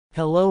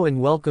Hello and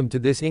welcome to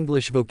this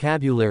English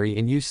vocabulary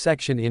in use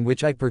section in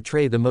which I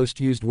portray the most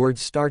used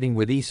words starting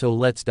with E, so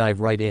let's dive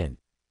right in.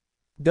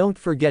 Don't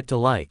forget to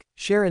like,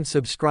 share and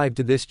subscribe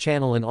to this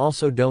channel, and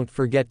also don't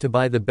forget to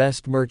buy the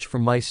best merch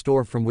from my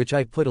store, from which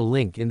I put a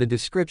link in the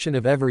description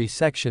of every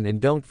section. And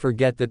don't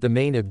forget that the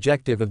main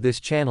objective of this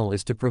channel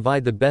is to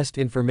provide the best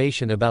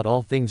information about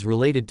all things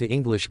related to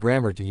English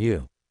grammar to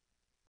you.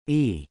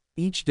 E.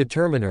 Each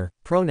determiner,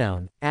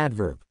 pronoun,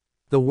 adverb.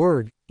 The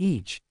word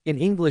each in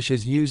English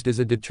is used as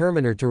a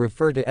determiner to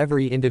refer to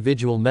every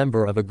individual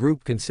member of a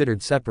group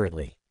considered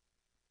separately.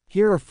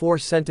 Here are 4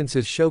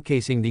 sentences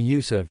showcasing the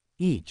use of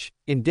each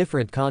in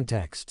different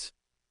contexts.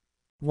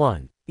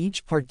 1.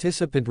 Each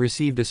participant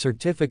received a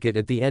certificate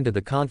at the end of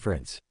the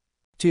conference.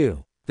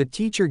 2. The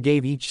teacher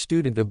gave each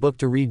student a book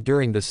to read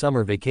during the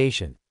summer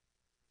vacation.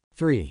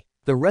 3.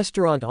 The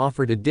restaurant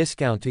offered a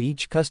discount to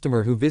each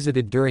customer who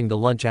visited during the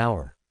lunch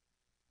hour.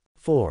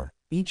 4.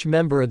 Each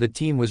member of the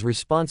team was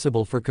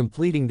responsible for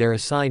completing their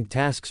assigned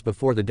tasks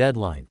before the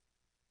deadline.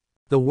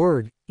 The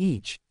word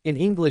each in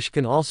English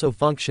can also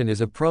function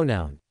as a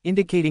pronoun,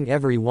 indicating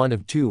every one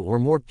of 2 or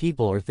more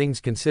people or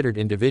things considered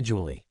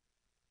individually.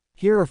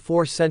 Here are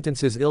 4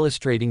 sentences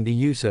illustrating the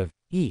use of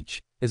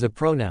each as a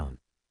pronoun.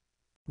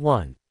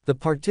 1. The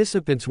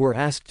participants were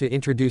asked to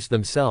introduce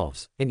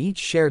themselves, and each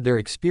shared their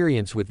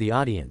experience with the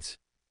audience.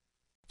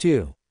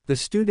 2. The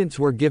students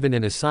were given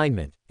an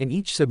assignment, and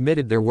each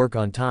submitted their work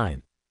on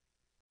time.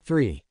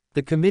 3.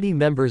 The committee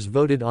members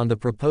voted on the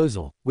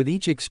proposal, with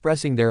each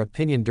expressing their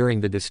opinion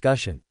during the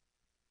discussion.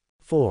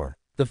 4.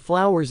 The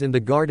flowers in the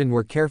garden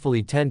were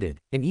carefully tended,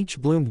 and each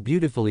bloomed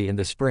beautifully in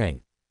the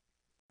spring.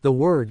 The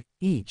word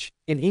each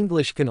in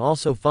English can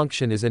also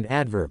function as an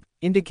adverb,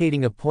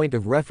 indicating a point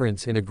of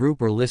reference in a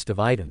group or list of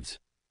items.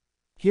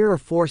 Here are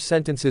 4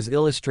 sentences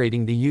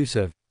illustrating the use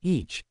of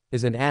each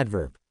as an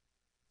adverb.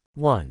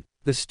 1.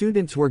 The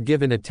students were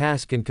given a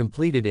task and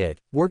completed it,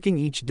 working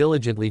each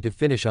diligently to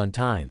finish on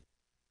time.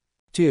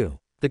 2.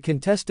 The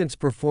contestants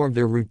performed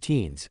their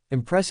routines,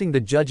 impressing the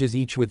judges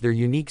each with their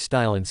unique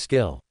style and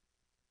skill.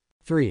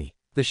 3.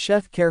 The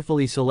chef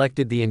carefully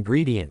selected the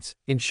ingredients,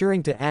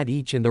 ensuring to add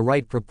each in the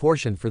right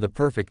proportion for the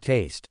perfect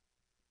taste.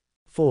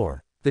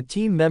 4. The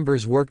team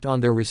members worked on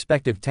their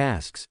respective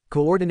tasks,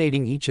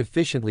 coordinating each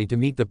efficiently to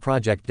meet the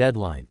project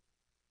deadline.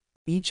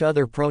 Each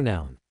other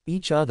pronoun.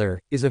 Each other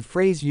is a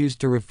phrase used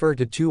to refer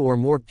to 2 or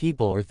more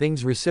people or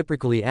things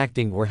reciprocally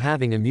acting or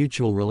having a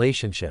mutual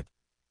relationship.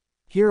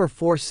 Here are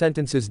 4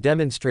 sentences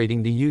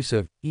demonstrating the use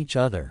of each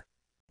other.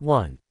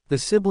 1. The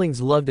siblings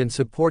loved and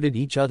supported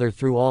each other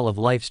through all of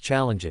life's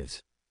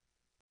challenges.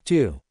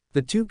 2.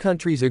 The 2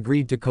 countries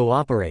agreed to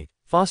cooperate,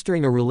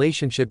 fostering a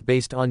relationship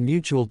based on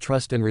mutual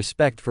trust and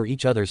respect for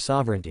each other's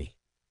sovereignty.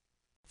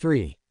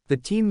 3. The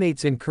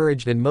teammates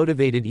encouraged and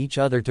motivated each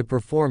other to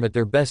perform at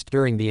their best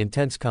during the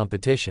intense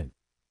competition.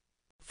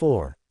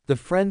 4. The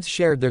friends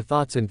shared their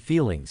thoughts and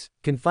feelings,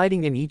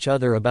 confiding in each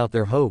other about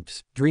their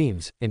hopes,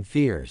 dreams, and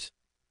fears.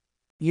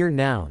 Ear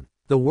noun.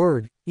 The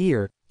word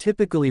ear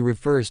typically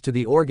refers to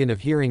the organ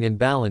of hearing and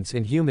balance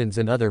in humans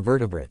and other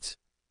vertebrates.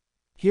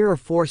 Here are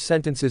 4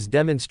 sentences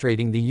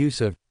demonstrating the use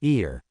of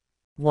ear.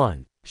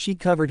 1. She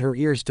covered her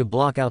ears to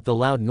block out the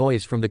loud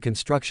noise from the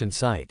construction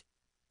site.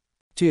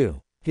 2.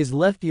 His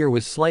left ear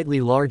was slightly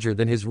larger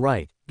than his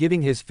right,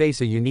 giving his face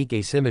a unique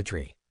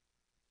asymmetry.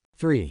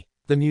 3.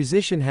 The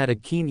musician had a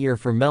keen ear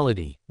for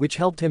melody, which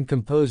helped him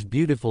compose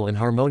beautiful and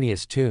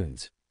harmonious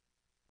tunes.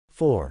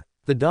 4.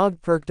 The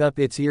dog perked up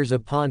its ears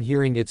upon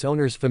hearing its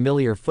owner's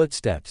familiar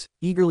footsteps,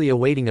 eagerly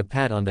awaiting a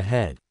pat on the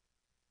head.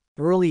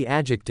 Early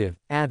adjective,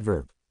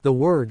 adverb. The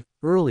word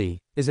early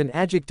as an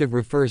adjective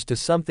refers to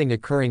something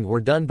occurring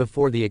or done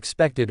before the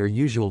expected or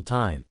usual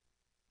time.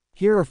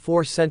 Here are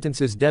 4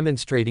 sentences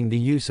demonstrating the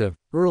use of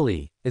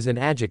early as an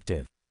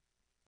adjective.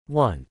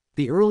 1.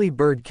 The early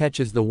bird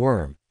catches the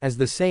worm, as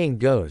the saying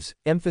goes,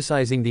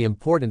 emphasizing the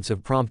importance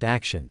of prompt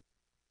action.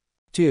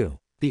 2.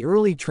 The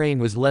early train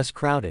was less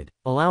crowded,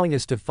 allowing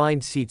us to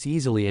find seats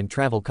easily and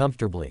travel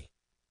comfortably.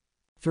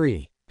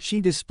 3.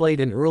 She displayed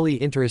an early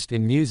interest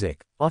in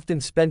music,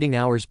 often spending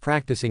hours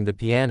practicing the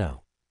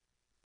piano.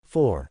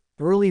 4.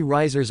 Early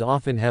risers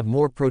often have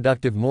more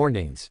productive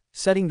mornings,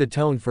 setting the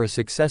tone for a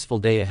successful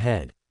day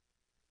ahead.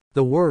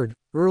 The word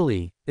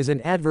early as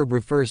an adverb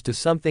refers to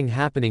something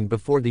happening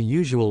before the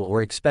usual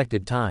or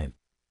expected time.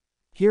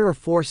 Here are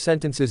 4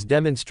 sentences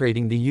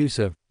demonstrating the use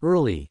of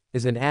early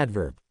as an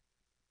adverb.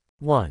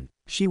 1.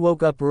 She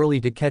woke up early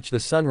to catch the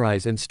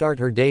sunrise and start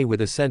her day with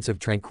a sense of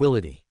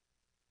tranquility.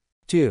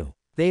 2.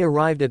 They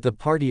arrived at the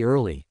party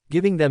early,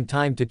 giving them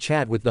time to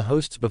chat with the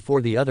hosts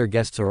before the other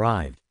guests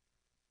arrived.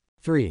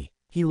 3.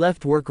 He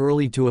left work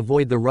early to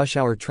avoid the rush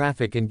hour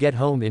traffic and get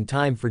home in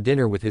time for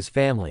dinner with his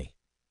family.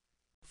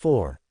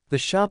 4. The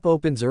shop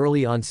opens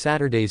early on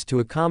Saturdays to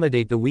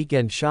accommodate the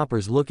weekend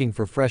shoppers looking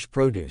for fresh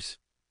produce.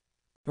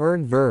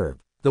 Earn verb.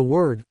 The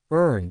word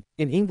earn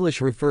in English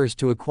refers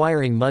to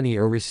acquiring money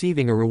or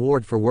receiving a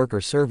reward for work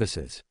or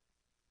services.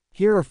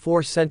 Here are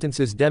 4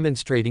 sentences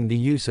demonstrating the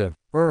use of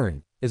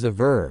earn as a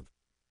verb.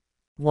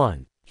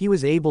 1. He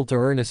was able to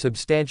earn a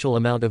substantial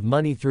amount of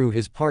money through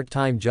his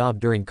part-time job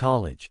during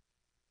college.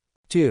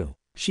 2.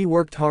 She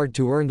worked hard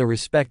to earn the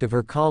respect of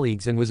her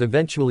colleagues and was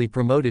eventually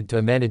promoted to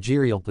a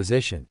managerial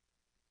position.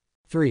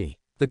 3.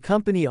 The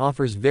company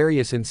offers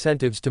various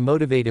incentives to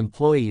motivate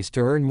employees to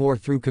earn more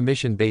through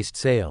commission-based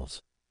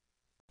sales.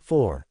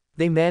 4.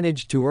 They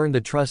managed to earn the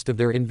trust of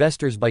their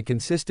investors by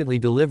consistently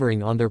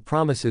delivering on their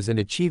promises and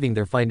achieving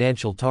their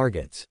financial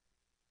targets.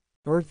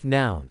 Earth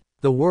noun.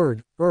 The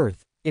word,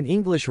 Earth, in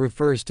English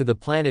refers to the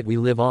planet we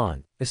live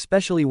on,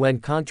 especially when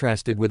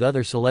contrasted with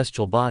other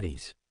celestial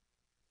bodies.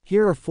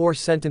 Here are 4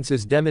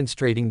 sentences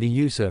demonstrating the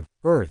use of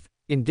Earth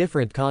in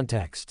different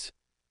contexts.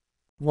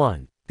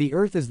 1. The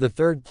Earth is the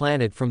third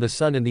planet from the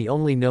Sun and the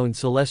only known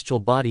celestial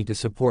body to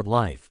support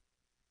life.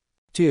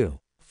 2.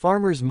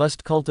 Farmers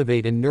must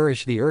cultivate and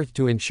nourish the earth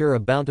to ensure a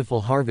bountiful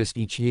harvest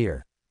each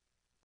year.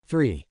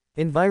 3.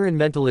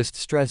 Environmentalists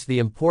stress the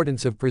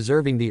importance of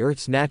preserving the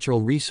Earth's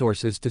natural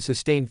resources to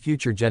sustain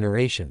future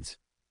generations.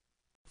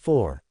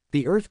 4.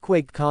 The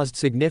earthquake caused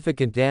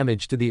significant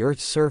damage to the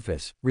Earth's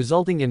surface,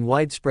 resulting in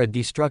widespread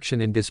destruction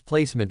and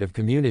displacement of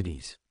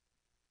communities.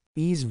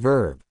 Ease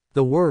verb.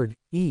 The word,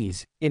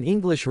 ease, in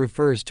English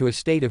refers to a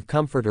state of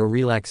comfort or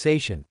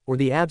relaxation, or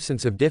the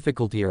absence of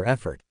difficulty or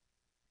effort.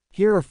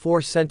 Here are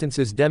 4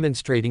 sentences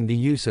demonstrating the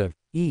use of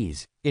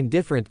ease in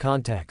different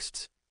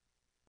contexts.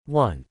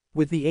 1.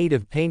 With the aid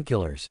of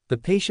painkillers, the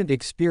patient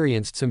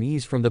experienced some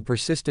ease from the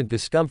persistent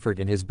discomfort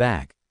in his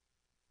back.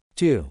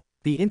 2.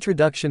 The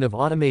introduction of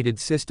automated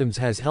systems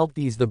has helped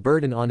ease the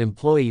burden on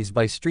employees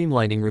by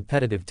streamlining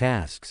repetitive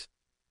tasks.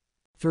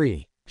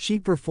 3. She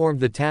performed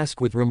the task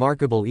with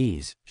remarkable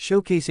ease,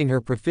 showcasing her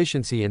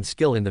proficiency and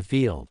skill in the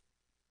field.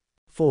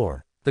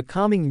 4. The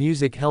calming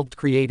music helped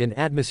create an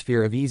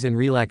atmosphere of ease and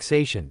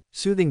relaxation,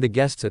 soothing the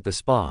guests at the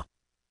spa.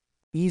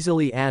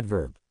 Easily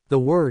adverb. The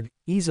word,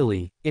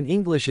 easily, in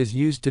English is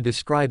used to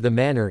describe the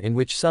manner in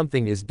which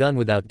something is done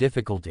without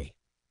difficulty.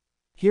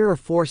 Here are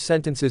 4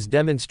 sentences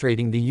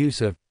demonstrating the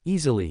use of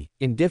easily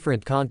in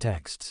different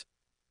contexts.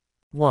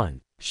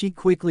 1. She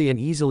quickly and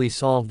easily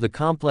solved the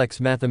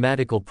complex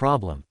mathematical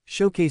problem,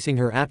 showcasing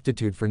her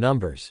aptitude for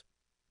numbers.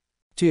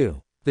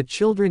 2. The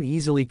children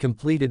easily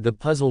completed the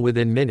puzzle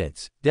within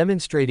minutes,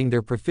 demonstrating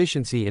their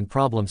proficiency in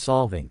problem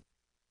solving.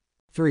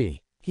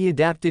 3. He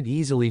adapted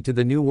easily to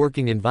the new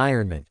working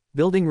environment,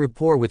 building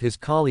rapport with his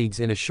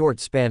colleagues in a short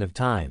span of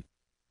time.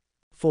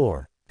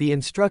 4. The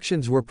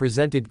instructions were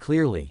presented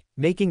clearly,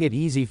 making it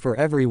easy for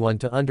everyone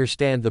to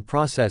understand the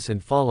process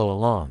and follow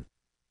along.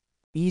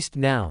 East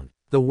noun.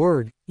 The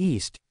word,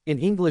 east, in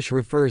English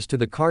refers to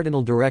the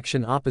cardinal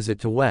direction opposite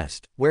to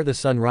west, where the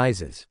sun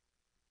rises.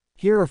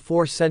 Here are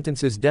 4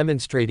 sentences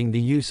demonstrating the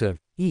use of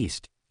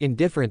east in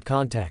different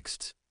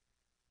contexts.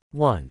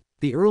 1.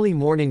 The early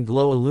morning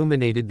glow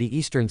illuminated the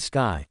eastern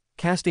sky,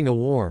 casting a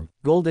warm,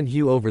 golden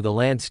hue over the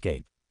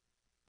landscape.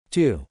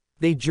 2.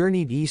 They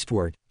journeyed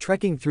eastward,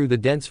 trekking through the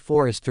dense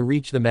forest to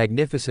reach the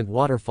magnificent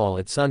waterfall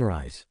at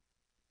sunrise.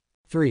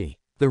 3.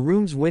 The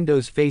room's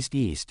windows faced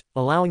east,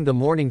 allowing the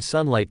morning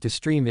sunlight to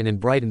stream in and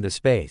brighten the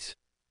space.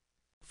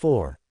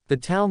 4. The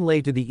town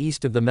lay to the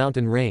east of the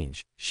mountain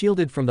range,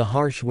 shielded from the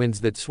harsh winds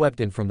that swept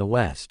in from the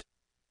west.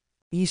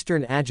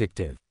 Eastern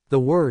adjective. The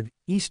word,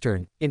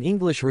 eastern, in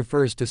English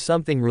refers to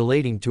something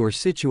relating to or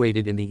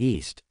situated in the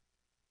east.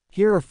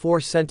 Here are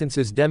 4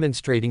 sentences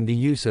demonstrating the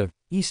use of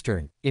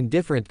eastern in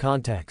different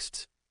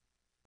contexts.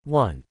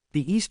 1.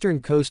 The eastern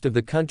coast of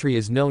the country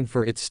is known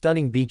for its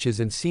stunning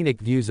beaches and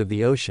scenic views of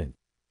the ocean.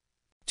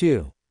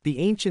 2. The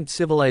ancient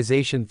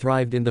civilization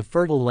thrived in the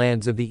fertile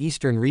lands of the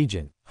eastern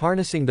region,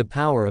 harnessing the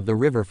power of the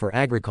river for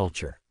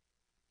agriculture.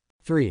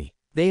 3.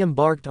 They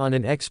embarked on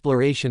an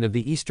exploration of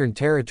the eastern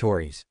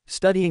territories,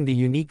 studying the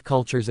unique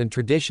cultures and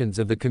traditions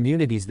of the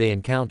communities they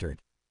encountered.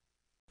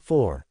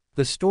 4.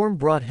 The storm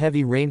brought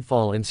heavy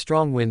rainfall and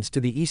strong winds to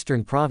the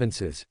eastern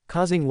provinces,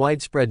 causing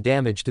widespread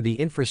damage to the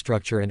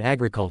infrastructure and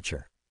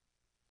agriculture.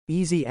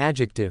 Easy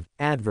adjective,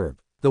 adverb.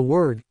 The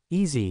word,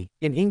 easy,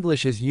 in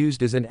English is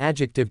used as an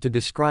adjective to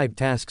describe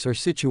tasks or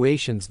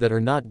situations that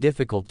are not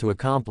difficult to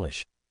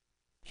accomplish.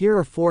 Here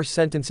are 4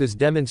 sentences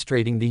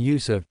demonstrating the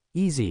use of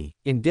easy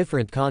in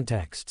different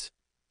contexts.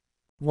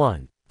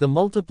 1. The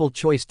multiple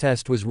choice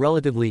test was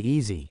relatively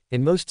easy,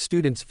 and most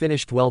students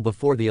finished well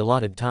before the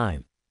allotted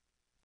time.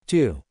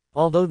 2.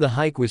 Although the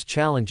hike was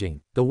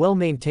challenging, the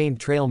well-maintained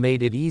trail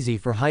made it easy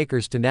for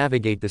hikers to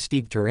navigate the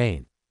steep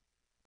terrain.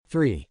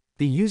 3.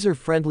 The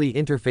user-friendly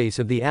interface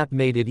of the app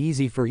made it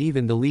easy for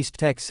even the least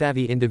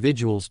tech-savvy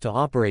individuals to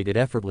operate it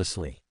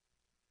effortlessly.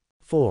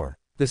 4.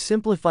 The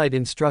simplified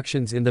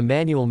instructions in the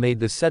manual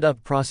made the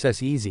setup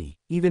process easy,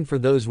 even for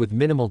those with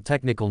minimal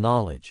technical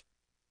knowledge.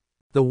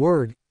 The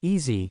word,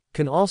 easy,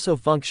 can also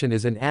function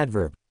as an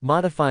adverb,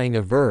 modifying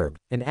a verb,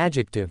 an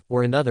adjective,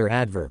 or another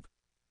adverb.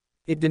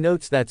 It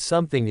denotes that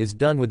something is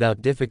done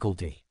without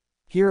difficulty.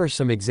 Here are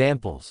some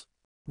examples.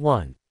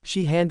 1.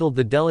 She handled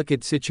the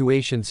delicate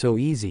situation so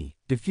easy,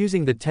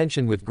 diffusing the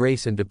tension with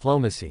grace and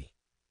diplomacy.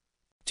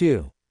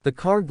 2. The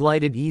car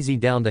glided easy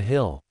down the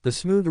hill, the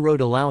smooth road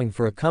allowing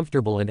for a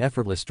comfortable and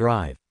effortless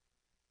drive.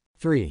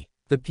 3.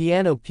 The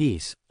piano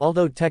piece,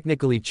 although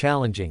technically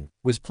challenging,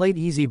 was played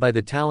easy by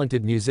the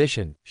talented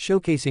musician,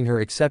 showcasing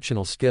her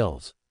exceptional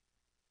skills.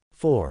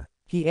 4.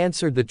 He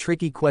answered the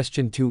tricky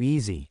question too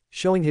easy,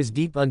 showing his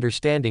deep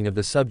understanding of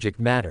the subject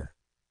matter.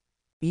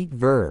 Eat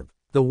verb.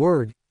 The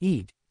word,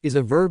 eat, is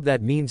a verb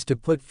that means to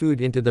put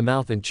food into the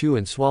mouth and chew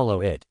and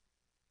swallow it.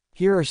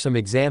 Here are some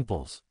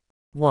examples.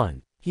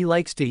 1. He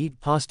likes to eat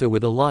pasta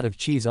with a lot of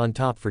cheese on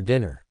top for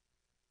dinner.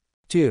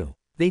 2.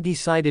 They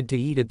decided to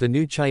eat at the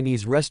new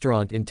Chinese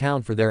restaurant in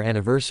town for their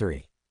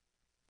anniversary.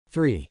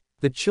 3.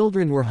 The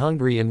children were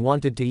hungry and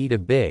wanted to eat a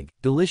big,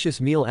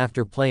 delicious meal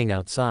after playing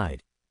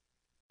outside.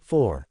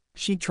 4.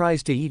 She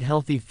tries to eat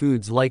healthy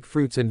foods like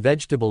fruits and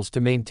vegetables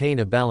to maintain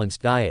a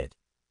balanced diet.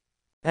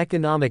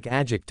 Economic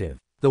adjective.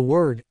 The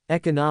word,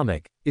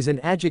 economic, is an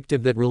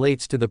adjective that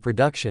relates to the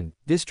production,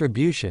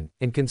 distribution,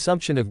 and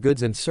consumption of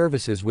goods and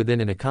services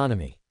within an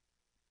economy.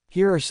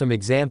 Here are some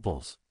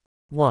examples.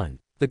 1.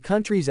 The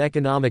country's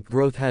economic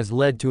growth has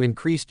led to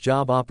increased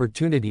job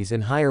opportunities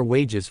and higher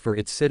wages for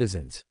its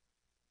citizens.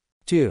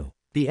 2.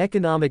 The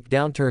economic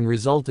downturn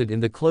resulted in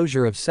the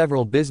closure of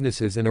several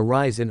businesses and a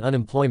rise in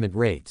unemployment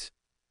rates.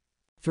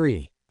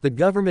 3. The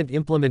government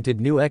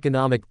implemented new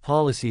economic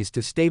policies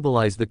to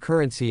stabilize the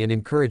currency and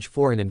encourage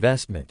foreign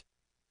investment.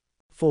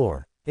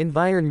 4.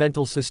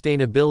 Environmental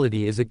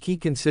sustainability is a key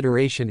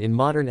consideration in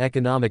modern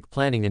economic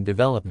planning and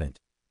development.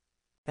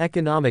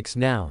 Economics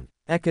noun.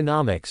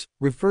 Economics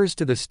refers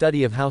to the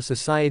study of how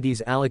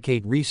societies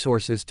allocate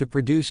resources to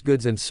produce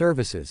goods and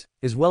services,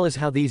 as well as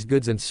how these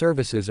goods and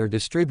services are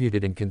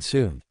distributed and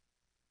consumed.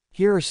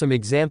 Here are some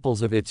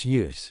examples of its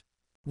use.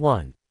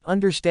 1.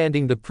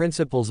 Understanding the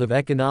principles of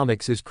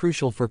economics is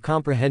crucial for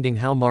comprehending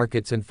how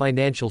markets and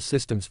financial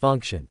systems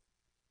function.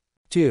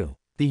 2.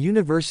 The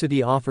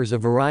university offers a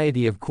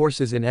variety of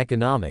courses in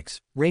economics,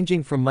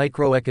 ranging from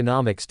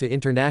microeconomics to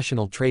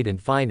international trade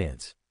and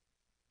finance.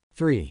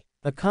 3.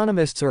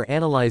 Economists are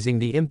analyzing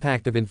the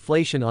impact of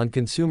inflation on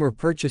consumer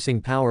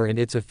purchasing power and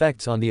its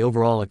effects on the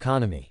overall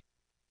economy.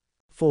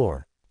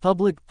 4.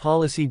 Public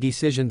policy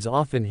decisions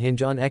often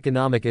hinge on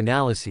economic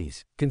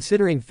analyses,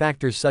 considering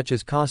factors such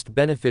as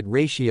cost-benefit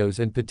ratios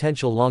and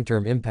potential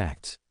long-term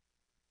impacts.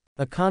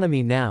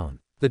 Economy noun.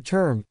 The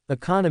term,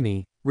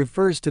 economy,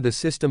 refers to the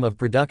system of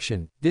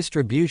production,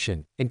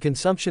 distribution, and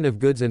consumption of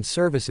goods and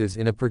services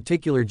in a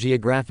particular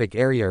geographic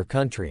area or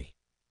country.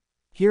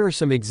 Here are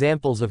some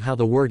examples of how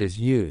the word is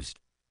used.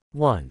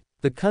 1.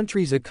 The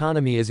country's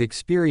economy is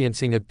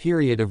experiencing a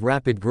period of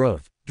rapid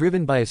growth,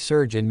 driven by a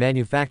surge in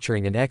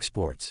manufacturing and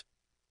exports.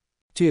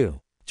 2.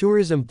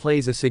 Tourism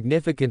plays a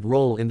significant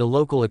role in the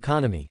local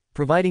economy,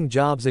 providing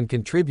jobs and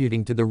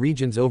contributing to the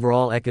region's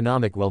overall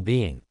economic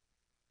well-being.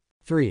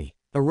 3.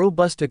 A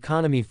robust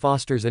economy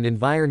fosters an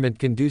environment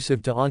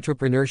conducive to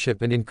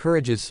entrepreneurship and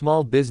encourages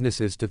small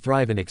businesses to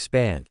thrive and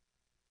expand.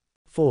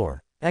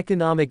 4.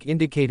 Economic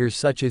indicators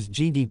such as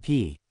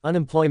GDP,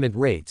 unemployment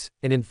rates,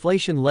 and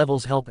inflation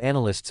levels help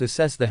analysts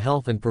assess the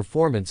health and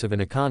performance of an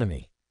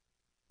economy.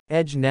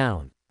 Edge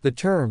noun. The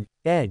term,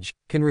 edge,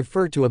 can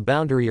refer to a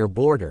boundary or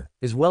border,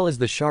 as well as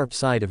the sharp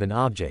side of an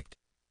object.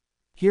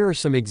 Here are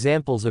some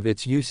examples of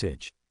its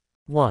usage.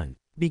 1.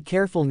 Be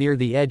careful near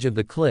the edge of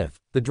the cliff,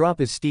 the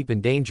drop is steep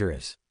and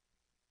dangerous.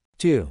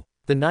 2.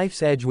 The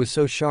knife's edge was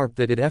so sharp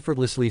that it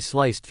effortlessly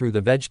sliced through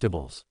the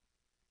vegetables.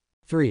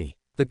 3.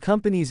 The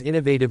company's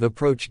innovative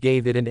approach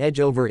gave it an edge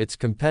over its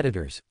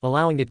competitors,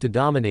 allowing it to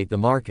dominate the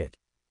market.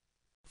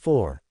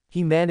 4.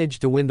 He managed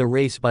to win the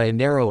race by a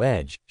narrow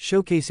edge,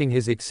 showcasing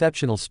his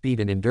exceptional speed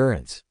and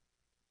endurance.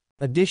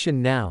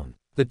 Edition noun.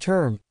 The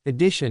term,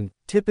 edition,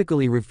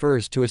 typically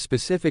refers to a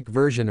specific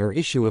version or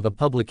issue of a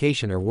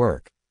publication or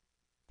work.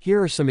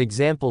 Here are some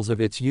examples of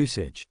its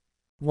usage.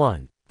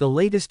 1. The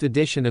latest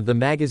edition of the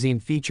magazine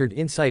featured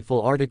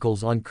insightful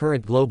articles on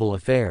current global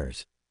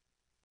affairs.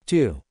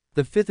 2.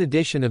 The 5th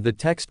edition of the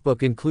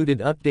textbook included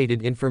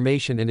updated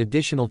information and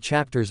additional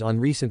chapters on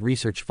recent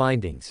research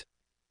findings.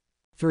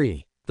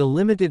 3. The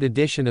limited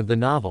edition of the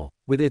novel,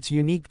 with its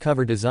unique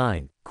cover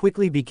design,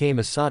 quickly became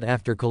a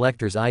sought-after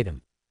collector's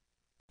item.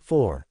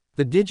 4.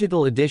 The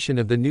digital edition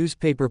of the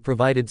newspaper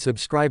provided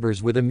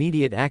subscribers with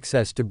immediate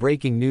access to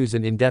breaking news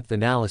and in-depth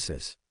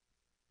analysis.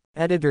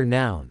 Editor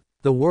noun.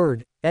 The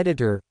word,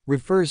 editor,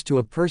 refers to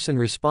a person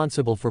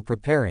responsible for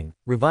preparing,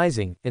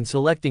 revising, and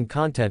selecting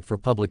content for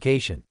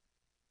publication.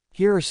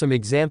 Here are some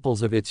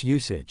examples of its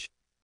usage.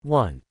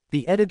 1.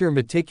 The editor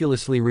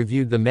meticulously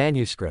reviewed the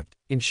manuscript,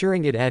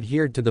 ensuring it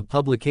adhered to the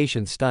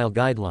publication style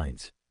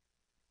guidelines.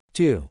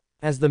 2.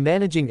 As the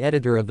managing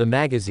editor of the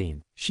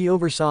magazine, she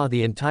oversaw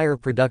the entire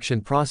production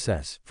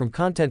process, from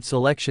content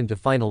selection to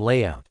final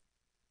layout.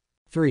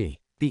 3.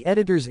 The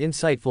editor's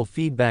insightful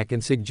feedback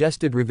and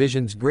suggested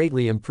revisions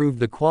greatly improved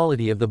the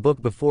quality of the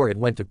book before it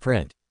went to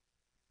print.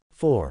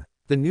 4.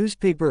 The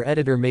newspaper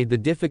editor made the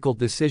difficult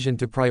decision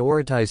to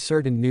prioritize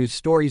certain news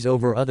stories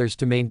over others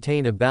to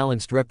maintain a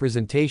balanced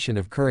representation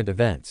of current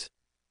events.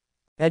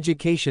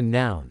 Education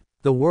noun.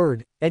 The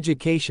word,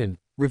 education,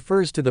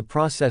 refers to the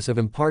process of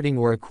imparting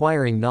or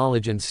acquiring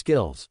knowledge and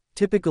skills,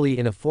 typically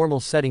in a formal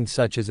setting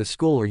such as a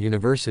school or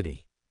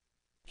university.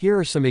 Here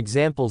are some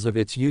examples of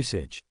its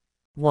usage.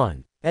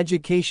 1.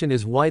 Education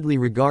is widely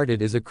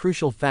regarded as a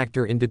crucial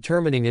factor in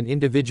determining an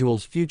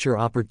individual's future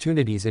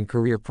opportunities and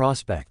career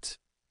prospects.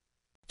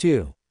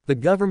 2. The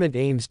government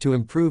aims to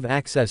improve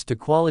access to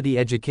quality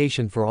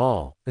education for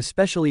all,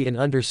 especially in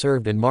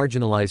underserved and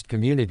marginalized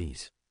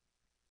communities.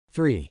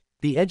 3.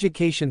 The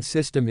education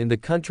system in the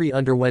country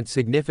underwent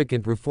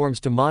significant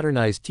reforms to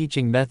modernize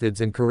teaching methods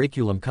and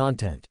curriculum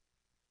content.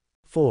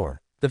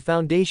 4. The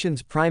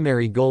Foundation's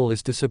primary goal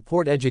is to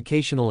support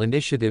educational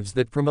initiatives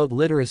that promote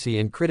literacy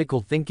and critical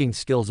thinking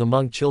skills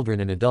among children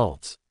and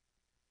adults.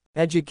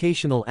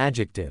 Educational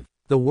adjective.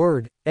 The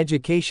word,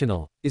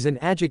 educational, is an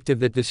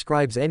adjective that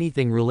describes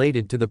anything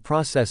related to the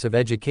process of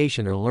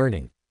education or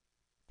learning.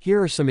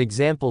 Here are some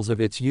examples of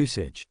its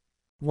usage.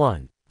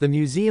 1. The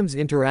museum's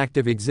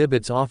interactive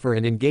exhibits offer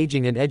an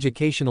engaging and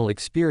educational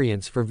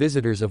experience for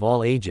visitors of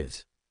all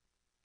ages.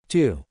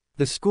 2.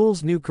 The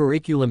school's new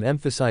curriculum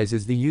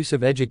emphasizes the use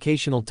of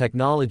educational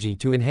technology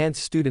to enhance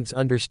students'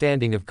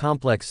 understanding of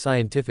complex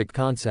scientific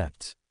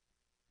concepts.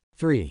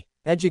 3.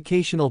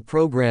 Educational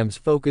programs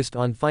focused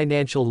on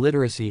financial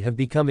literacy have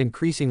become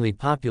increasingly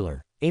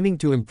popular, aiming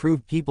to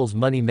improve people's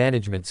money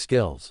management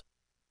skills.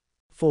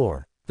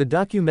 4. The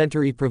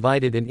documentary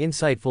provided an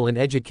insightful and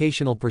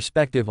educational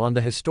perspective on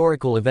the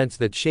historical events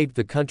that shaped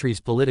the country's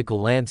political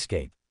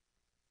landscape.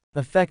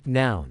 Effect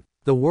noun.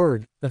 The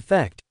word,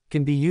 effect,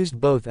 can be used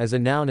both as a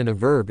noun and a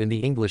verb in the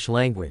English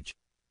language.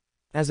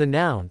 As a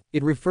noun,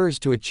 it refers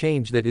to a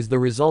change that is the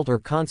result or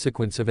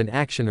consequence of an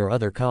action or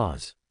other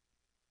cause.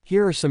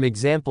 Here are some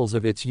examples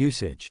of its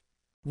usage.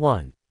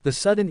 1. The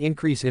sudden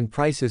increase in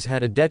prices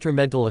had a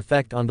detrimental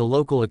effect on the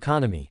local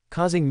economy,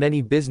 causing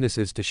many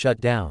businesses to shut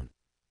down.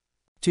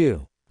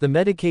 2. The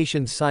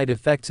medication's side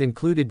effects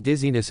included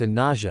dizziness and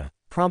nausea,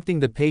 prompting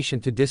the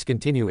patient to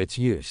discontinue its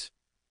use.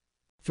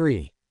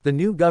 3. The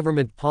new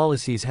government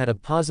policies had a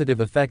positive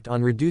effect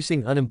on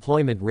reducing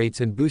unemployment rates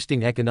and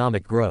boosting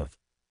economic growth.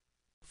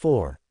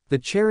 4. The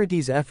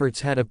charity's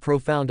efforts had a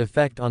profound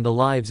effect on the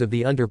lives of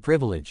the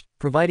underprivileged,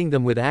 providing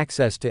them with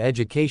access to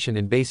education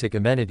and basic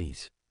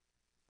amenities.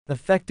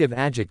 Effective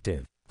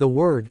adjective. The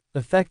word,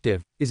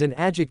 effective, is an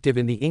adjective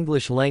in the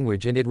English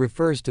language and it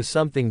refers to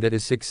something that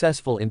is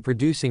successful in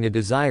producing a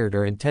desired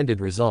or intended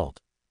result.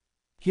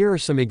 Here are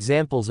some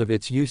examples of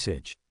its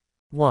usage.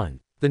 1.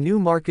 The new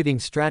marketing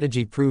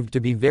strategy proved to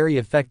be very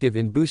effective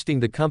in boosting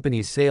the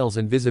company's sales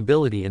and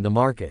visibility in the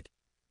market.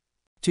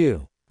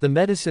 2. The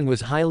medicine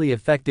was highly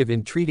effective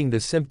in treating the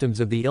symptoms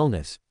of the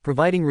illness,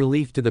 providing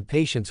relief to the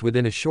patients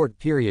within a short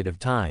period of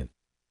time.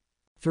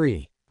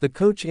 3. The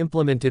coach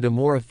implemented a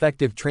more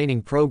effective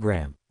training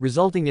program,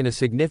 resulting in a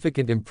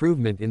significant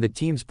improvement in the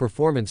team's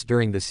performance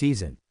during the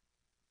season.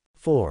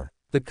 4.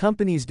 The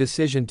company's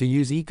decision to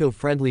use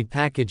eco-friendly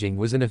packaging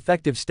was an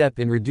effective step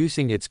in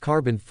reducing its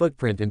carbon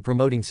footprint and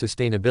promoting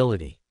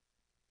sustainability.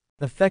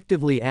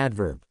 Effectively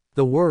adverb.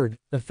 The word,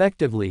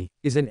 effectively,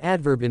 is an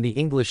adverb in the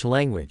English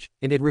language,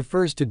 and it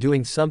refers to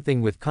doing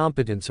something with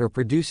competence or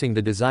producing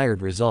the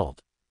desired result.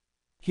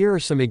 Here are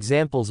some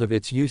examples of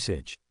its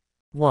usage.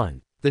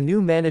 1. The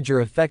new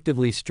manager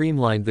effectively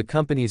streamlined the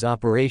company's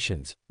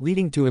operations,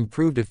 leading to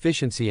improved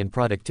efficiency and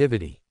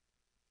productivity.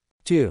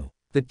 2.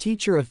 The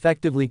teacher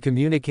effectively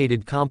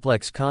communicated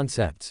complex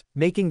concepts,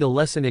 making the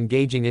lesson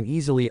engaging and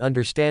easily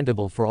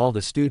understandable for all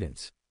the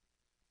students.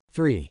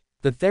 3.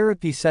 The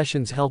therapy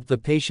sessions helped the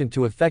patient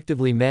to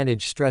effectively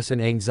manage stress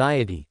and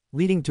anxiety,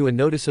 leading to a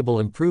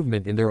noticeable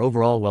improvement in their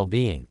overall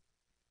well-being.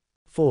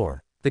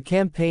 4. The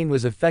campaign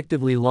was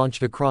effectively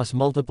launched across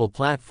multiple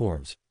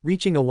platforms,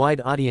 reaching a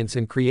wide audience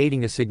and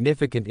creating a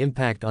significant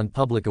impact on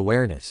public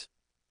awareness.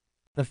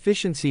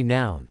 Efficiency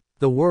noun.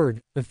 The word,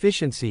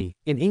 efficiency,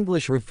 in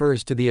English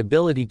refers to the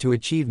ability to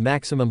achieve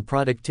maximum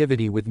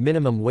productivity with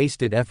minimum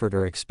wasted effort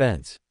or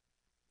expense.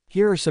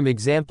 Here are some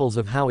examples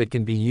of how it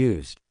can be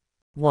used.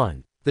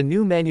 1. The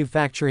new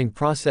manufacturing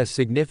process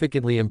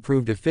significantly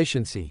improved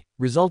efficiency,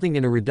 resulting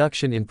in a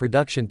reduction in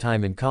production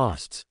time and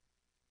costs.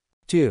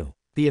 2.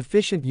 The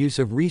efficient use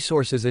of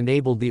resources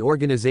enabled the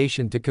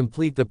organization to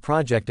complete the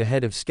project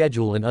ahead of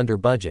schedule and under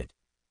budget.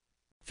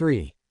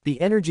 3. The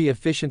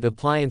energy-efficient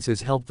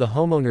appliances helped the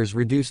homeowners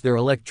reduce their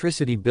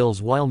electricity bills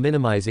while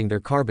minimizing their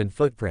carbon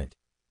footprint.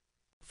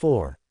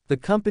 4. The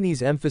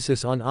company's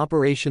emphasis on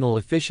operational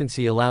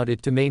efficiency allowed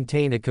it to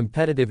maintain a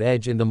competitive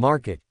edge in the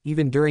market,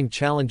 even during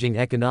challenging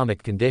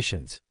economic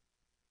conditions.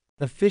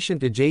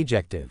 Efficient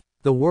adjective.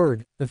 The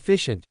word,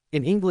 efficient,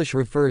 in English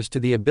refers to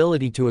the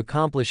ability to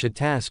accomplish a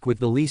task with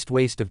the least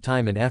waste of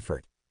time and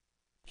effort.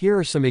 Here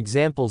are some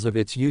examples of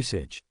its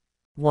usage.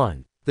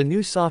 1. The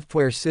new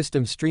software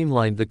system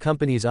streamlined the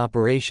company's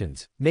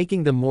operations,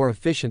 making them more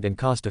efficient and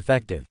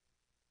cost-effective.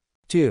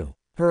 2.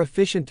 Her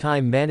efficient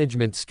time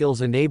management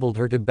skills enabled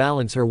her to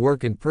balance her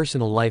work and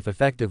personal life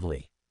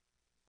effectively.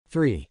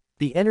 3.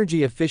 The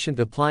energy-efficient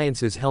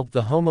appliances helped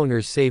the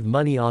homeowners save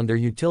money on their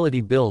utility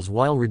bills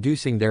while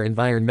reducing their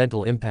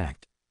environmental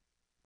impact.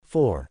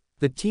 4.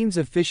 The team's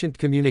efficient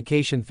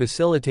communication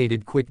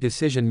facilitated quick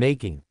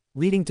decision-making,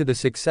 leading to the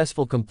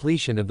successful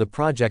completion of the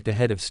project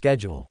ahead of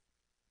schedule.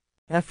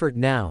 Effort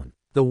noun.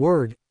 The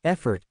word,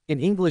 Effort, in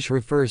English,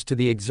 refers to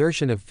the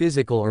exertion of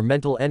physical or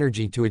mental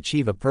energy to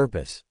achieve a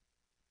purpose.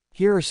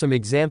 Here are some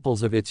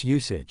examples of its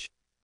usage.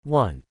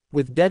 1.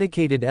 With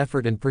dedicated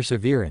effort and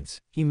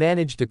perseverance, he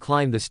managed to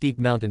climb the steep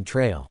mountain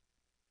trail.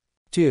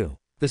 2.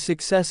 The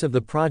success of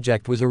the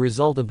project was a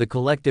result of the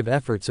collective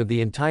efforts of the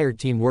entire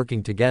team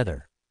working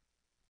together.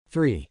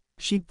 3.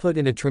 She put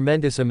in a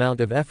tremendous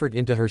amount of effort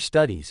into her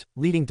studies,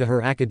 leading to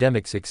her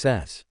academic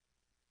success.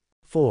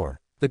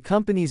 4. The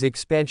company's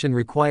expansion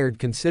required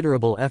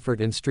considerable effort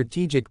and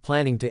strategic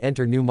planning to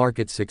enter new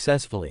markets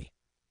successfully.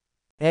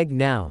 Egg.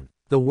 Noun.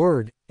 The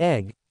word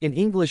egg in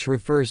English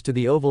refers to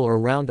the oval or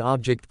round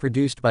object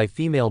produced by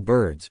female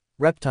birds,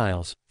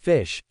 reptiles,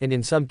 fish, and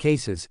in some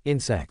cases,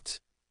 insects.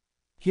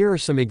 Here are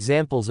some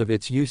examples of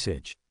its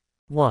usage.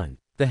 1.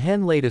 The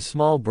hen laid a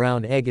small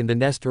brown egg in the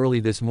nest early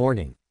this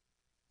morning.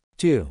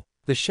 2.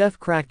 The chef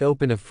cracked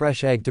open a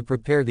fresh egg to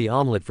prepare the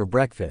omelette for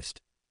breakfast.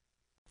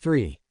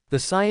 3. The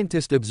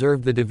scientist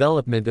observed the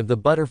development of the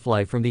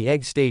butterfly from the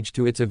egg stage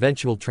to its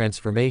eventual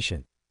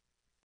transformation.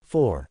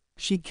 4.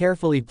 She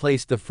carefully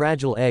placed the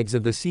fragile eggs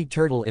of the sea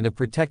turtle in a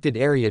protected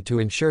area to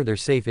ensure their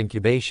safe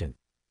incubation.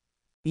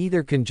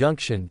 Either.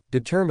 Conjunction,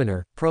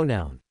 determiner,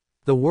 pronoun.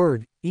 The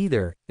word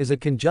either as a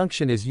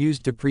conjunction is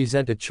used to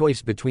present a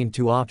choice between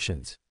two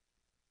options.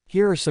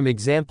 Here are some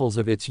examples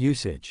of its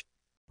usage.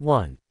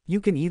 1. You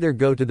can either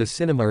go to the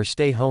cinema or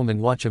stay home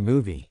and watch a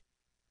movie.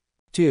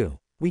 2.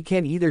 We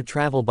can either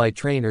travel by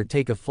train or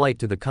take a flight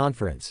to the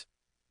conference.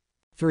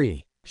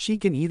 3. She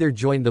can either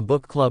join the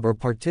book club or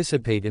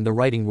participate in the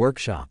writing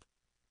workshop.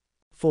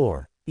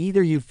 4.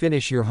 Either you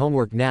finish your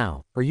homework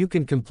now, or you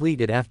can complete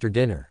it after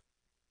dinner.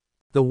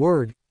 The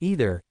word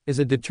either as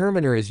a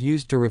determiner is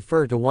used to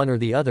refer to one or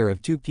the other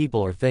of two people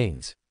or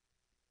things.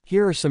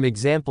 Here are some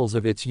examples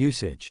of its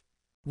usage.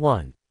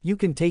 1. You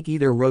can take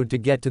either road to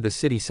get to the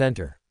city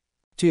center.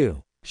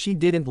 2. She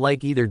didn't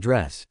like either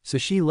dress, so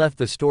she left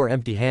the store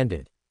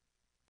empty-handed.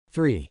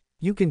 3.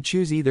 You can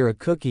choose either a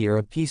cookie or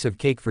a piece of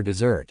cake for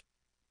dessert.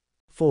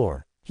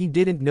 4. He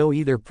didn't know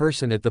either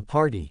person at the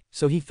party,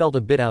 so he felt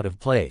a bit out of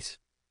place.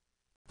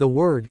 The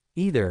word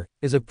either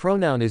as a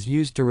pronoun is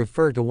used to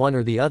refer to one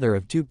or the other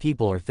of two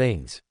people or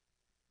things.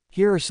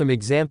 Here are some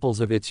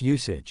examples of its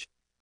usage.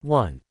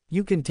 1.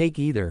 You can take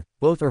either,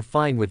 both are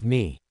fine with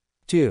me.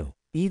 2.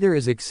 Either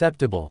is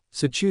acceptable,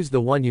 so choose the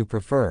one you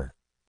prefer.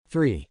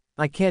 3.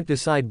 I can't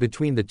decide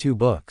between the two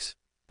books.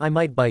 I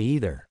might buy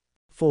either.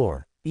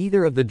 4.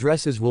 Either of the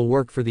dresses will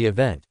work for the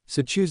event,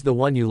 so choose the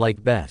one you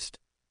like best.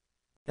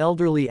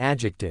 Elderly.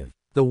 Adjective.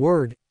 The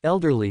word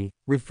elderly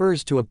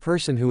refers to a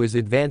person who is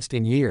advanced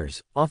in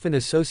years, often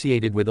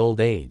associated with old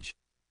age.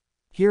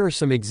 Here are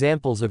some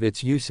examples of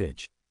its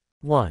usage.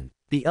 1.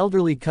 The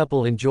elderly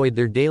couple enjoyed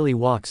their daily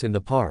walks in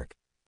the park.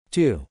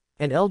 2.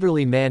 An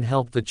elderly man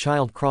helped the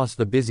child cross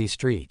the busy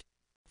street.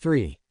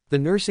 3. The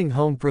nursing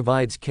home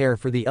provides care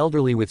for the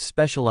elderly with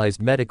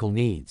specialized medical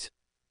needs.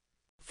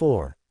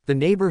 4. The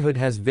neighborhood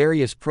has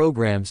various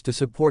programs to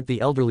support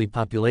the elderly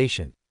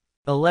population.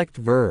 Elect.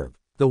 Verb.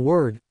 The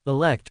word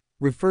elect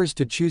refers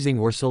to choosing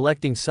or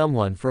selecting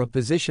someone for a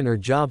position or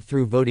job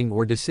through voting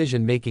or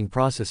decision-making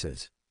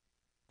processes.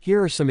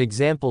 Here are some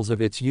examples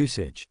of its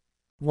usage.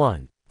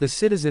 1. The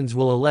citizens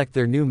will elect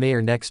their new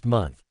mayor next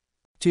month.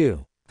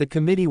 2. The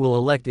committee will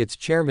elect its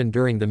chairman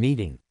during the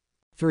meeting.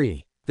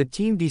 3. The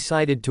team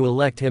decided to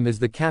elect him as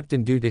the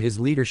captain due to his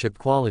leadership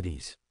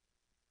qualities.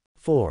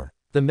 4.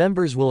 The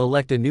members will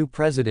elect a new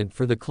president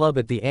for the club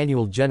at the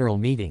annual general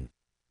meeting.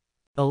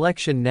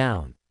 Election.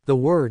 Noun. The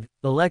word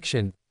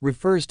election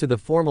refers to the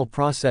formal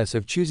process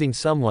of choosing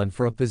someone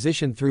for a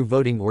position through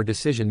voting or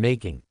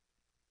decision-making.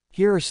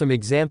 Here are some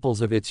examples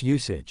of its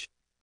usage.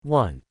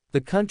 1.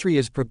 The country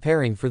is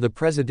preparing for the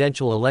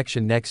presidential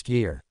election next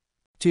year.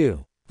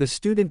 2. The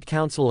student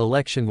council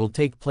election will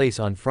take place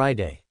on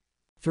Friday.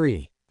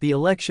 3. The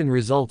election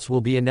results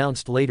will be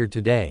announced later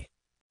today.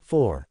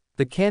 4.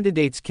 The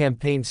candidates'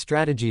 campaign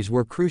strategies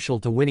were crucial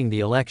to winning the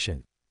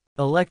election.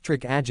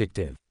 Electric.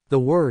 Adjective. The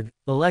word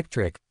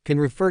electric can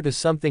refer to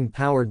something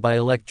powered by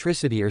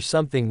electricity or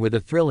something with a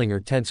thrilling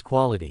or tense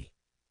quality.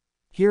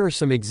 Here are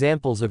some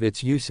examples of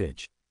its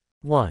usage.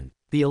 1.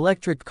 The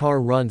electric car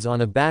runs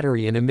on a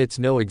battery and emits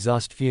no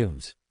exhaust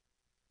fumes.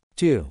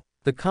 2.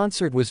 The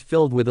concert was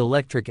filled with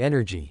electric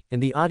energy,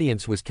 and the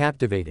audience was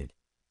captivated.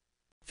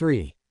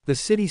 3. The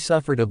city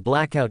suffered a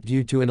blackout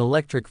due to an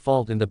electric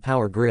fault in the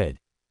power grid.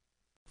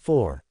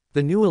 4.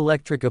 The new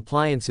electric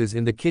appliances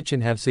in the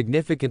kitchen have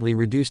significantly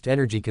reduced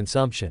energy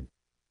consumption.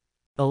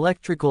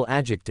 Electrical.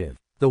 Adjective.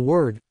 The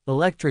word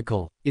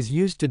electrical is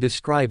used to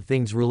describe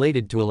things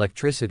related to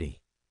electricity.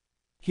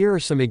 Here are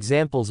some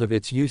examples of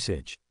its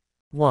usage.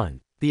 1.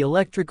 The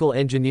electrical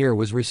engineer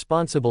was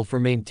responsible for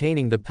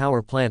maintaining the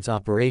power plant's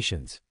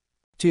operations.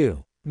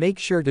 2. Make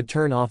sure to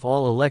turn off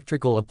all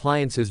electrical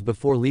appliances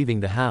before leaving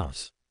the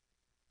house.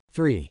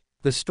 3.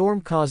 The storm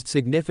caused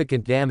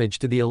significant damage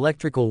to the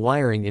electrical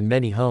wiring in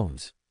many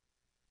homes.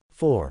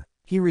 4.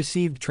 He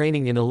received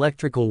training in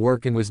electrical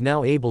work and was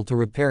now able to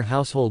repair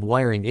household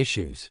wiring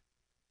issues.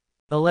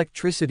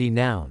 Electricity.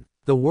 Noun.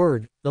 The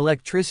word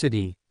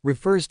electricity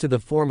refers to the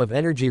form of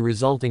energy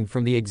resulting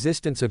from the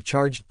existence of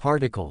charged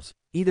particles,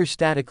 either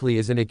statically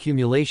as an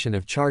accumulation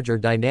of charge or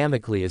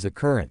dynamically as a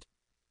current.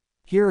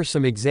 Here are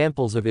some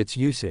examples of its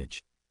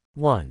usage.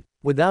 1.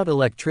 Without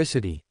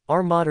electricity,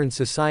 our modern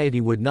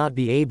society would not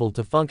be able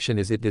to function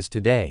as it does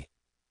today.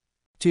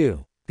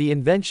 2. The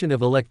invention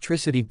of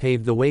electricity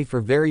paved the way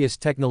for various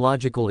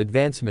technological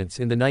advancements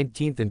in the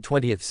 19th and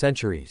 20th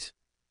centuries.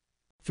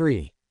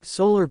 3.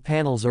 Solar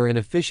panels are an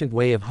efficient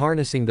way of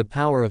harnessing the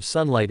power of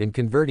sunlight and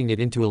converting it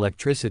into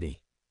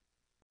electricity.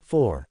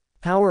 4.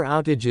 Power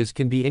outages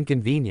can be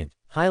inconvenient,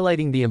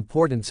 highlighting the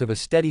importance of a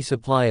steady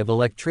supply of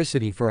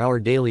electricity for our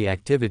daily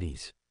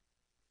activities.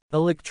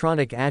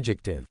 Electronic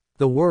adjective.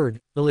 The word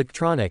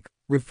electronic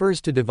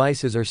refers to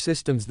devices or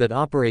systems that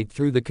operate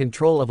through the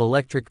control of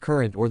electric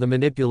current or the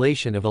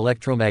manipulation of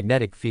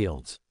electromagnetic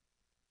fields.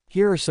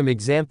 Here are some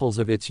examples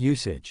of its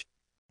usage.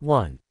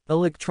 1.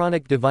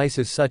 Electronic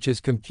devices such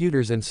as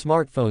computers and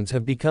smartphones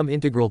have become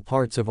integral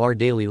parts of our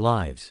daily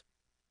lives.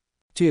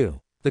 2.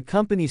 The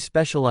company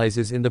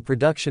specializes in the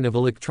production of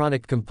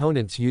electronic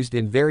components used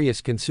in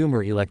various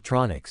consumer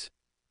electronics.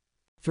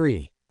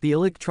 3. The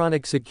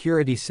electronic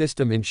security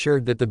system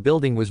ensured that the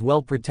building was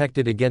well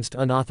protected against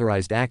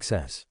unauthorized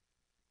access.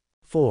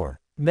 4.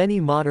 Many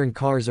modern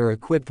cars are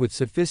equipped with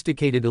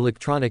sophisticated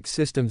electronic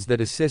systems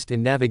that assist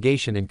in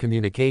navigation and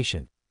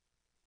communication.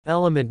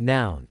 Element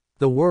noun.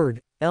 The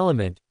word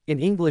element in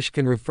English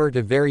can refer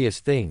to various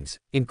things,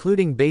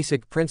 including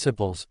basic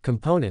principles,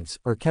 components,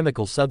 or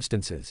chemical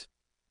substances.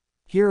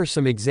 Here are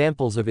some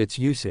examples of its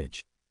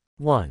usage.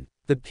 1.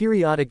 The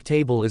periodic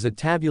table is a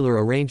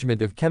tabular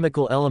arrangement of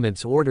chemical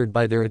elements ordered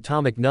by their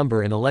atomic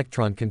number and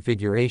electron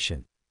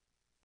configuration.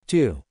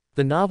 2.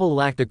 The novel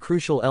lacked a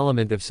crucial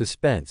element of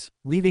suspense,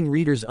 leaving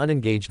readers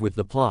unengaged with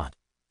the plot.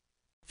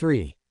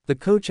 3. The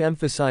coach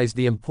emphasized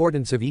the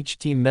importance of each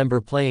team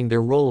member playing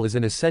their role as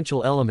an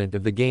essential element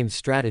of the game's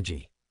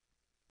strategy.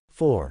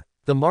 4.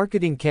 The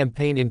marketing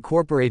campaign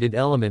incorporated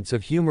elements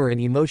of humor and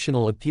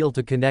emotional appeal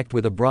to connect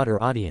with a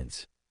broader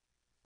audience.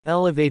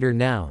 Elevator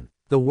noun.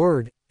 The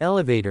word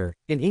elevator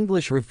in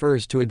English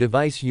refers to a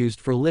device used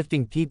for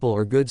lifting people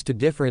or goods to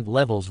different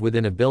levels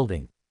within a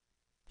building.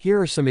 Here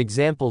are some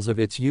examples of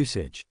its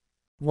usage.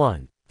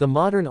 1. The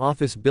modern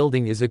office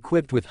building is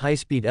equipped with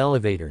high-speed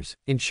elevators,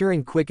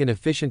 ensuring quick and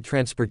efficient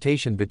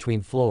transportation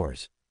between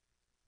floors.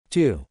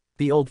 2.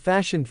 The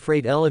old-fashioned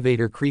freight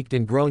elevator creaked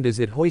and groaned as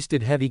it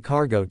hoisted heavy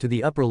cargo to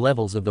the upper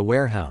levels of the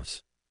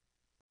warehouse.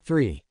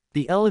 3.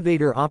 The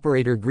elevator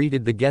operator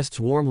greeted the guests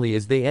warmly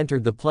as they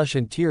entered the plush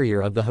interior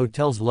of the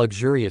hotel's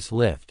luxurious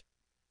lift.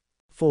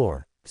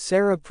 4.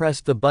 Sarah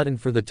pressed the button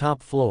for the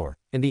top floor,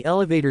 and the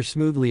elevator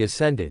smoothly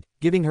ascended,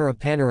 giving her a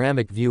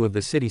panoramic view of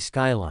the city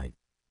skyline.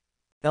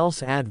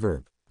 Else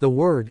adverb. The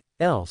word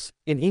else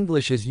in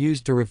English is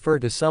used to refer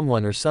to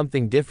someone or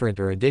something different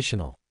or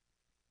additional.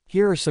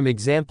 Here are some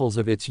examples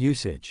of its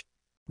usage.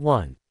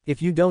 1. If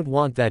you don't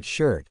want that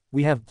shirt,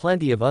 we have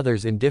plenty of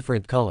others in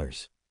different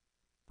colors.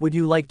 Would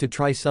you like to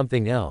try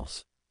something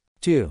else?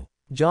 2.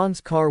 John's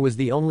car was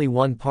the only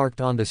one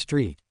parked on the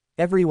street.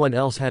 Everyone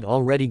else had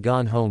already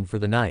gone home for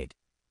the night.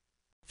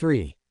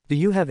 3. Do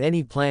you have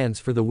any plans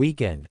for the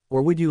weekend,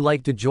 or would you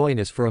like to join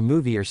us for a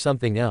movie or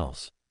something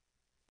else?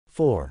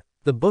 4.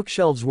 The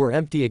bookshelves were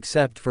empty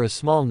except for a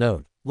small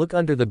note. Look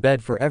under the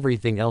bed for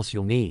everything else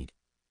you'll need.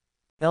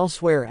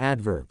 Elsewhere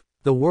adverb.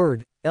 The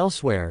word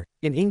elsewhere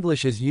in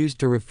English is used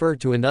to refer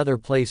to another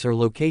place or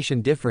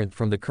location different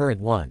from the current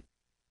one.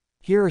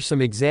 Here are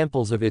some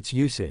examples of its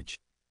usage.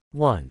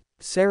 1.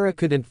 Sarah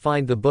couldn't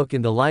find the book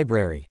in the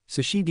library,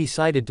 so she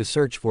decided to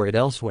search for it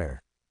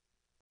elsewhere.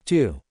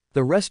 2.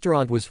 The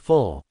restaurant was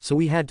full, so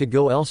we had to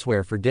go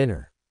elsewhere for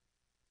dinner.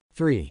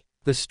 3.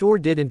 The store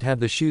didn't have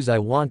the shoes I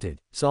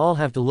wanted, so I'll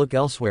have to look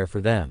elsewhere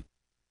for them.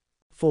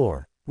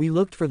 4. We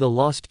looked for the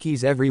lost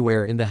keys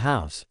everywhere in the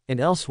house, and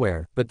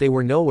elsewhere, but they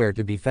were nowhere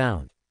to be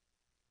found.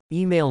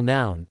 Email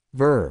noun,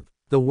 verb.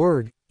 The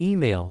word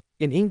email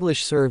in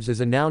English serves as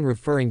a noun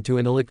referring to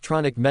an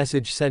electronic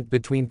message sent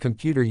between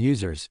computer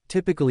users,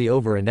 typically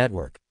over a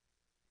network.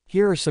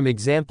 Here are some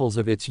examples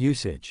of its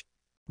usage.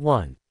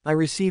 1. I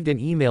received an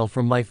email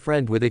from my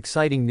friend with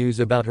exciting news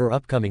about her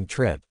upcoming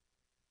trip.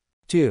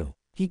 2.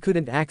 He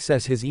couldn't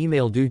access his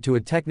email due to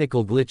a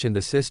technical glitch in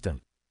the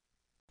system.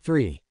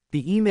 3.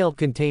 The email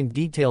contained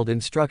detailed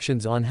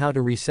instructions on how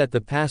to reset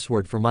the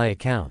password for my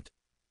account.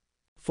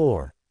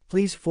 4.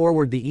 Please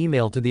forward the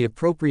email to the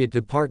appropriate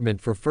department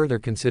for further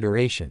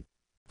consideration.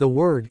 The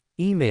word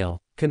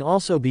email can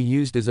also be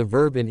used as a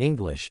verb in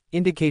English,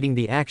 indicating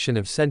the action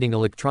of sending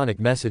electronic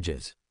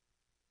messages.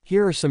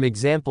 Here are some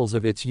examples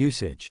of its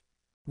usage.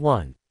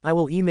 1. I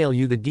will email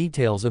you the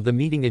details of the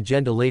meeting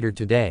agenda later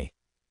today.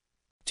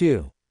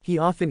 2. He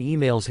often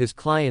emails his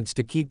clients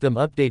to keep them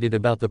updated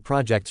about the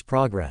project's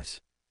progress.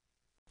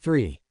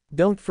 3.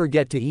 Don't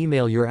forget to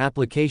email your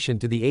application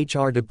to the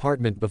HR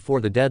department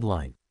before the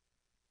deadline.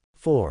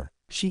 4.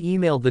 She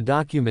emailed the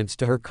documents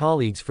to her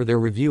colleagues for their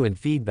review and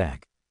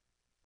feedback.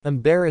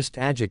 Embarrassed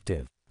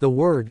adjective. The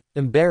word,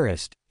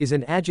 embarrassed, is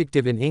an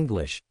adjective in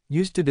English,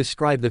 used to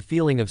describe the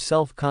feeling of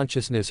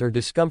self-consciousness or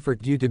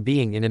discomfort due to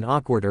being in an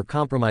awkward or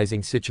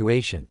compromising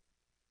situation.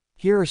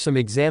 Here are some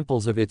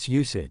examples of its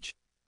usage.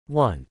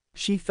 1.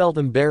 She felt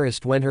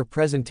embarrassed when her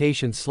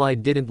presentation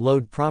slide didn't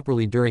load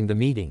properly during the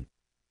meeting.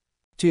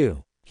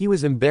 2. He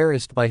was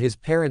embarrassed by his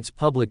parents'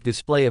 public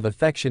display of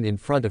affection in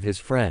front of his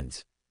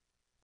friends.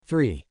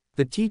 3.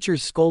 The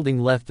teacher's scolding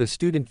left the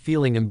student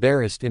feeling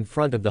embarrassed in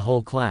front of the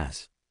whole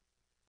class.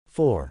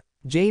 4.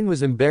 Jane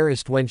was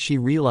embarrassed when she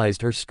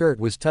realized her skirt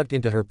was tucked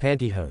into her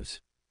pantyhose.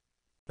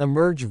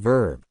 Emerge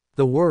verb.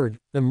 The word,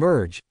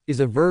 emerge,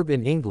 is a verb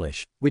in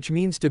English, which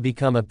means to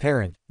become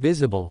apparent,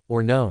 visible,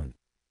 or known.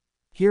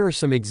 Here are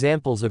some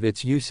examples of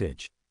its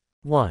usage.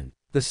 1.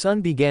 The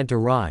sun began to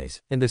rise,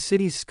 and the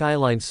city's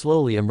skyline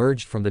slowly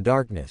emerged from the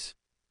darkness.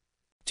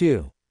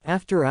 2.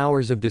 After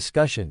hours of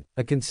discussion,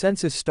 a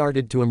consensus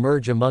started to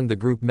emerge among the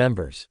group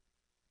members.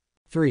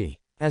 3.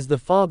 As the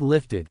fog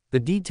lifted, the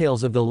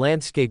details of the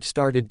landscape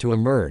started to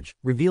emerge,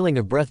 revealing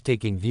a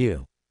breathtaking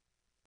view.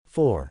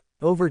 4.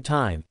 Over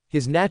time,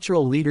 his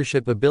natural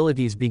leadership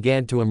abilities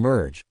began to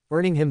emerge,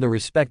 earning him the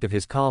respect of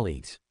his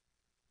colleagues.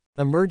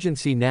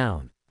 Emergency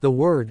noun. The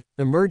word,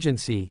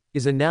 emergency,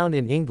 is a noun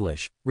in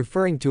English,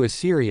 referring to a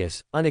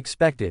serious,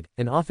 unexpected,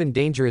 and often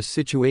dangerous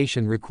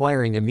situation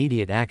requiring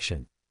immediate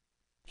action.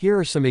 Here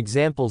are some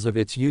examples of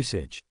its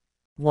usage.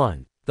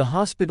 1. The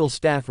hospital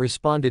staff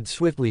responded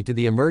swiftly to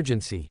the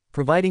emergency,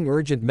 providing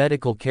urgent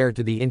medical care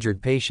to the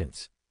injured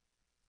patients.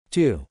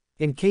 2.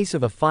 In case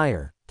of a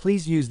fire,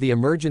 please use the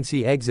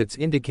emergency exits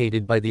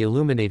indicated by the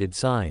illuminated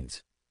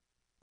signs.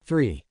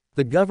 3.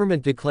 The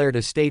government declared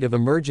a state of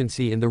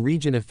emergency in the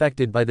region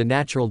affected by the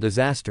natural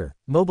disaster,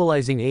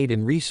 mobilizing aid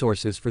and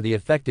resources for the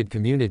affected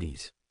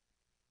communities.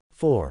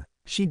 4.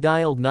 She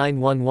dialed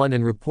 911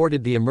 and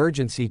reported the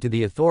emergency to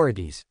the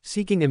authorities,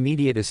 seeking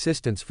immediate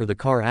assistance for the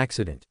car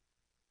accident.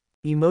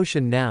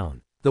 Emotion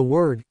noun. The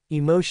word,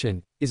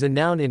 emotion, is a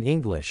noun in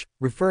English,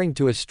 referring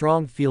to a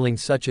strong feeling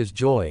such as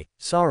joy,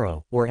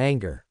 sorrow, or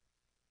anger.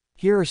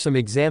 Here are some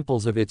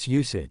examples of its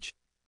usage.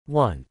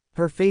 1.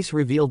 Her face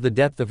revealed the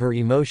depth of her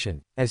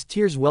emotion, as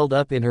tears welled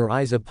up in her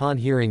eyes upon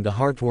hearing the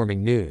heartwarming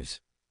news.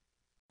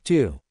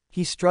 2.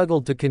 He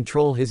struggled to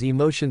control his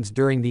emotions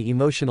during the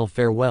emotional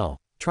farewell,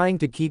 trying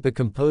to keep a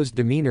composed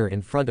demeanor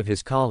in front of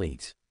his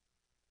colleagues.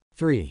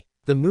 3.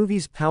 The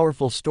movie's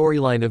powerful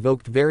storyline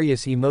evoked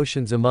various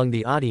emotions among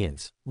the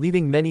audience,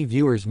 leaving many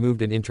viewers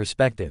moved and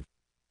introspective.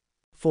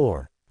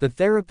 4. The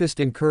therapist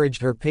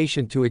encouraged her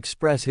patient to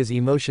express his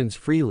emotions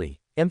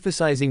freely,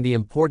 emphasizing the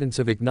importance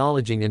of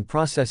acknowledging and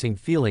processing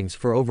feelings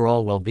for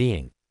overall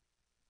well-being.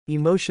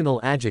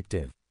 Emotional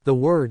adjective. The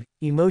word,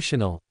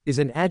 emotional, is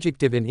an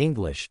adjective in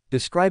English,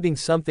 describing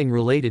something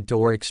related to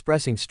or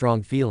expressing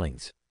strong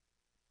feelings.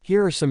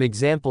 Here are some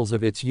examples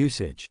of its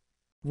usage.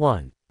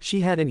 1.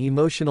 She had an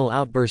emotional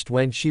outburst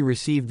when she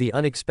received the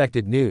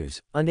unexpected news,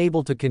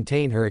 unable to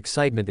contain her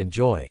excitement and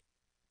joy.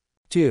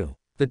 2.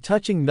 The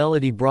touching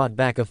melody brought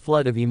back a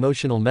flood of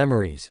emotional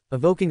memories,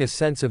 evoking a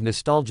sense of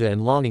nostalgia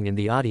and longing in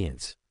the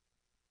audience.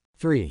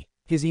 3.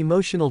 His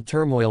emotional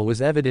turmoil was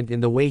evident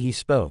in the way he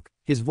spoke,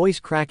 his voice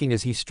cracking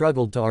as he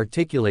struggled to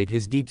articulate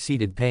his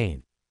deep-seated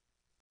pain.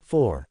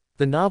 4.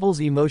 The novel's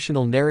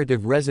emotional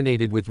narrative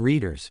resonated with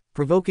readers,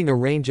 provoking a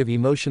range of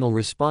emotional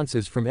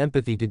responses from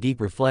empathy to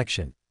deep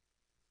reflection.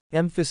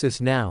 Emphasis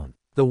noun.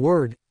 The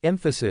word,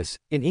 emphasis,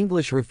 in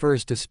English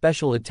refers to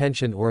special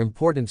attention or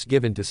importance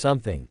given to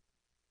something.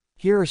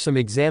 Here are some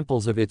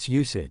examples of its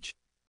usage.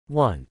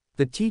 1.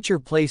 The teacher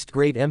placed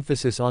great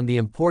emphasis on the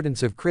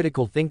importance of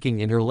critical thinking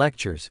in her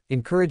lectures,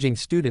 encouraging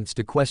students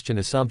to question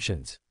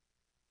assumptions.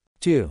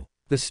 2.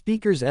 The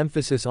speaker's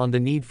emphasis on the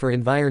need for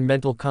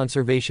environmental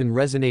conservation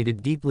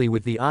resonated deeply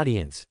with the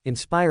audience,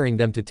 inspiring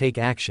them to take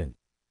action.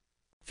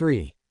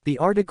 3. The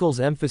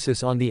article's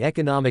emphasis on the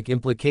economic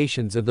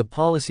implications of the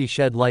policy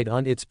shed light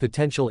on its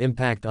potential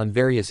impact on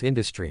various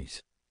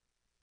industries.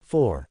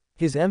 4.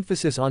 His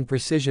emphasis on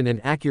precision and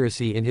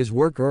accuracy in his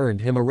work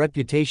earned him a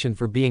reputation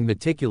for being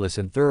meticulous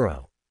and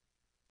thorough.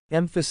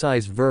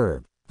 Emphasize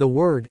verb. The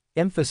word,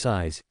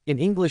 emphasize, in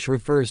English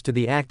refers to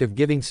the act of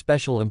giving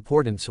special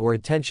importance or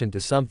attention to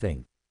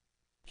something.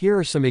 Here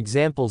are some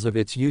examples of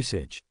its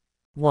usage.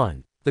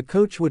 1. The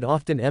coach would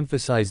often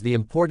emphasize the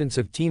importance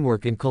of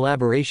teamwork and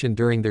collaboration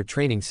during their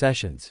training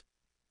sessions.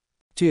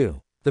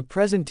 2. The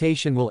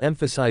presentation will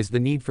emphasize the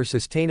need for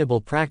sustainable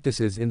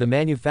practices in the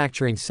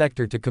manufacturing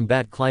sector to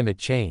combat climate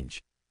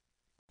change.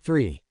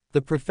 3.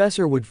 The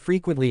professor would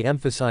frequently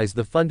emphasize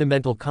the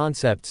fundamental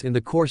concepts in the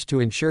course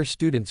to ensure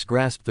students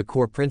grasp the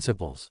core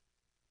principles.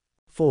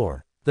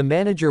 4. The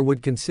manager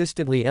would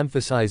consistently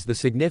emphasize the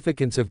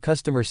significance of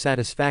customer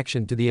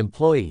satisfaction to the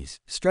employees,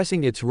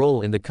 stressing its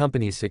role in the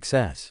company's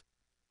success.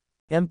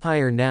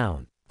 Empire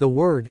noun. The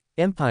word,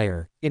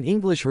 empire, in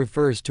English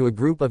refers to a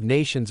group of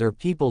nations or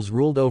peoples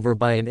ruled over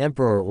by an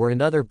emperor or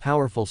another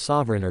powerful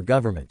sovereign or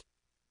government.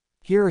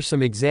 Here are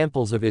some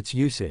examples of its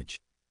usage.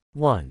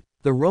 1.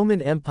 The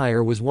Roman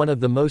Empire was one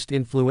of the most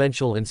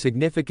influential and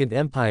significant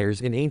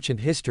empires in ancient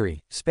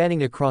history,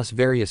 spanning across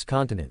various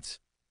continents.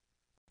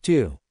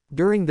 2.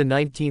 During the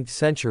 19th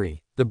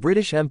century, the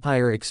British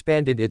Empire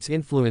expanded its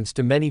influence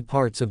to many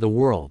parts of the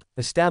world,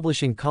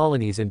 establishing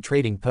colonies and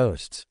trading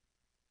posts.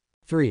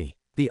 3.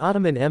 The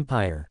Ottoman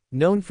Empire,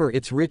 known for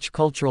its rich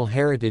cultural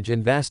heritage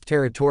and vast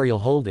territorial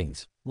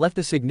holdings, left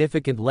a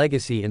significant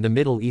legacy in the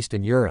Middle East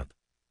and Europe.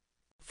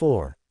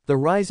 4. The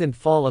rise and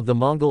fall of the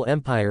Mongol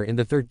Empire in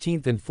the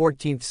 13th and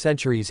 14th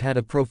centuries had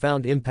a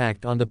profound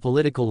impact on the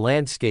political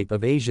landscape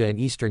of Asia and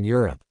Eastern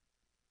Europe.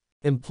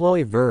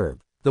 Employ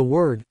verb. The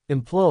word,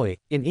 employ,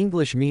 in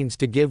English means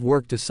to give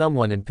work to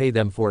someone and pay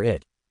them for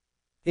it.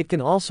 It can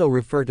also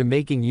refer to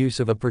making use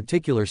of a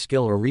particular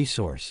skill or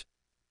resource.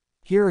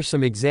 Here are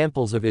some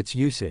examples of its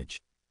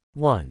usage.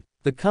 1.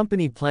 The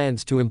company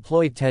plans to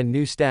employ 10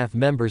 new staff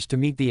members to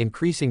meet the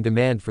increasing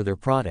demand for their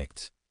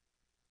products.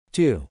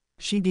 2.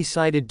 She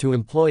decided to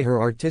employ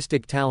her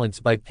artistic talents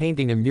by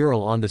painting a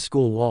mural on the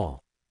school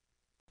wall.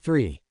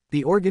 3.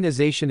 The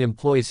organization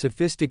employs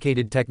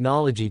sophisticated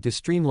technology to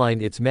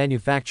streamline its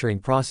manufacturing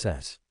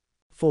process.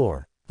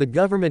 4. The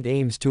government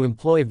aims to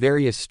employ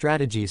various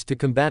strategies to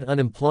combat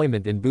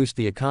unemployment and boost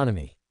the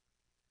economy.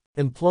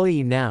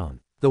 Employee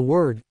noun. The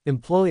word,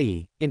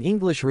 employee, in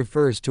English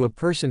refers to a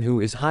person who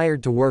is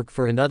hired to work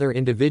for another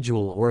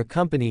individual or a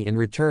company in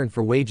return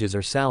for wages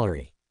or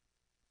salary.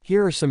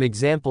 Here are some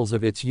examples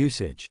of its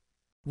usage.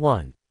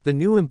 1. The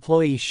new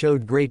employee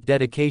showed great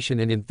dedication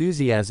and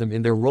enthusiasm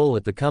in their role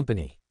at the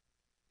company.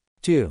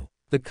 2.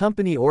 The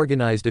company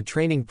organized a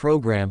training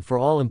program for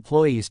all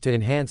employees to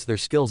enhance their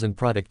skills and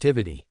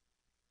productivity.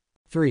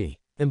 3.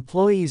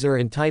 Employees are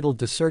entitled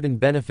to certain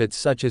benefits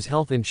such as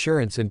health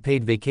insurance and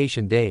paid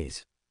vacation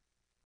days.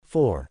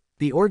 4.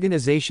 The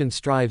organization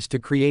strives to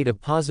create a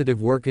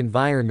positive work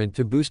environment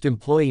to boost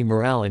employee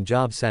morale and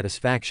job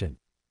satisfaction.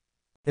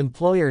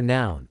 Employer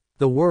noun.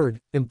 The word,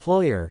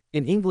 employer,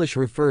 in English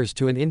refers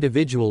to an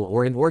individual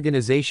or an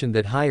organization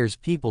that hires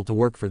people to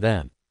work for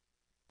them.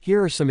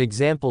 Here are some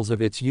examples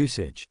of its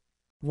usage.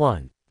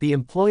 1. The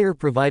employer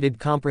provided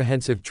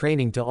comprehensive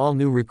training to all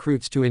new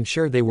recruits to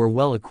ensure they were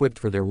well equipped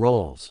for their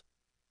roles.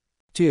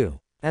 2.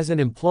 As an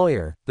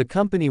employer, the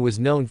company was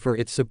known for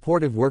its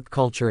supportive work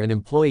culture and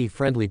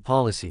employee-friendly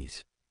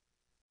policies.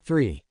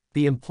 3.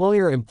 The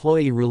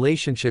employer-employee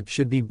relationship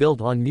should be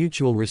built on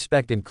mutual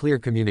respect and clear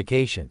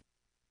communication.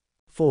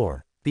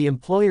 4. The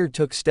employer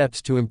took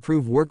steps to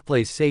improve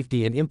workplace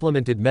safety and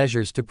implemented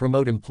measures to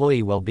promote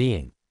employee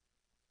well-being.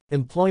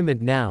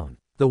 Employment noun.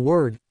 The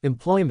word,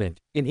 employment,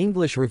 in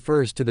English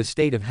refers to the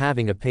state of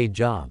having a paid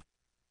job.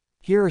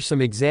 Here are some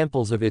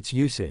examples of its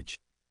usage.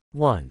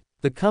 1.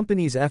 The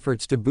company's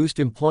efforts to boost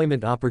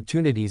employment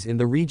opportunities in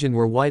the region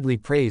were widely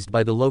praised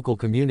by the local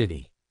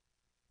community.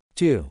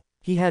 2.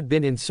 He had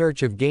been in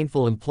search of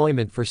gainful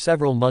employment for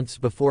several months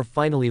before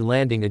finally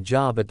landing a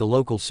job at the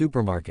local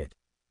supermarket.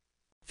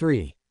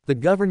 3. The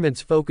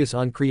government's focus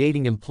on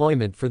creating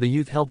employment for the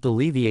youth helped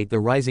alleviate the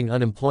rising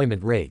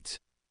unemployment rates.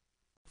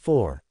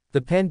 4.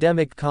 The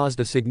pandemic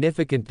caused a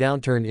significant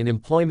downturn in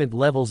employment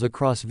levels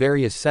across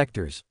various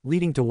sectors,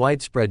 leading to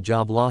widespread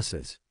job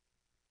losses.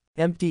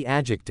 Empty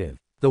adjective.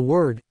 The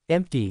word,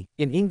 empty,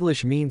 in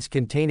English means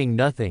containing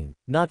nothing,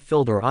 not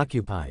filled or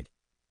occupied.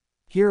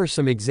 Here are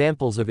some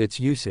examples of its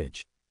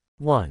usage.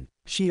 1.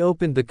 She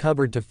opened the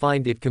cupboard to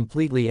find it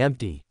completely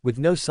empty, with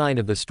no sign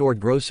of the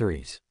stored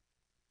groceries.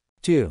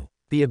 2.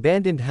 The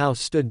abandoned house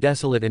stood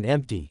desolate and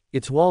empty,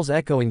 its walls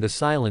echoing the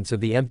silence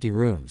of the empty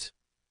rooms.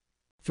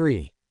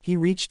 3. He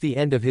reached the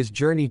end of his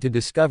journey to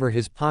discover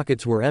his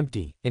pockets were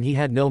empty, and he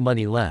had no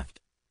money left.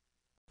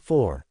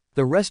 4.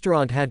 The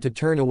restaurant had to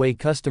turn away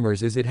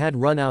customers as it had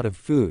run out of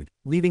food,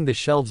 leaving the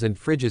shelves and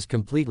fridges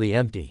completely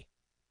empty.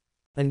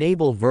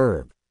 Enable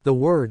verb. The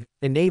word,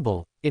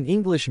 enable, in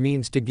English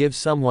means to give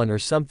someone or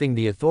something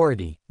the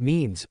authority,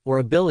 means, or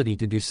ability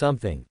to do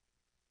something.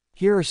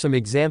 Here are some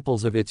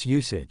examples of its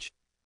usage.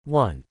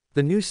 1.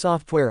 The new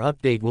software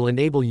update will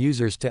enable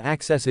users to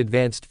access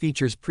advanced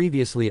features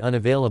previously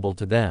unavailable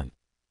to them.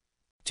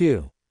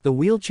 2. The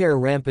wheelchair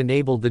ramp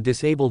enabled the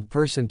disabled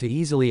person to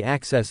easily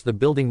access the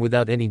building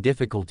without any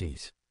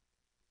difficulties.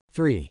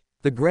 3.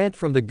 The grant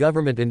from the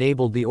government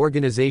enabled the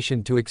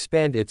organization to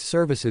expand its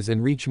services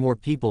and reach more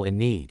people in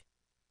need.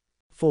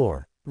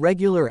 4.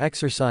 Regular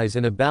exercise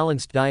and a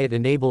balanced diet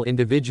enable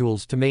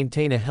individuals to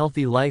maintain a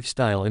healthy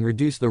lifestyle and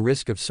reduce the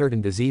risk of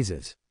certain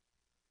diseases.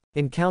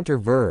 Encounter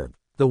verb.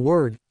 The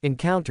word,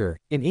 encounter,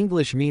 in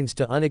English means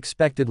to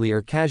unexpectedly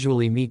or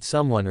casually meet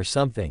someone or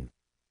something.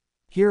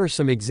 Here are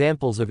some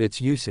examples of its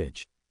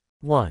usage.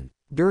 1.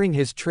 During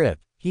his trip,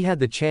 he had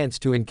the chance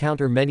to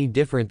encounter many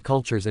different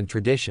cultures and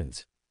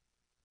traditions.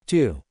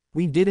 2.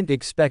 We didn't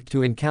expect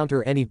to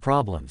encounter any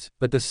problems,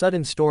 but the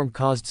sudden storm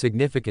caused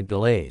significant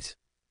delays.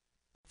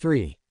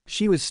 3.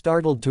 She was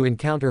startled to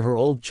encounter her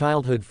old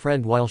childhood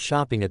friend while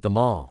shopping at the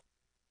mall.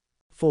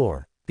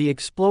 4. The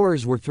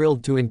explorers were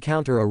thrilled to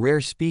encounter a rare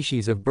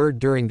species of bird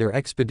during their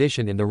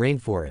expedition in the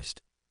rainforest.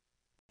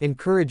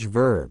 Encourage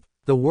verb.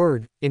 The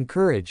word,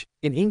 encourage,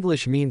 in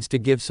English means to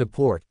give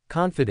support,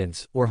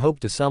 confidence, or hope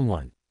to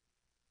someone.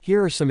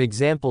 Here are some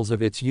examples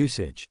of its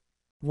usage.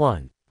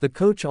 1. The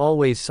coach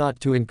always sought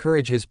to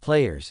encourage his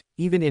players,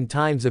 even in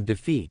times of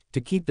defeat, to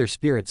keep their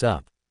spirits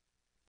up.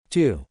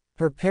 2.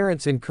 Her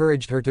parents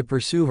encouraged her to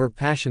pursue her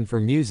passion for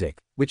music,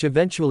 which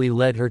eventually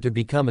led her to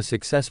become a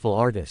successful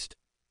artist.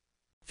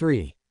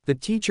 3. The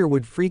teacher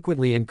would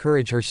frequently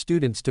encourage her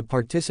students to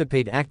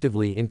participate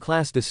actively in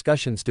class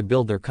discussions to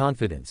build their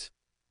confidence.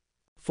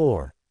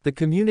 4. The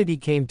community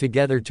came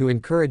together to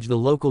encourage the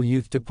local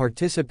youth to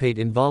participate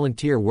in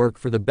volunteer work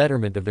for the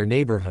betterment of their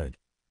neighborhood.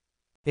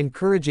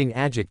 Encouraging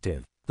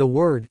adjective. The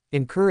word,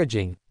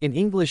 encouraging, in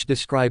English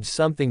describes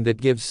something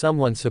that gives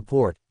someone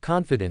support,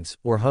 confidence,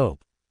 or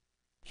hope.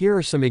 Here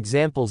are some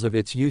examples of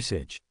its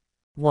usage.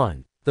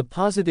 1. The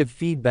positive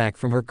feedback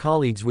from her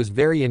colleagues was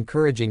very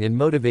encouraging and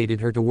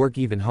motivated her to work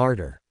even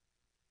harder.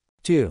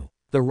 2.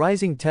 The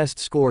rising test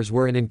scores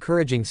were an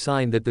encouraging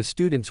sign that the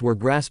students were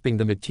grasping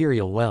the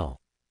material well.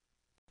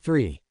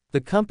 3.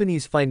 The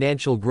company's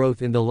financial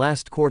growth in the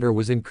last quarter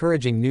was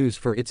encouraging news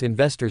for its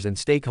investors and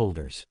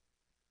stakeholders.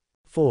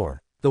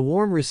 4. The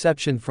warm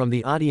reception from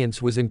the audience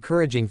was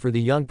encouraging for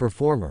the young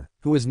performer,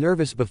 who was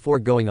nervous before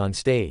going on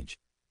stage.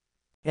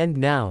 End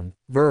noun,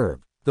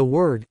 verb. The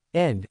word,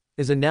 end,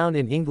 as a noun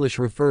in English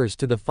refers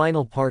to the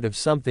final part of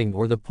something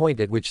or the point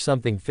at which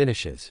something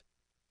finishes.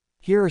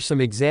 Here are some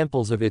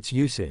examples of its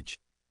usage.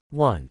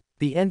 1.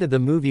 The end of the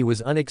movie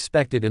was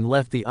unexpected and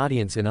left the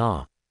audience in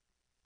awe.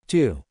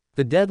 2.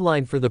 The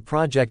deadline for the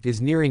project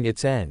is nearing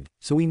its end,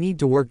 so we need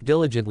to work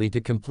diligently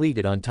to complete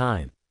it on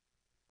time.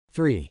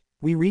 3.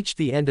 We reached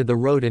the end of the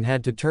road and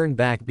had to turn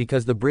back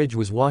because the bridge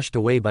was washed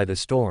away by the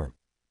storm.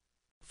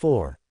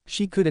 4.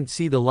 She couldn't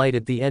see the light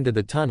at the end of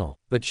the tunnel,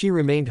 but she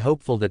remained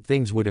hopeful that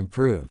things would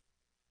improve.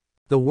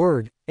 The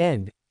word,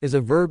 end, as a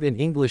verb in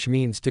English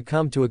means to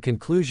come to a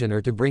conclusion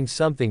or to bring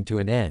something to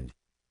an end.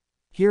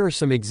 Here are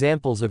some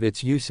examples of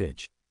its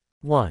usage.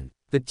 1.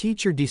 The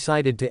teacher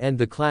decided to end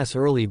the class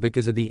early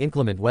because of the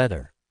inclement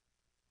weather.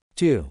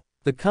 2.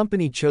 The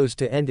company chose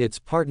to end its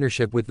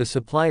partnership with the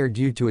supplier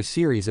due to a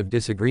series of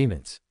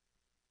disagreements.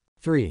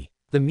 3.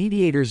 The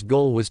mediator's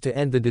goal was to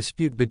end the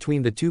dispute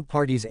between the two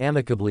parties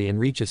amicably and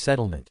reach a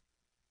settlement.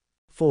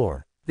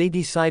 4. They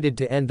decided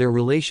to end their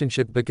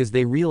relationship because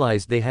they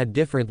realized they had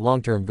different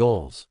long-term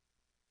goals.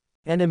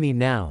 Enemy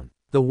noun.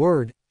 The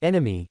word,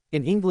 enemy,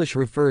 in English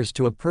refers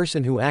to a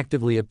person who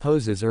actively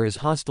opposes or is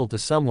hostile to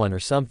someone or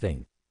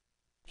something.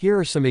 Here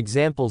are some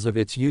examples of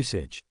its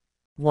usage.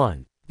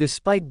 1.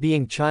 Despite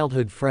being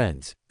childhood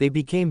friends, they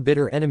became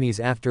bitter enemies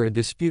after a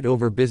dispute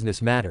over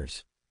business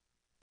matters.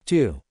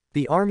 2.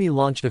 The army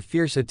launched a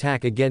fierce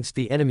attack against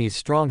the enemy's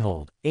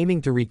stronghold,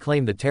 aiming to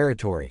reclaim the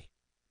territory.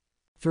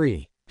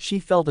 3. She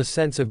felt a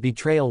sense of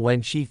betrayal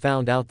when she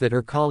found out that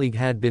her colleague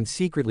had been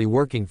secretly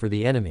working for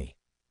the enemy.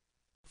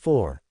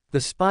 4.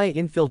 The spy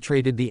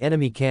infiltrated the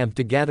enemy camp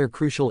to gather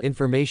crucial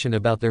information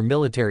about their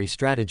military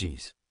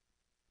strategies.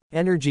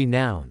 Energy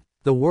noun.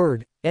 The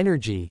word,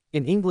 energy,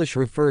 in English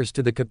refers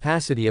to the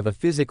capacity of a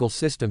physical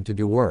system to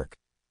do work.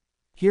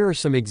 Here are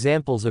some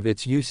examples of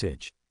its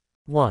usage.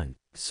 1.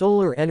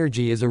 Solar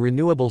energy is a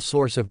renewable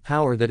source of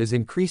power that is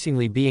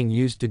increasingly being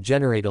used to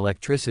generate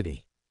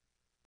electricity.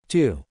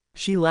 2.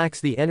 She lacks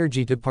the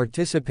energy to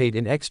participate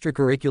in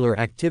extracurricular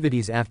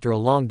activities after a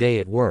long day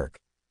at work.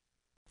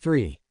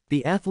 3.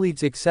 The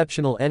athlete's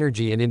exceptional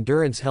energy and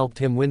endurance helped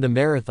him win the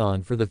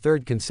marathon for the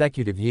third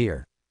consecutive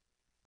year.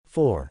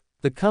 4.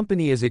 The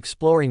company is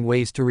exploring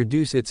ways to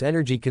reduce its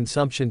energy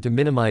consumption to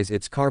minimize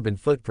its carbon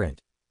footprint.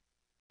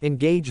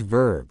 Engage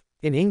verb.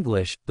 In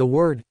English, the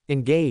word,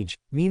 engage,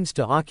 means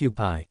to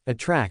occupy,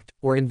 attract,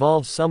 or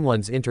involve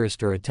someone's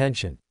interest or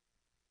attention.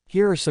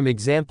 Here are some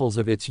examples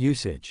of its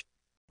usage.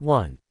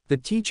 1. The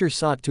teacher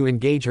sought to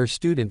engage her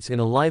students in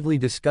a lively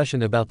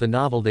discussion about the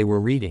novel they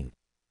were reading.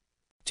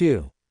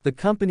 2. The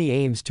company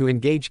aims to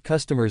engage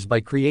customers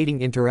by creating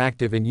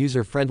interactive and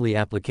user-friendly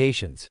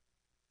applications.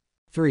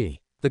 3.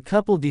 The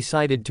couple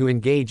decided to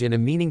engage in a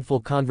meaningful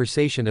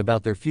conversation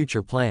about their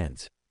future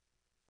plans.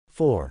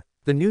 4.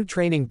 The new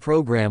training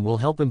program will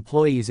help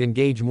employees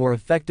engage more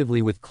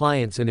effectively with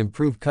clients and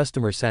improve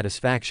customer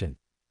satisfaction.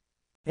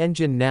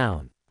 Engine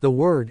noun. The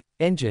word,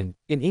 engine,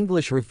 in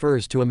English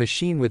refers to a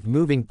machine with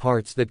moving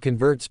parts that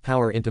converts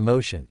power into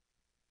motion.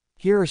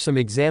 Here are some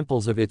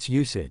examples of its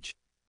usage.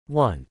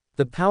 1.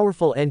 The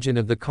powerful engine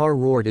of the car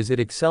roared as it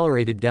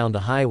accelerated down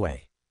the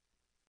highway.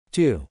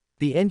 2.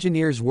 The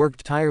engineers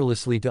worked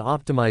tirelessly to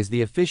optimize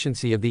the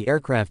efficiency of the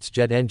aircraft's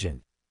jet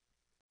engine.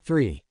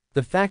 3.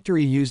 The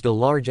factory used a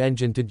large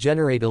engine to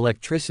generate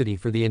electricity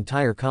for the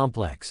entire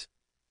complex.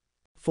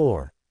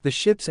 4. The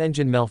ship's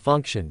engine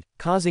malfunctioned,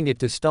 causing it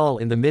to stall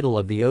in the middle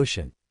of the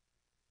ocean.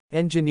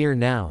 Engineer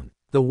noun.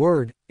 The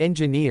word,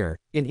 engineer,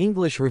 in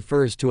English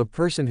refers to a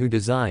person who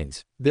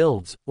designs,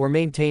 builds, or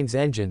maintains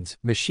engines,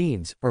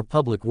 machines, or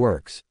public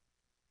works.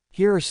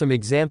 Here are some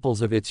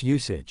examples of its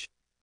usage.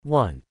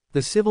 1.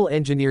 The civil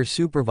engineer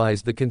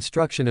supervised the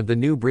construction of the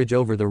new bridge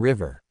over the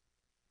river.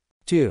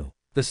 2.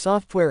 The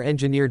software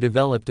engineer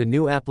developed a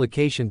new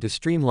application to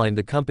streamline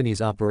the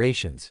company's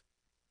operations.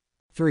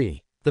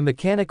 3. The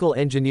mechanical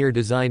engineer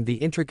designed the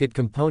intricate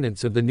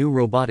components of the new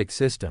robotic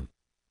system.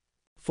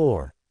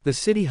 4. The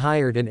city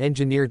hired an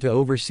engineer to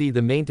oversee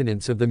the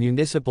maintenance of the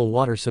municipal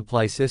water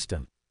supply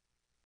system.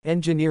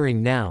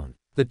 Engineering noun.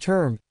 The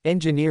term,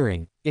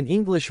 engineering, in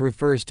English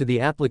refers to the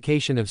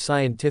application of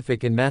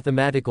scientific and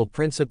mathematical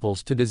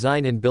principles to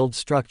design and build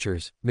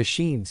structures,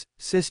 machines,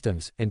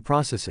 systems, and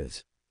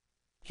processes.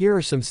 Here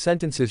are some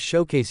sentences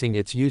showcasing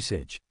its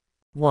usage.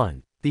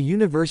 1. The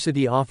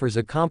university offers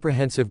a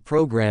comprehensive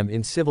program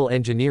in civil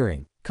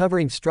engineering,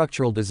 covering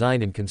structural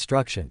design and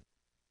construction.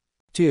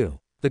 2.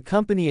 The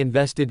company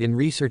invested in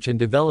research and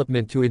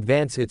development to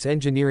advance its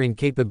engineering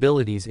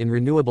capabilities in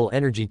renewable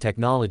energy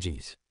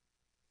technologies.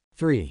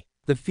 3.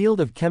 The field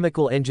of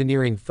chemical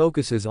engineering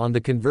focuses on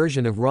the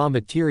conversion of raw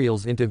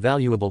materials into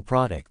valuable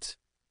products.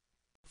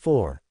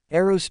 4.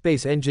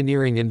 Aerospace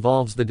engineering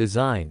involves the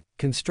design,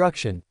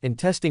 construction, and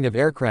testing of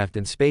aircraft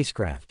and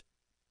spacecraft.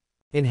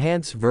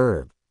 Enhance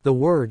verb. The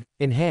word,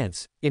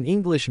 enhance, in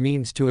English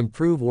means to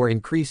improve or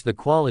increase the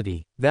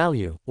quality,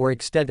 value, or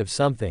extent of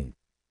something.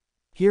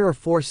 Here are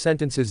 4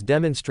 sentences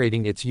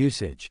demonstrating its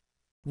usage.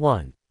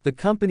 1. The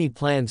company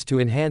plans to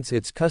enhance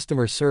its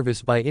customer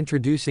service by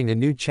introducing a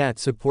new chat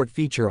support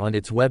feature on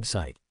its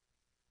website.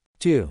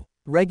 2.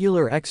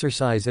 Regular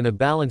exercise and a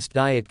balanced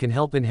diet can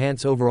help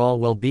enhance overall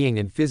well-being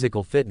and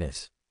physical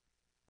fitness.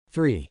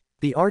 3.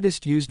 The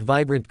artist used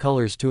vibrant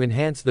colors to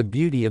enhance the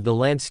beauty of the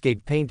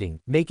landscape painting,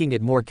 making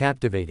it more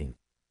captivating.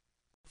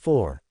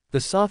 4.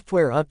 The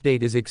software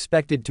update is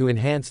expected to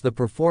enhance the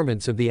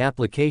performance of the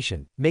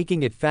application,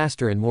 making it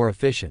faster and more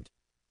efficient.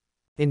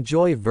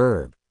 Enjoy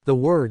verb. The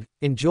word,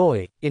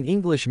 enjoy, in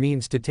English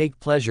means to take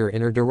pleasure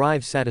in or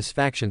derive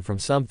satisfaction from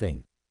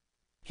something.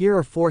 Here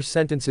are 4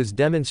 sentences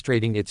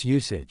demonstrating its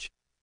usage.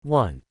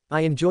 1.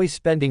 I enjoy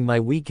spending my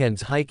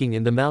weekends hiking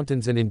in the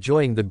mountains and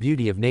enjoying the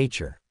beauty of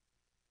nature.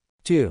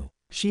 2.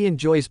 She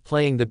enjoys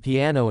playing the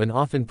piano and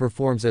often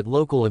performs at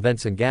local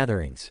events and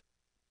gatherings.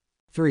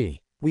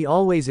 3. We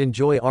always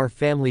enjoy our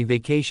family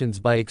vacations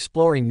by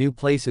exploring new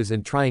places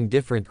and trying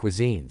different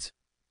cuisines.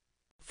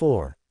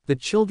 4. The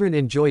children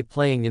enjoy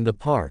playing in the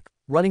park,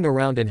 running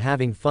around and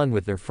having fun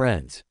with their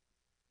friends.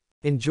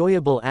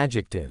 Enjoyable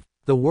adjective.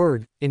 The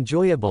word,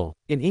 enjoyable,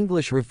 in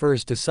English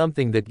refers to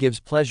something that gives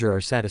pleasure or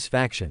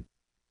satisfaction.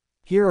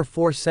 Here are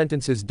 4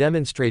 sentences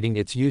demonstrating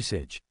its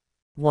usage.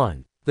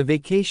 1. The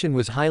vacation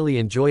was highly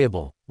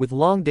enjoyable, with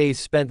long days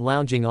spent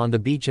lounging on the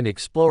beach and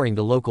exploring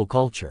the local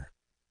culture.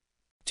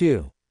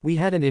 2. We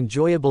had an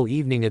enjoyable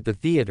evening at the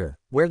theater,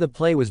 where the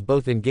play was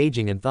both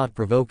engaging and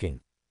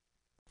thought-provoking.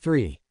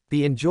 3.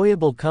 The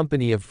enjoyable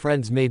company of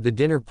friends made the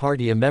dinner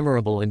party a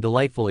memorable and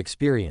delightful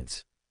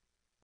experience.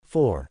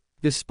 4.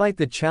 Despite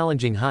the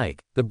challenging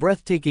hike, the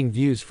breathtaking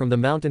views from the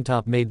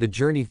mountaintop made the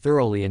journey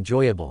thoroughly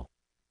enjoyable.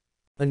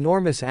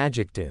 Enormous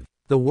adjective.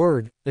 The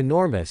word,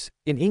 enormous,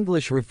 in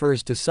English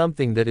refers to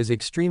something that is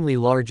extremely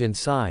large in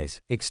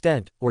size,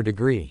 extent, or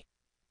degree.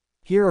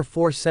 Here are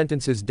 4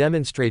 sentences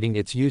demonstrating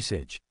its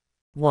usage.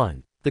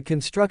 1. The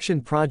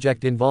construction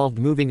project involved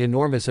moving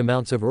enormous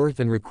amounts of earth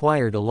and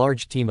required a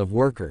large team of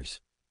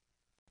workers.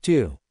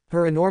 2.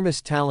 Her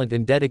enormous talent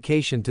and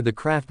dedication to the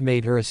craft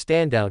made her a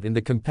standout in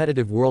the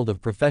competitive world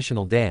of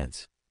professional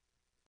dance.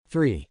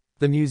 3.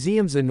 The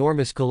museum's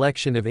enormous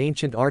collection of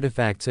ancient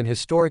artifacts and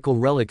historical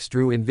relics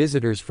drew in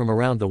visitors from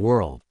around the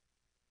world.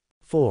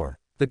 4.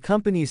 The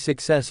company's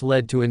success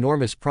led to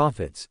enormous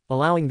profits,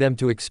 allowing them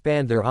to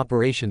expand their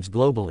operations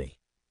globally.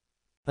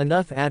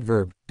 Enough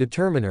adverb,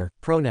 determiner,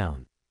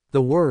 pronoun.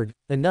 The word,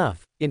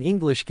 enough, in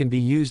English can be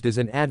used as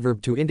an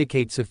adverb to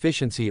indicate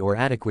sufficiency or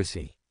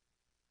adequacy.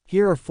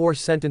 Here are 4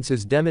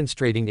 sentences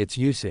demonstrating its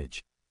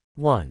usage.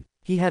 1.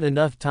 He had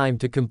enough time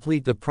to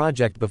complete the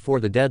project before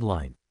the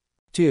deadline.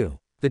 2.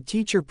 The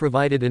teacher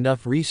provided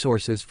enough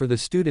resources for the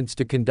students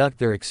to conduct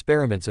their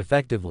experiments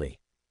effectively.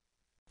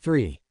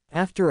 3.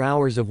 After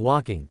hours of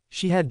walking,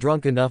 she had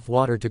drunk enough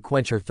water to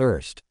quench her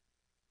thirst.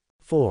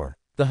 4.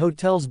 The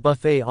hotel's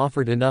buffet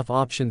offered enough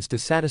options to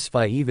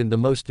satisfy even the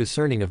most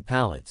discerning of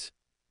palates.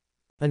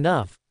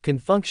 Enough can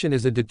function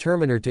as a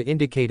determiner to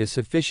indicate a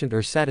sufficient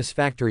or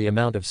satisfactory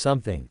amount of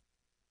something.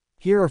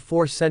 Here are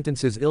 4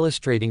 sentences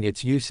illustrating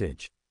its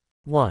usage.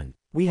 1.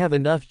 We have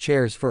enough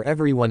chairs for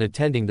everyone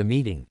attending the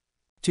meeting.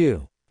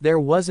 2. There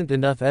wasn't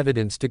enough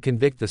evidence to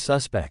convict the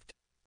suspect.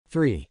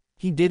 3.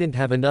 He didn't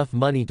have enough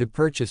money to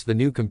purchase the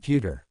new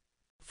computer.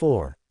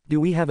 4.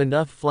 Do we have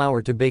enough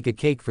flour to bake a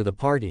cake for the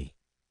party?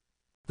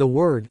 The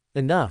word,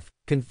 enough,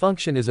 can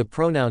function as a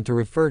pronoun to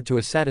refer to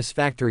a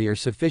satisfactory or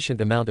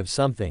sufficient amount of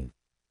something.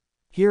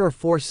 Here are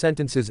 4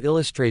 sentences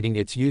illustrating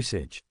its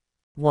usage.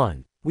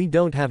 1. We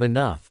don't have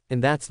enough,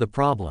 and that's the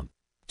problem.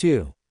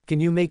 2. Can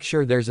you make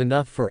sure there's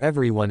enough for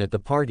everyone at the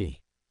party?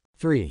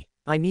 3.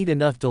 I need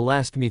enough to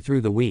last me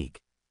through the week.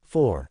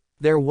 4.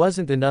 There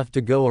wasn't enough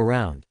to go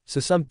around, so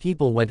some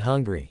people went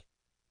hungry.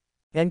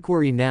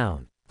 Enquiry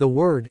noun. The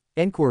word,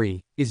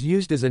 enquiry, is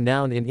used as a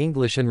noun in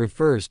English and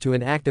refers to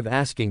an act of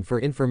asking for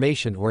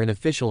information or an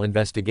official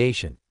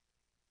investigation.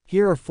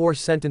 Here are 4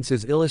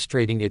 sentences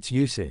illustrating its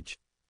usage.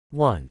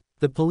 1.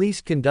 The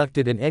police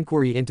conducted an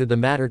enquiry into the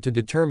matter to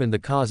determine the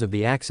cause of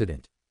the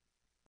accident.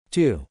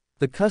 2.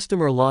 The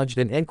customer lodged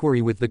an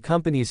enquiry with the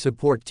company's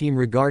support team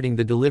regarding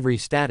the delivery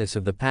status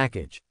of the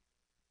package.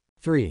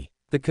 3.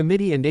 The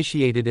committee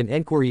initiated an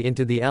enquiry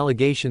into the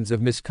allegations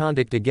of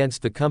misconduct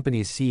against the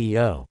company's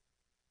CEO.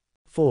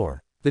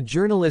 4. The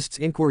journalists'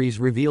 inquiries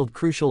revealed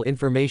crucial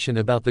information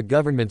about the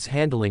government's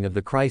handling of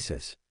the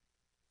crisis.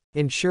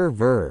 Ensure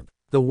verb.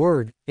 The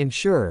word,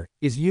 ensure,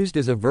 is used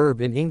as a verb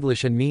in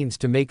English and means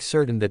to make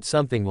certain that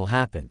something will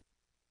happen.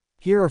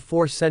 Here are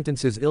 4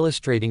 sentences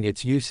illustrating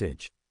its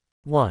usage.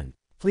 1.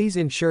 Please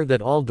ensure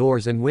that all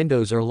doors and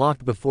windows are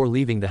locked before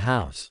leaving the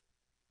house.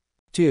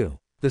 2.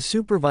 The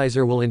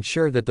supervisor will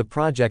ensure that the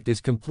project is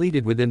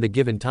completed within the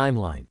given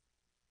timeline.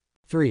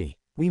 3.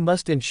 We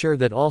must ensure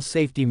that all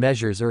safety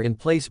measures are in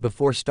place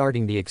before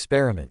starting the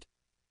experiment.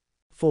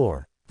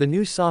 4. The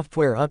new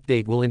software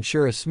update will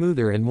ensure a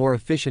smoother and more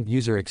efficient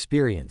user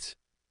experience.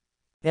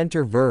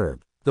 Enter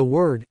verb. The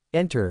word,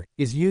 enter,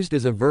 is used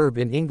as a verb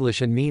in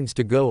English and means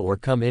to go or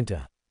come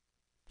into.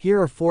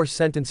 Here are 4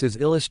 sentences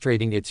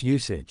illustrating its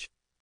usage.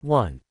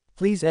 1.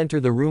 Please enter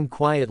the room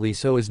quietly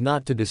so as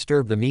not to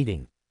disturb the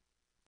meeting.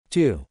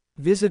 2.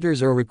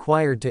 Visitors are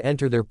required to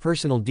enter their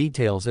personal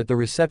details at the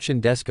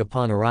reception desk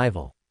upon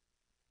arrival.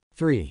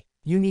 3.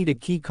 You need a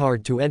key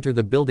card to enter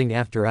the building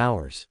after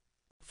hours.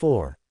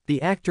 4.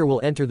 The actor will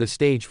enter the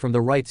stage from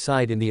the right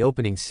side in the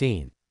opening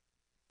scene.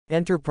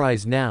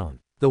 Enterprise noun.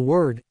 The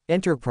word,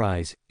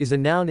 enterprise, is a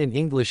noun in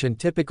English and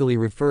typically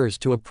refers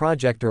to a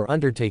project or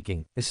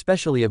undertaking,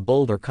 especially a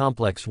bold or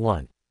complex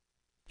one.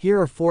 Here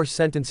are 4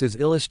 sentences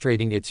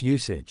illustrating its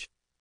usage.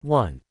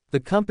 1. The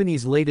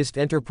company's latest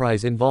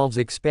enterprise involves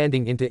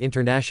expanding into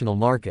international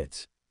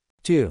markets.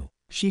 2.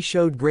 She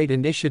showed great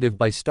initiative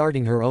by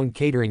starting her own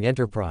catering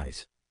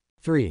enterprise.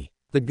 3.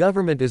 The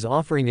government is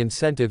offering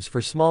incentives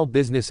for small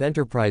business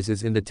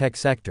enterprises in the tech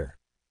sector.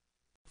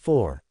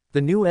 4.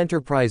 The new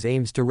enterprise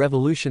aims to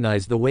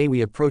revolutionize the way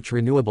we approach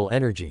renewable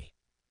energy.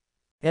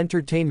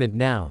 Entertainment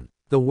noun.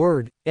 The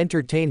word,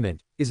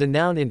 entertainment, is a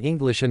noun in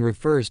English and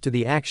refers to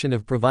the action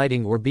of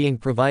providing or being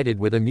provided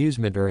with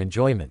amusement or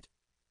enjoyment.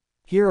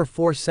 Here are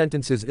 4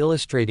 sentences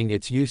illustrating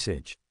its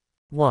usage.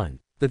 1.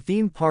 The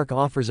theme park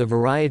offers a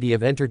variety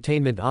of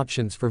entertainment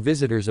options for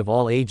visitors of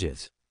all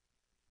ages.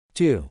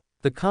 2.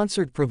 The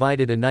concert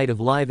provided a night of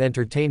live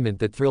entertainment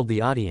that thrilled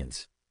the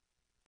audience.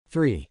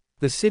 3.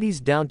 The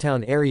city's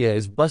downtown area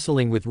is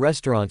bustling with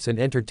restaurants and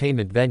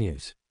entertainment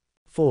venues.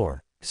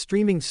 4.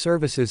 Streaming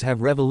services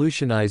have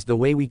revolutionized the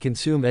way we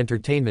consume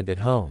entertainment at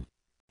home.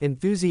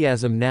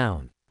 Enthusiasm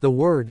noun. The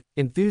word,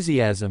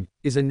 enthusiasm,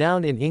 is a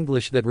noun in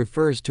English that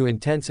refers to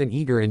intense and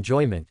eager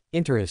enjoyment,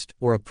 interest,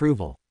 or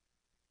approval.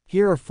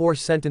 Here are 4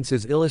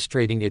 sentences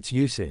illustrating its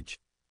usage.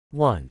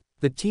 1.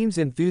 The team's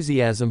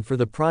enthusiasm for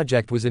the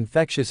project was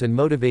infectious and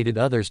motivated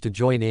others to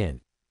join in.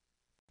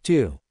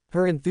 2.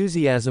 Her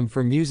enthusiasm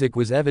for music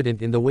was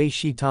evident in the way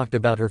she talked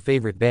about her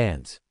favorite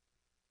bands.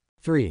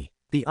 3.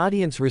 The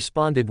audience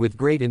responded with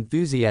great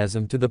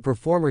enthusiasm to the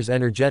performer's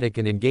energetic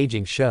and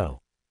engaging show.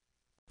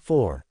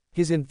 4.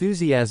 His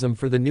enthusiasm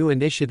for the new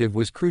initiative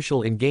was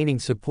crucial in gaining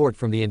support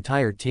from the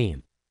entire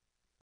team.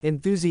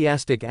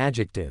 Enthusiastic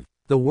adjective.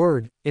 The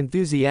word,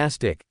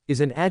 enthusiastic, is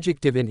an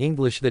adjective in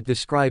English that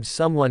describes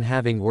someone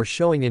having or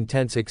showing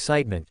intense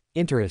excitement,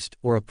 interest,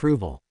 or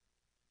approval.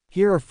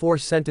 Here are 4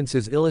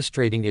 sentences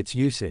illustrating its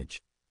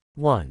usage.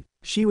 1.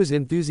 She was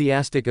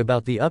enthusiastic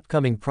about the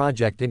upcoming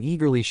project and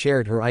eagerly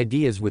shared her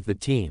ideas with the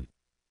team.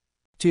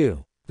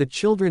 2. The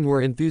children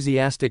were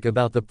enthusiastic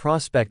about the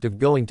prospect of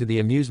going to the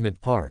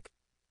amusement park.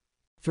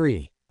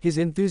 3. His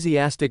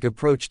enthusiastic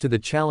approach to the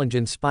challenge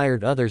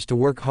inspired others to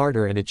work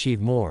harder and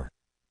achieve more.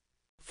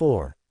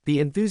 4. The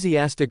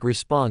enthusiastic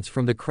response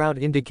from the crowd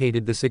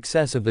indicated the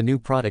success of the new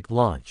product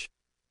launch.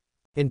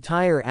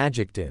 Entire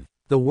adjective.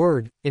 The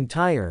word,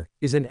 entire,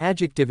 is an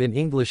adjective in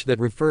English that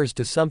refers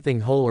to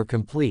something whole or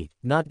complete,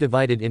 not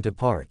divided into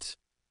parts.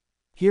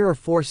 Here are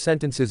 4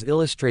 sentences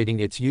illustrating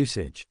its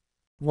usage.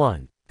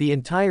 1. The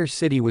entire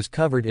city was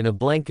covered in a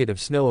blanket of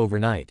snow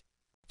overnight.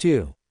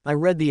 2. I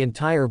read the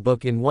entire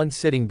book in one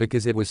sitting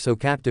because it was so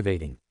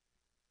captivating.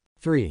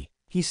 3.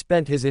 He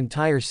spent his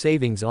entire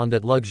savings on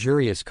that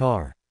luxurious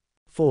car.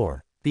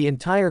 4. The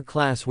entire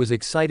class was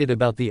excited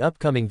about the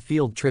upcoming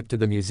field trip to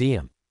the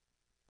museum.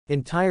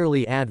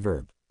 Entirely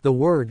adverb. The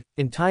word,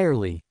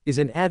 entirely, is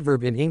an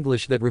adverb in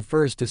English that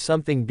refers to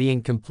something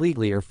being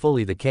completely or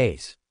fully the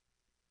case.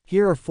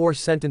 Here are 4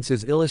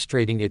 sentences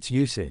illustrating its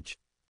usage.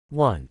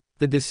 1.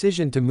 The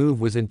decision to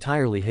move was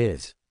entirely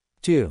his.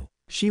 2.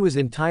 She was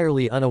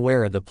entirely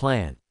unaware of the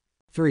plan.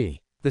 3.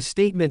 The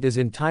statement is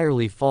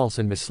entirely false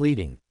and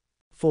misleading.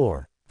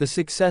 4. The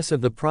success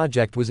of the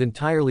project was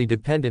entirely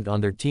dependent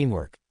on their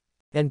teamwork.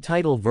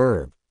 Entitle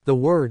verb. The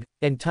word,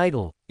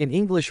 entitle, in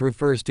English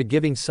refers to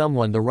giving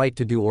someone the right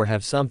to do or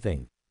have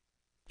something.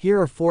 Here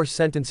are 4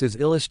 sentences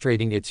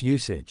illustrating its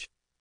usage.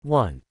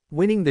 1.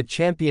 Winning the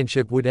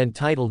championship would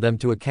entitle them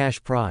to a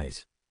cash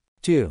prize.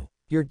 2.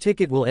 Your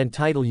ticket will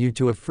entitle you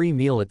to a free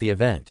meal at the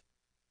event.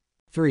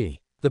 3.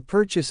 The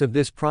purchase of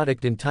this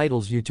product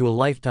entitles you to a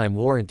lifetime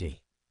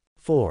warranty.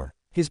 4.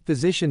 His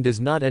position does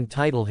not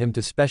entitle him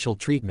to special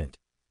treatment.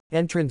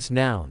 Entrance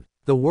noun.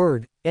 The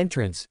word,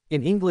 entrance,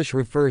 in English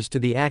refers to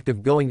the act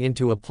of going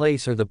into a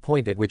place or the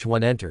point at which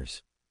one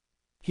enters.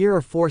 Here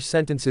are 4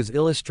 sentences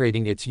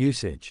illustrating its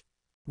usage.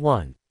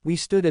 1. We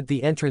stood at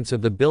the entrance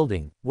of the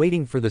building,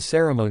 waiting for the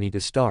ceremony to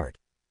start.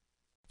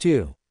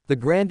 2. The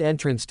grand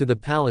entrance to the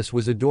palace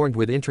was adorned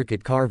with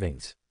intricate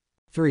carvings.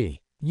 3.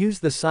 Use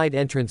the side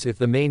entrance if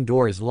the main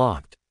door is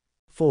locked.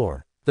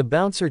 4. The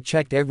bouncer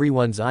checked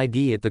everyone's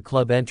ID at the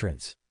club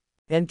entrance.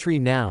 Entry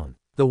noun.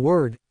 The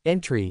word,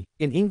 entry,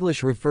 in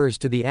English refers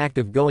to the act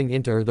of going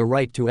into or the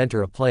right to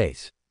enter a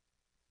place.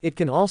 It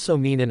can also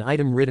mean an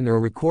item written or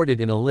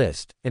recorded in a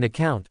list, an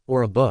account,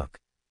 or a book.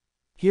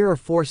 Here are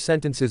 4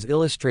 sentences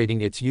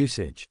illustrating its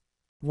usage.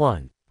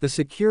 1. The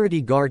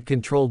security guard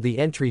controlled the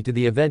entry to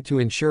the event to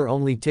ensure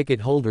only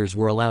ticket holders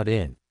were allowed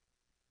in.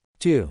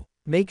 2.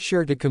 Make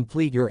sure to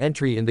complete your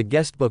entry in the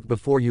guest book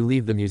before you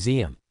leave the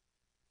museum.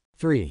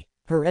 3.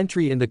 Her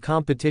entry in the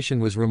competition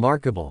was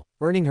remarkable,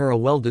 earning her a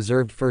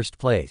well-deserved first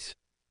place.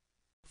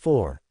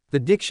 4. The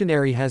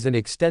dictionary has an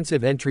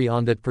extensive entry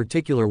on that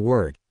particular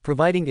word,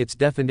 providing its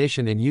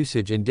definition and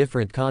usage in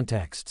different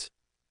contexts.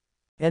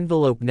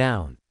 Envelope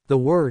noun. The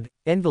word,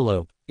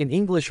 envelope, in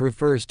English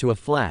refers to a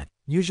flat,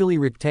 usually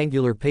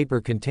rectangular paper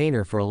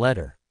container for a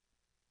letter.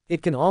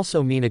 It can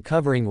also mean a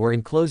covering or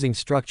enclosing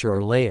structure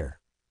or layer.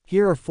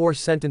 Here are 4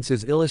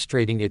 sentences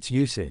illustrating its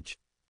usage.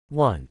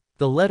 1.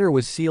 The letter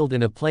was sealed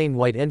in a plain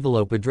white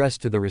envelope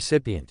addressed to the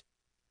recipient.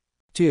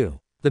 2.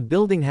 The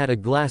building had a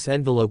glass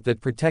envelope that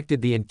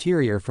protected the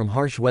interior from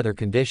harsh weather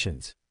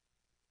conditions.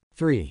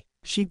 3.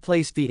 She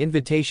placed the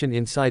invitation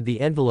inside the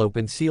envelope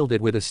and sealed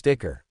it with a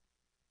sticker.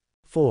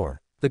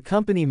 4. The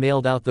company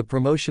mailed out the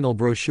promotional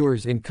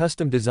brochures in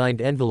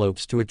custom-designed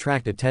envelopes to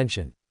attract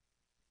attention.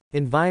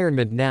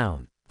 Environment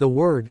noun. The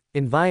word,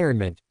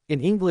 environment,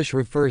 in English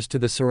refers to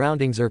the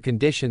surroundings or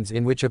conditions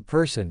in which a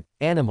person,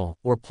 animal,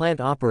 or plant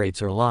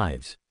operates or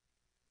lives.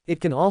 It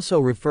can also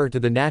refer to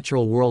the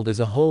natural world as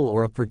a whole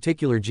or a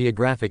particular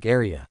geographic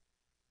area.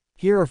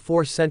 Here are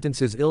 4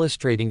 sentences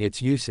illustrating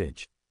its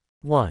usage.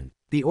 1.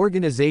 The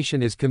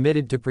organization is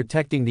committed to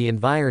protecting the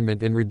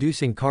environment and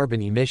reducing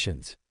carbon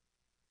emissions.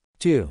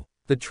 2.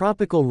 The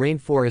tropical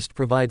rainforest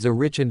provides a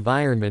rich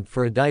environment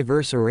for a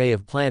diverse array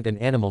of plant and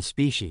animal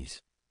species.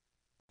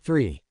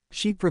 3.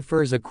 She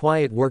prefers a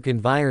quiet work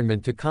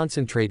environment to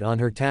concentrate on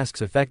her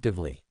tasks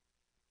effectively.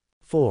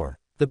 4.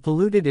 The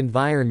polluted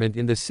environment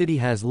in the city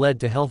has led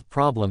to health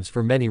problems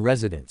for many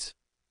residents.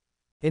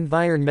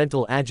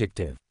 Environmental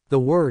adjective. The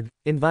word,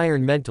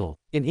 environmental,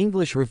 in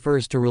English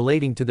refers to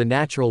relating to the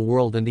natural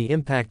world and the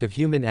impact of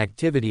human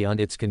activity on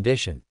its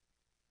condition.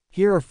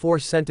 Here are 4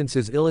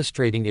 sentences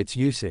illustrating its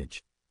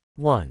usage.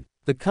 1.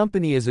 The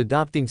company is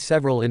adopting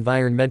several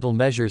environmental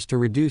measures to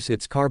reduce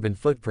its carbon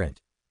footprint.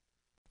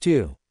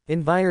 2.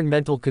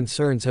 Environmental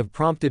concerns have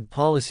prompted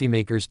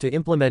policymakers to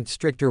implement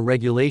stricter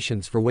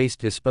regulations for waste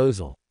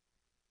disposal.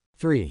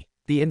 3.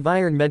 The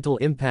environmental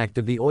impact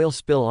of the oil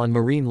spill on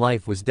marine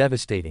life was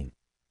devastating.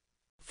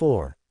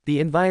 4. The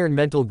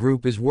environmental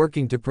group is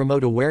working to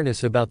promote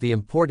awareness about the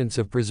importance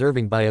of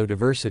preserving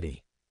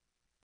biodiversity.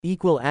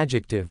 Equal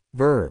adjective,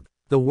 verb.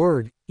 The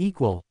word,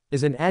 equal,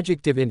 is an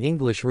adjective in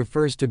English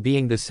refers to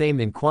being the same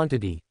in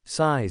quantity,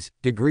 size,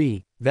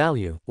 degree,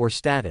 value, or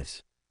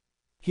status.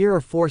 Here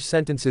are 4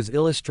 sentences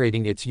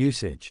illustrating its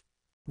usage.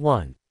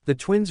 1. The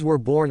twins were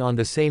born on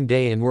the same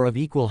day and were of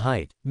equal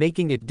height,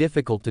 making it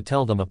difficult to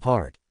tell them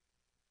apart.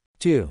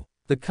 2.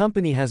 The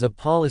company has a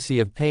policy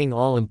of paying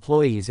all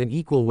employees an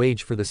equal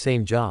wage for the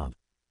same job.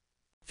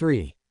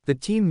 3. The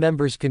team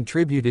members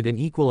contributed an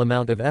equal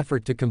amount of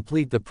effort to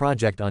complete the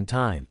project on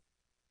time.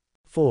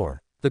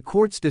 4. The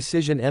court's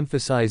decision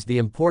emphasized the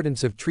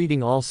importance of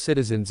treating all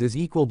citizens as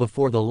equal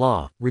before the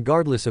law,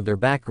 regardless of their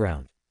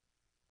background.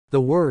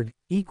 The word,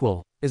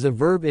 equal, as a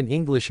verb in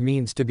English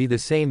means to be the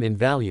same in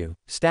value,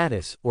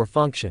 status, or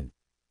function.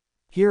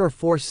 Here are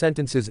 4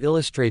 sentences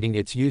illustrating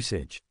its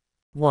usage.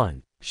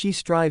 1. She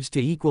strives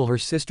to equal her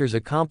sister's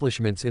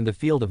accomplishments in the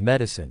field of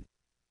medicine.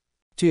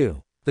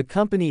 2. The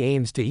company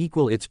aims to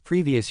equal its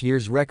previous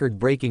year's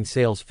record-breaking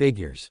sales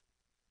figures.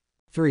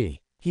 3.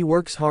 He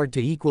works hard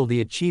to equal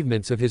the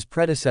achievements of his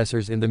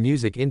predecessors in the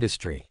music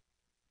industry.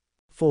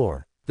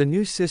 4. The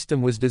new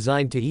system was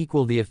designed to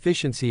equal the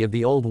efficiency of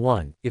the old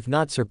one, if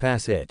not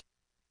surpass it.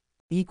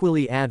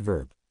 Equally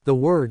adverb. The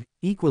word,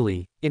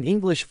 equally, in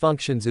English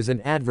functions as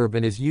an adverb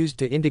and is used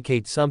to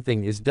indicate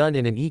something is done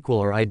in an equal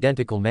or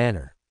identical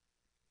manner.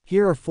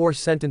 Here are 4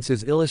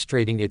 sentences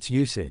illustrating its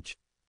usage.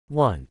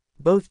 1.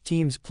 Both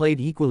teams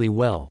played equally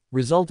well,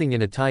 resulting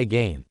in a tie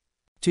game.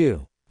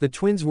 2. The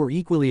twins were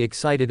equally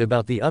excited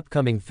about the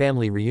upcoming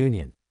family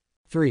reunion.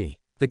 3.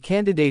 The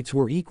candidates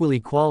were equally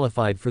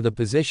qualified for the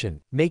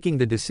position, making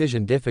the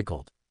decision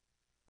difficult.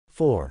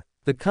 4.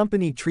 The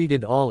company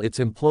treated all its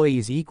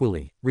employees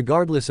equally,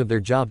 regardless of their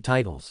job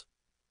titles.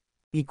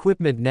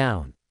 Equipment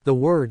noun. The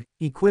word,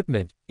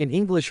 equipment, in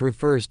English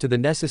refers to the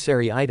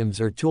necessary items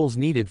or tools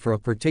needed for a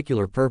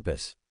particular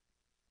purpose.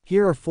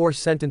 Here are 4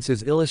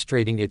 sentences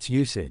illustrating its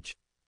usage.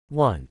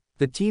 1.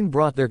 The team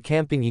brought their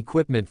camping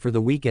equipment for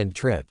the weekend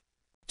trip.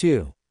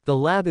 2. The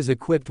lab is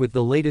equipped with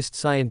the latest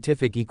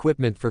scientific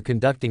equipment for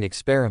conducting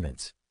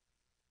experiments.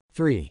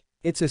 3.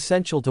 It's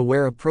essential to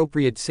wear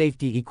appropriate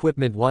safety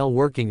equipment while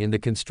working in the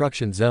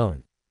construction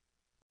zone.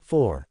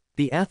 4.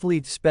 The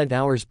athletes spent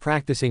hours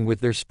practicing with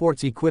their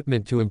sports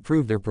equipment to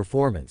improve their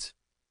performance.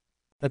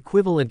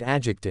 Equivalent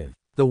adjective.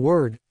 The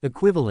word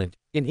equivalent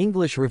in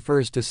English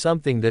refers to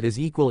something that is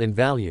equal in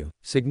value,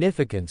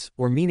 significance,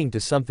 or meaning to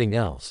something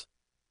else.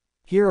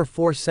 Here are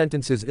 4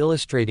 sentences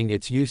illustrating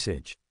its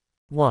usage.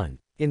 1.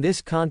 In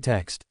this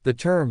context, the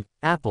term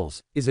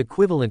apples is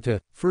equivalent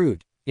to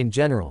fruit in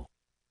general.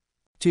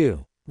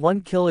 2.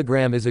 1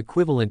 kilogram is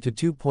equivalent to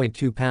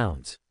 2.2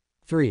 pounds.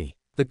 3.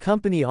 The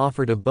company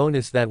offered a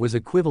bonus that was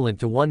equivalent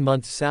to 1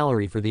 month's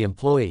salary for the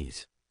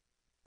employees.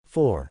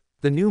 4.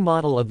 The new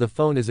model of the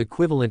phone is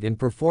equivalent in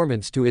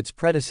performance to its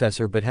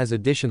predecessor but has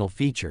additional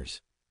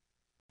features.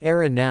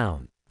 Era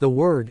noun. The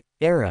word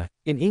era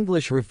in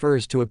English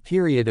refers to a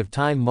period of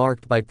time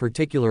marked by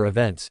particular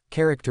events,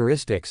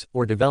 characteristics,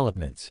 or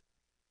developments.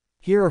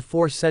 Here are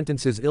 4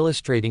 sentences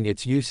illustrating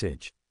its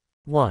usage.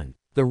 1.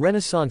 The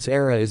Renaissance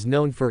era is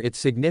known for its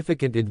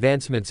significant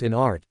advancements in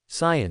art,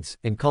 science,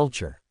 and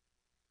culture.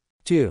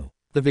 2.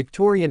 The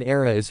Victorian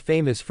era is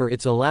famous for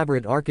its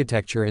elaborate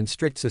architecture and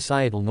strict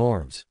societal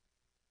norms.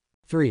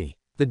 3.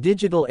 The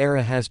digital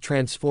era has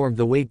transformed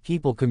the way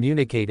people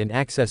communicate and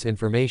access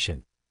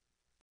information.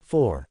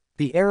 4.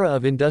 The era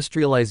of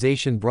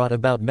industrialization brought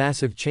about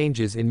massive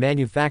changes in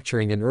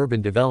manufacturing and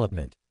urban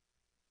development.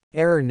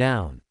 Error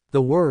noun.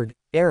 The word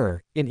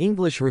error in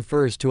English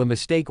refers to a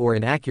mistake or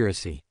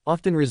inaccuracy,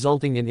 often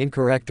resulting in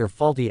incorrect or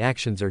faulty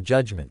actions or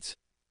judgments.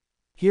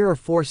 Here are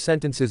 4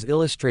 sentences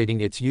illustrating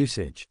its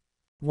usage.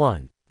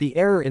 1. The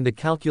error in the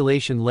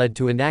calculation led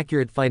to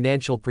inaccurate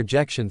financial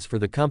projections for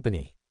the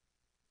company.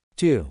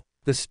 2.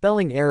 The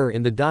spelling error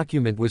in the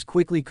document was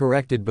quickly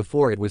corrected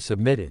before it was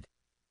submitted.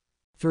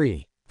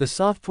 3. The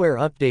software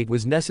update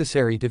was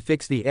necessary to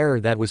fix the error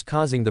that was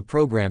causing the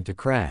program to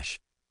crash.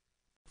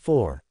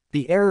 4.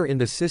 The error in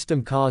the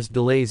system caused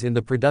delays in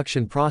the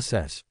production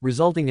process,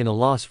 resulting in a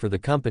loss for the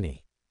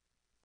company.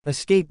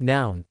 Escape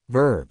noun,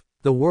 verb.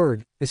 The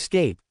word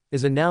escape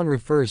as a noun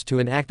refers to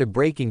an act of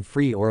breaking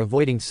free or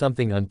avoiding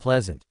something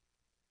unpleasant.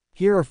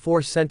 Here are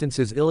 4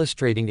 sentences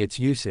illustrating its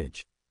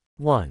usage.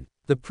 1.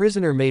 The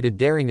prisoner made a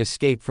daring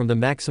escape from the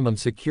maximum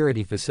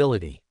security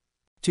facility.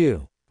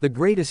 2. The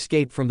great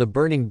escape from the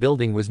burning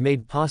building was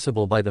made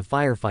possible by the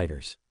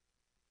firefighters.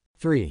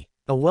 3.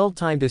 A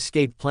well-timed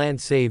escape plan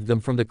saved them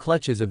from the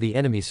clutches of the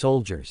enemy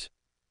soldiers.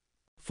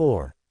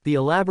 4. The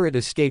elaborate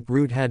escape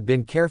route had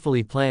been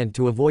carefully planned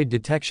to avoid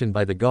detection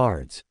by the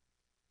guards.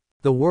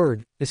 The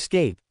word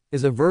escape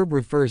as a verb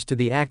refers to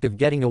the act of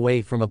getting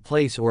away from a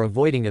place or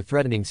avoiding a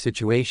threatening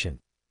situation.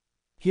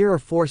 Here are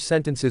 4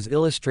 sentences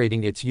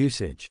illustrating its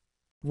usage.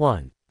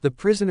 1. The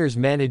prisoners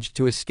managed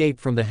to escape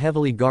from the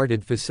heavily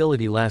guarded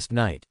facility last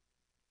night.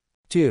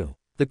 2.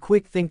 The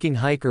quick-thinking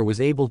hiker was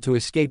able to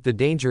escape the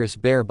dangerous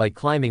bear by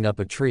climbing up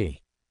a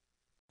tree.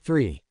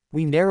 3.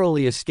 We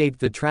narrowly escaped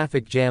the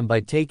traffic jam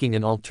by taking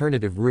an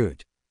alternative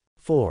route.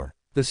 4.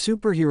 The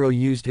superhero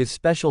used his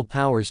special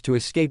powers to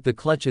escape the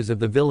clutches of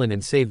the villain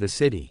and save the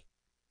city.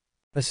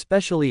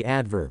 Especially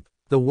adverb.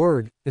 The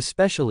word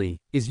especially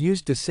is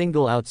used to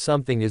single out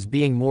something as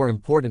being more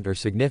important or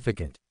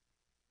significant.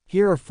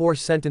 Here are 4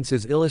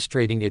 sentences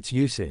illustrating its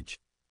usage.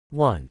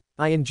 1.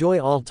 I enjoy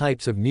all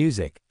types of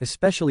music,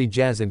 especially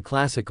jazz and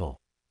classical.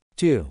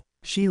 2.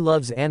 She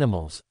loves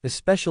animals,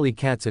 especially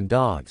cats and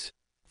dogs.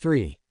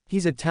 3.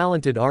 He's a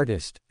talented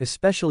artist,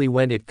 especially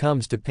when it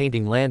comes to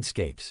painting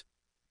landscapes.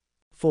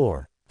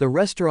 4. The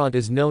restaurant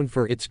is known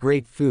for its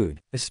great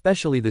food,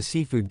 especially the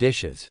seafood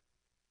dishes.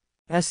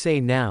 Essay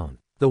noun.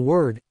 The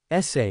word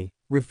essay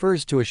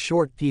refers to a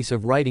short piece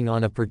of writing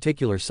on a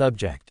particular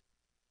subject.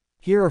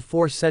 Here are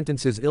 4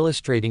 sentences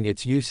illustrating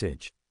its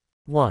usage.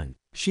 1.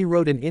 She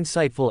wrote an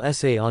insightful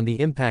essay on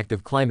the impact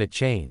of climate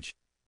change.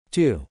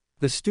 2.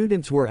 The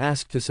students were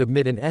asked to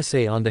submit an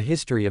essay on the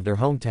history of their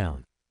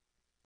hometown.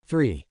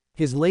 3.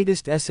 His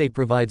latest essay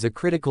provides a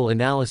critical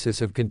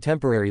analysis of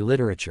contemporary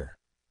literature.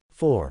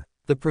 4.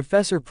 The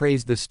professor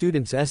praised the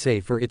student's essay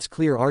for its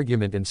clear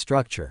argument and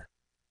structure.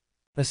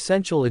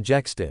 Essential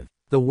adjective.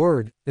 The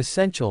word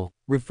essential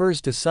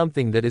refers to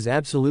something that is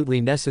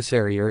absolutely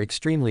necessary or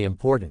extremely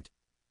important.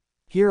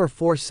 Here are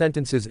 4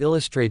 sentences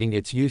illustrating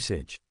its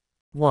usage.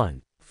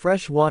 1.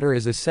 Fresh water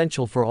is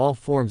essential for all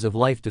forms of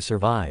life to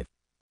survive.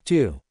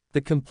 2.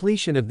 The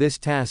completion of this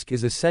task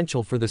is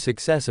essential for the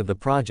success of the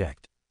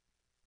project.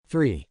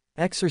 3.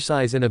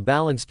 Exercise and a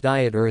balanced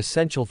diet are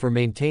essential for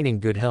maintaining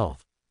good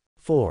health.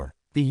 4.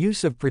 The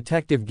use of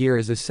protective gear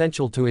is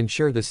essential to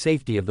ensure the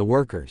safety of the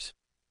workers.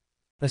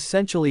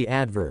 Essentially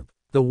adverb.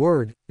 The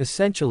word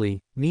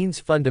essentially means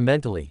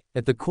fundamentally,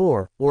 at the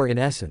core, or in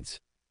essence.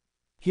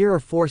 Here are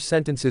 4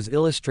 sentences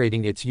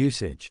illustrating its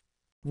usage.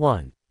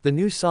 1. The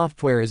new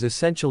software is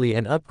essentially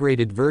an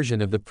upgraded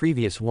version of the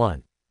previous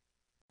one.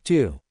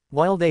 2.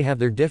 While they have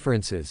their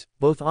differences,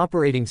 both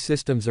operating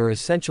systems are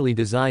essentially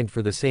designed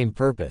for the same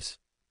purpose.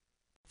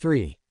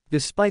 3.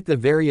 Despite the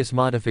various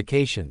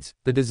modifications,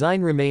 the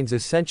design remains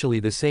essentially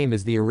the same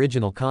as the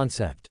original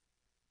concept.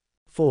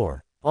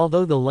 4.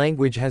 Although the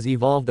language has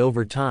evolved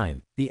over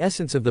time, the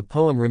essence of the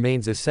poem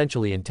remains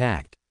essentially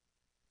intact.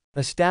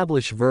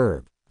 Establish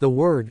verb. The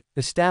word,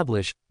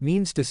 establish,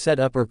 means to set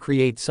up or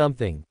create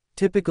something,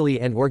 typically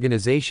an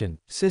organization,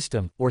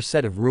 system, or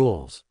set of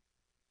rules.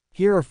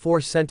 Here are 4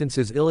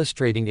 sentences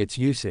illustrating its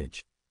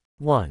usage.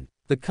 1.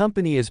 The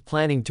company is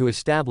planning to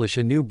establish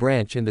a new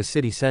branch in the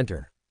city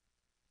center.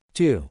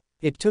 2.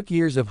 It took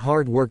years of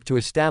hard work to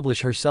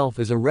establish herself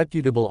as a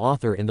reputable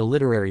author in the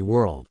literary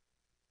world.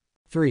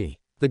 3.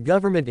 The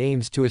government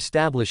aims to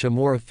establish a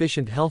more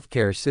efficient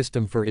healthcare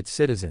system for its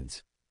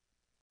citizens.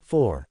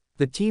 4.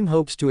 The team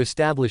hopes to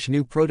establish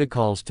new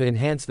protocols to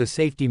enhance the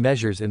safety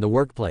measures in the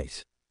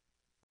workplace.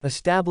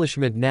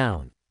 Establishment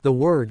noun. The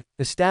word,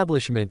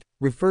 establishment,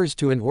 refers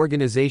to an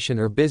organization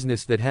or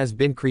business that has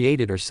been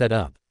created or set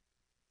up.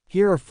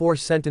 Here are 4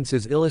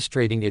 sentences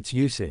illustrating its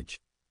usage.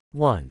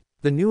 1.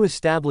 The new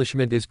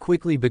establishment is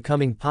quickly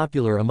becoming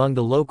popular among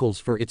the locals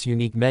for its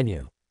unique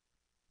menu.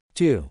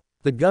 2.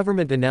 The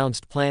government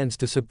announced plans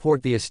to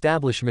support the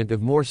establishment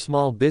of more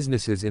small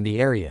businesses in the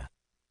area.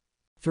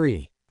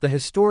 3. The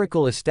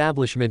historical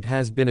establishment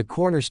has been a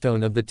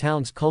cornerstone of the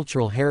town's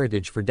cultural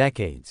heritage for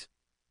decades.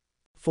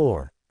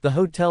 4. The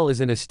hotel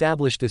is an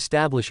established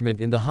establishment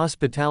in the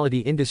hospitality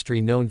industry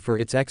known for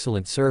its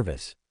excellent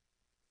service.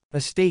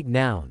 Estate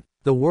noun.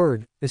 The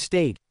word,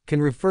 estate,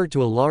 can refer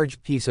to a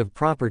large piece of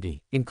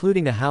property,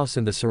 including a house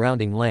and the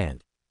surrounding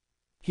land.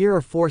 Here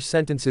are 4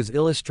 sentences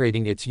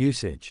illustrating its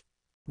usage.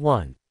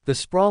 1. The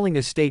sprawling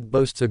estate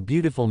boasts a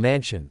beautiful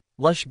mansion,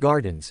 lush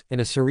gardens,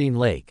 and a serene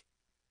lake.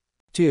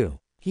 2.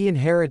 He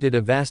inherited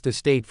a vast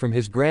estate from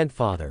his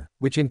grandfather,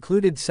 which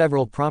included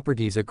several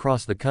properties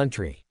across the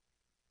country.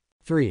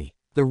 3.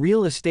 The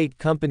real estate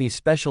company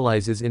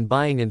specializes in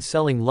buying and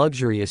selling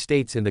luxury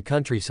estates in the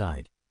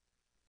countryside.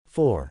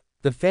 4.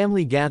 The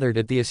family gathered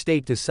at the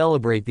estate to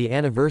celebrate the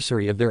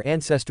anniversary of their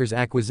ancestors'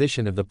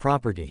 acquisition of the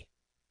property.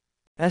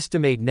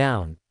 Estimate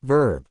noun,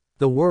 verb.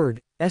 The word,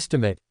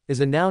 estimate,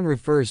 is a noun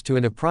refers to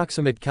an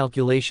approximate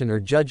calculation or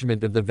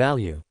judgment of the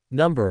value,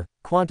 number,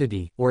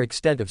 quantity, or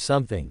extent of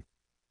something.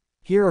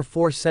 Here are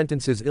 4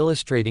 sentences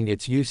illustrating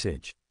its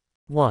usage.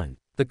 1.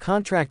 The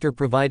contractor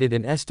provided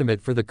an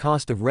estimate for the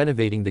cost of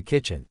renovating the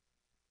kitchen.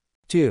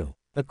 2.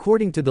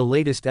 According to the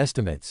latest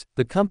estimates,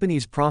 the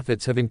company's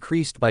profits have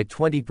increased by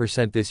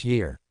 20% this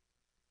year.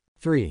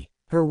 3.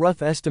 Her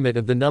rough estimate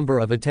of the number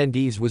of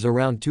attendees was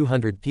around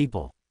 200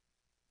 people.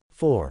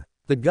 4.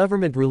 The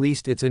government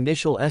released its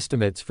initial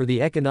estimates for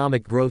the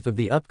economic growth of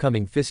the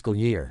upcoming fiscal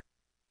year.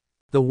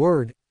 The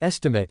word,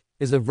 estimate,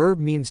 is a verb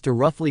means to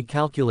roughly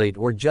calculate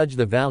or judge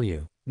the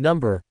value,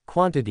 number,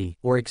 quantity,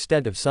 or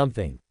extent of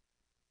something.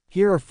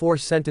 Here are 4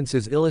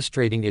 sentences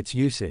illustrating its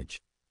usage.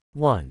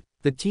 1.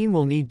 The team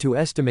will need to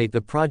estimate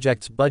the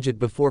project's budget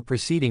before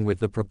proceeding with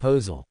the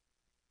proposal.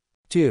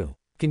 2.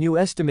 Can you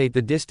estimate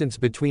the distance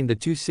between the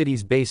 2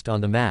 cities based on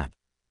the map?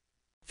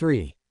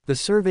 3. The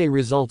survey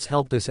results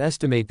helped us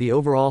estimate the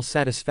overall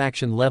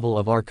satisfaction level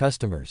of our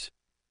customers.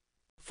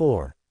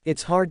 4.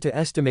 It's hard to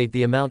estimate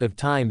the amount of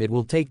time it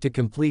will take to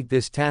complete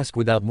this task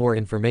without more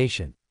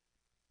information.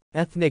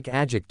 Ethnic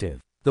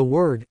adjective. The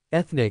word,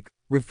 ethnic,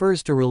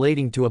 refers to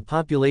relating to a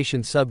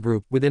population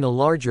subgroup within a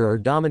larger or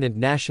dominant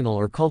national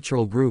or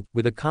cultural group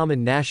with a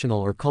common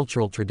national or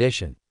cultural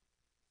tradition.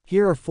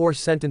 Here are 4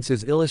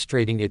 sentences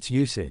illustrating its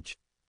usage.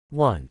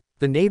 1.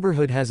 The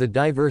neighborhood has a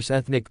diverse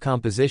ethnic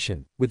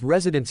composition, with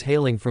residents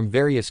hailing from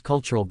various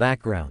cultural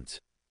backgrounds.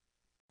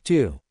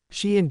 2.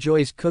 She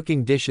enjoys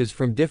cooking dishes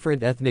from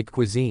different ethnic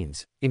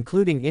cuisines,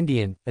 including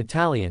Indian,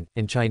 Italian,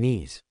 and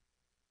Chinese.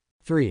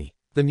 3.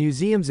 The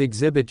museum's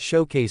exhibit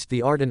showcased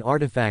the art and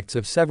artifacts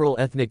of several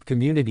ethnic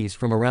communities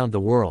from around the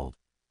world.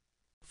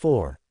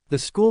 4. The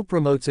school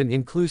promotes an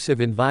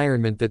inclusive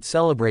environment that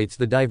celebrates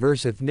the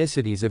diverse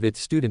ethnicities of its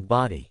student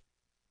body.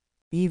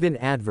 Even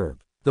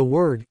adverb. The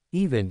word,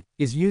 even,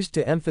 is used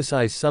to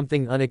emphasize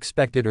something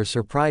unexpected or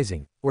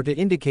surprising, or to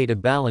indicate a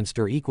balanced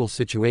or equal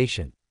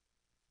situation.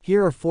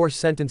 Here are 4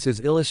 sentences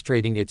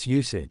illustrating its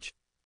usage.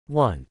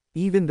 1.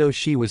 Even though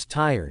she was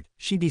tired,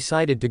 she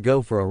decided to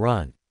go for a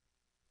run.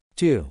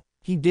 2.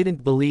 He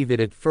didn't believe it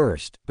at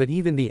first, but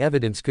even the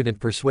evidence couldn't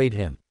persuade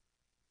him.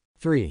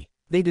 3.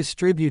 They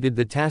distributed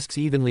the tasks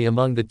evenly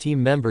among the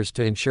team members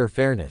to ensure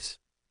fairness.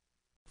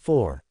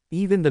 4.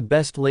 Even the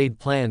best laid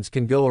plans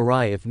can go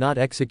awry if not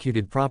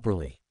executed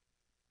properly.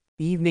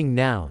 Evening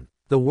noun.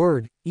 The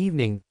word,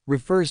 evening,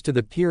 refers to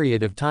the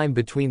period of time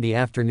between the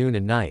afternoon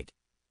and night.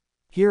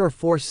 Here are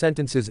 4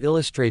 sentences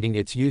illustrating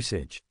its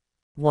usage.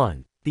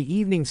 1. The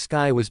evening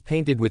sky was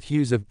painted with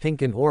hues of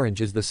pink and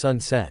orange as the sun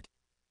set.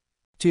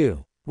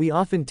 2. We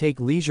often take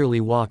leisurely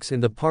walks in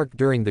the park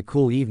during the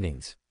cool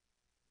evenings.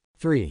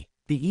 3.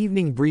 The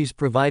evening breeze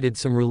provided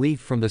some relief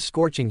from the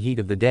scorching heat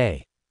of the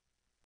day.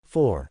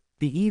 4.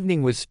 The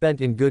evening was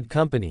spent in good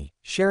company,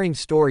 sharing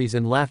stories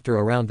and laughter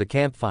around the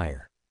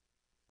campfire.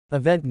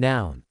 Event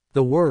noun.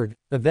 The word,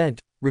 event,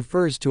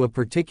 refers to a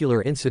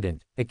particular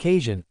incident,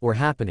 occasion, or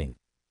happening.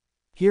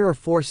 Here are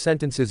 4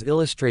 sentences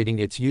illustrating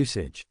its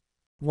usage.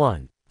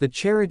 1. The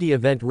charity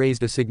event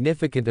raised a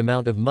significant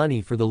amount of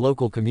money for the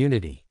local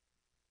community.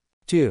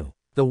 2.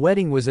 The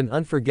wedding was an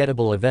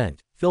unforgettable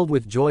event, filled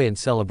with joy and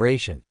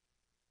celebration.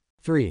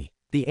 3.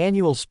 The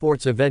annual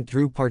sports event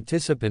drew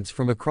participants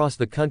from across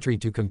the country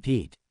to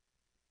compete.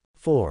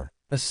 4.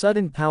 A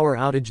sudden power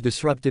outage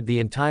disrupted the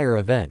entire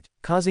event,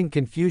 causing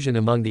confusion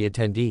among the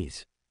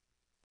attendees.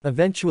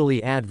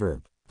 Eventually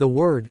adverb. The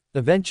word,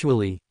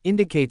 eventually,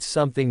 indicates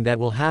something that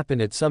will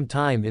happen at some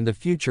time in the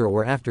future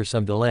or after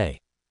some delay.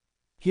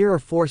 Here are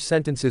 4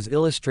 sentences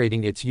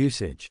illustrating its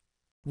usage.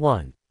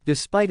 1.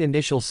 Despite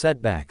initial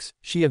setbacks,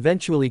 she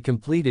eventually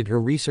completed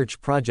her research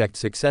project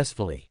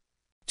successfully.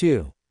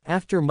 2.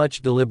 After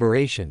much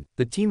deliberation,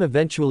 the team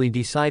eventually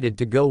decided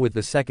to go with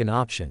the second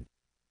option.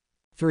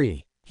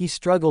 3. He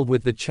struggled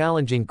with the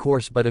challenging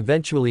course but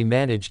eventually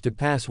managed to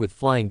pass with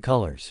flying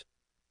colors.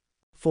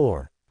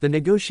 4. The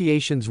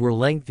negotiations were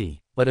lengthy,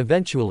 but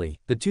eventually,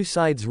 the 2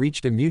 sides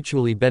reached a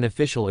mutually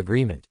beneficial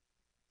agreement.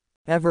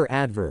 Ever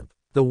adverb.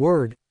 The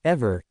word,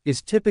 ever,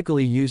 is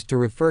typically used to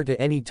refer to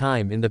any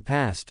time in the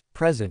past,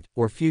 present,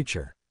 or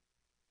future.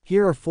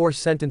 Here are 4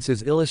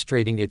 sentences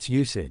illustrating its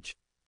usage.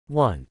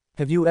 1.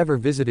 Have you ever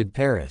visited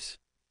Paris?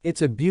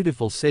 It's a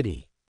beautiful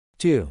city.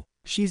 2.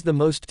 She's the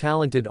most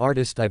talented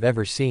artist I've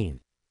ever seen.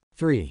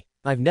 3.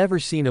 I've never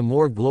seen a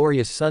more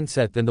glorious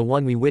sunset than the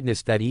one we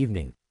witnessed that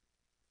evening.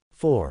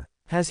 4.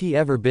 Has he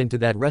ever been to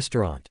that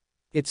restaurant?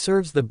 It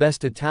serves the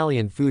best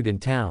Italian food in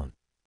town.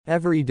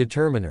 Every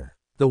determiner.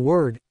 The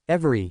word,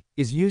 every,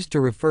 is used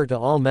to refer to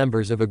all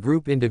members of a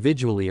group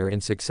individually or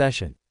in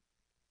succession.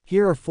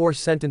 Here are 4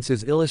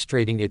 sentences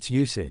illustrating its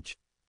usage.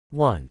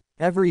 1.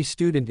 Every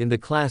student in the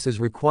class is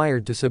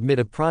required to submit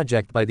a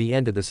project by the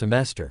end of the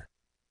semester.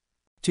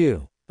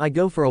 2. I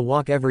go for a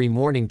walk every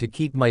morning to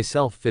keep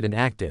myself fit and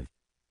active.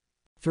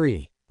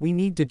 3. We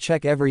need to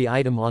check every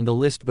item on the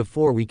list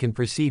before we can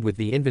proceed with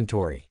the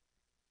inventory.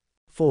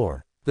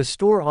 4. The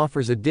store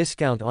offers a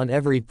discount on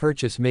every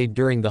purchase made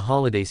during the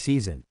holiday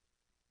season.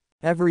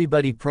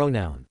 Everybody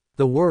pronoun.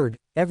 The word,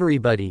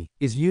 everybody,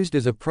 is used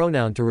as a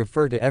pronoun to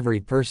refer to every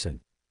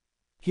person.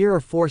 Here are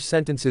 4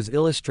 sentences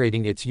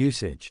illustrating its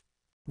usage.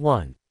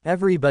 1.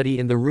 Everybody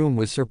in the room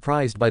was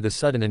surprised by the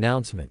sudden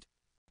announcement.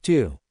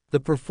 2. The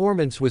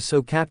performance was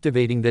so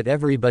captivating that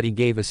everybody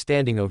gave a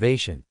standing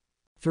ovation.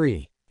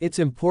 3. It's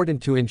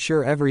important to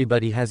ensure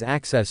everybody has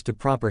access to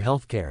proper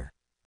healthcare.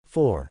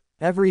 4.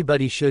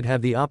 Everybody should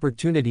have the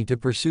opportunity to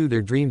pursue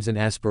their dreams and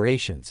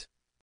aspirations.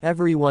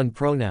 Everyone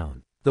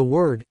pronoun. The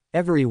word,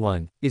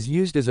 everyone, is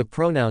used as a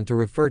pronoun to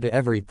refer to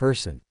every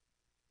person.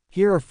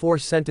 Here are 4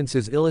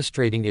 sentences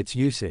illustrating its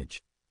usage.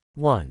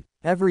 1.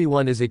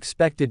 Everyone is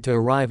expected to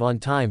arrive on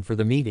time for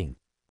the meeting.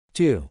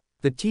 2.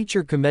 The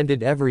teacher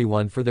commended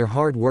everyone for their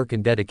hard work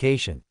and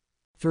dedication.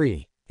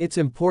 3. It's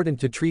important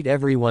to treat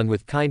everyone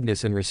with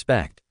kindness and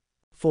respect.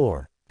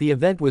 4. The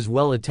event was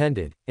well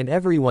attended, and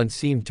everyone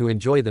seemed to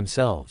enjoy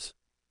themselves.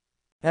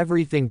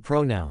 Everything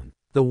pronoun.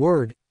 The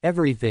word,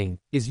 everything,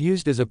 is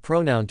used as a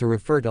pronoun to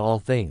refer to all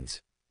things.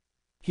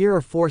 Here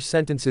are 4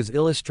 sentences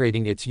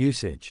illustrating its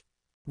usage.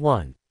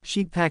 1.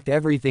 She packed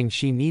everything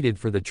she needed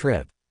for the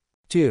trip.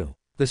 2.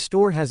 The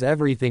store has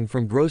everything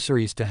from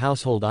groceries to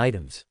household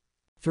items.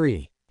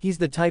 3. He's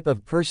the type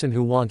of person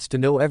who wants to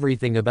know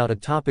everything about a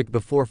topic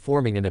before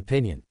forming an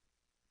opinion.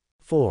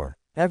 4.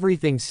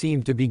 Everything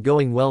seemed to be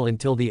going well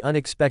until the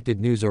unexpected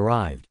news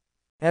arrived.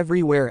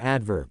 Everywhere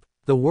adverb.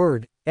 The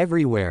word,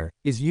 everywhere,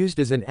 is used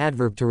as an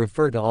adverb to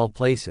refer to all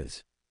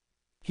places.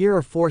 Here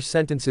are 4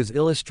 sentences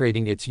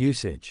illustrating its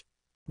usage.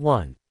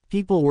 1.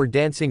 People were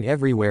dancing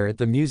everywhere at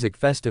the music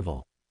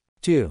festival.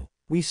 2.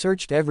 We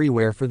searched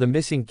everywhere for the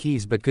missing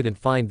keys but couldn't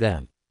find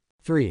them.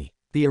 3.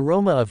 The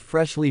aroma of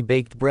freshly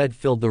baked bread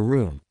filled the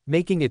room,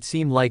 making it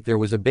seem like there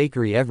was a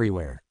bakery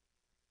everywhere.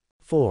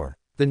 4.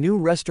 The new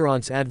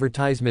restaurant's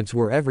advertisements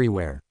were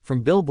everywhere,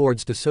 from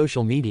billboards to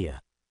social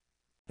media.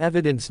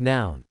 Evidence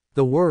noun.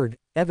 The word,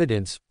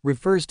 evidence,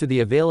 refers to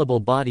the available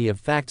body of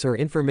facts or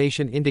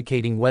information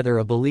indicating whether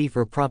a belief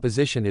or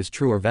proposition is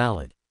true or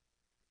valid.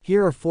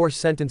 Here are 4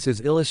 sentences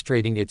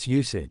illustrating its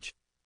usage.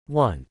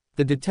 1.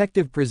 The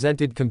detective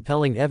presented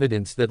compelling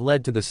evidence that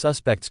led to the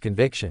suspect's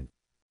conviction.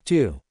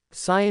 2.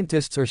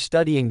 Scientists are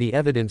studying the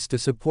evidence to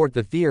support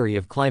the theory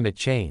of climate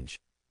change.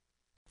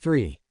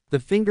 3. The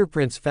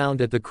fingerprints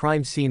found at the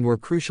crime scene were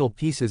crucial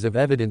pieces of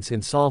evidence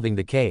in solving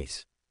the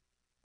case.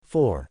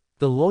 4.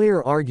 The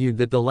lawyer argued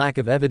that the lack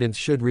of evidence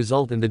should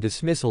result in the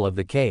dismissal of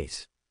the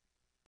case.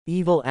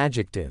 Evil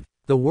adjective.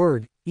 The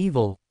word,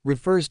 evil,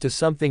 refers to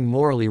something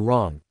morally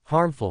wrong,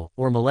 harmful,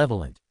 or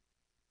malevolent.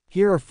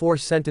 Here are 4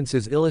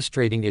 sentences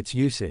illustrating its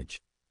usage.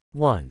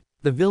 1.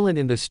 The villain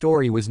in the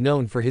story was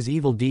known for his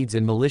evil deeds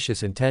and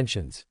malicious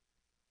intentions.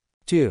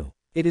 2.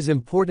 It is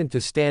important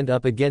to stand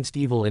up against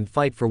evil and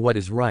fight for what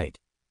is right.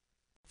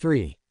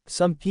 3.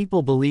 Some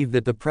people believe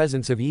that the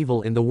presence of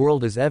evil in the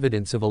world is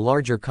evidence of a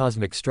larger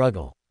cosmic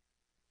struggle.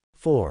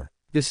 4.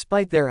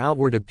 Despite their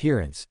outward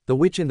appearance, the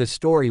witch in the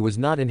story was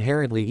not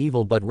inherently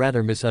evil but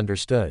rather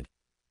misunderstood.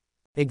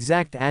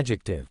 Exact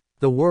adjective.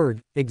 The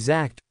word,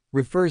 exact,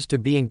 refers to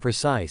being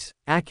precise,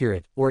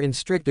 accurate, or in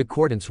strict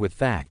accordance with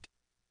fact.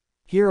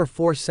 Here are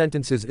 4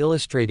 sentences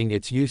illustrating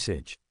its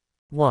usage.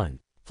 1.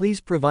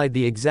 Please provide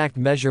the exact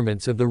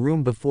measurements of the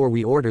room before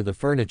we order the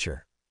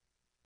furniture.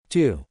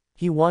 2.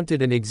 He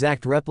wanted an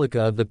exact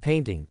replica of the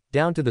painting,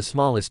 down to the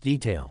smallest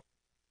detail.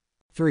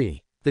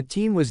 3. The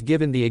team was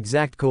given the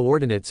exact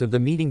coordinates of the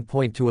meeting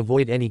point to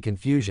avoid any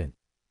confusion.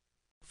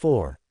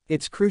 4.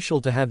 It's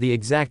crucial to have the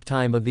exact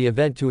time of the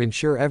event to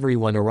ensure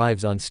everyone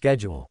arrives on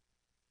schedule.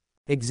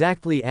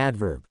 Exactly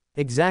adverb.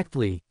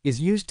 Exactly is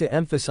used to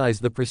emphasize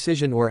the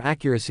precision or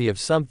accuracy of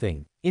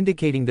something,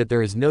 indicating that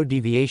there is no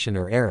deviation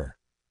or error.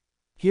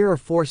 Here are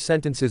 4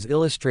 sentences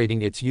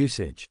illustrating its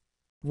usage.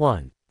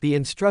 1. The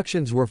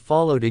instructions were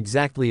followed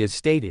exactly as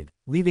stated,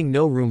 leaving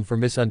no room for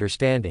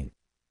misunderstanding.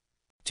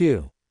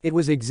 2. It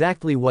was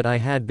exactly what I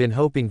had been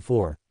hoping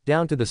for,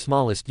 down to the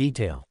smallest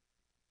detail.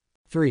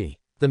 3.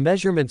 The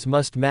measurements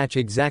must match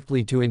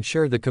exactly to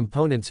ensure the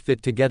components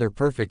fit together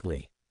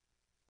perfectly.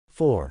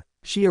 4.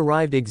 She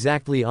arrived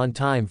exactly on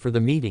time for the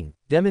meeting,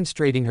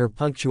 demonstrating her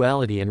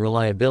punctuality and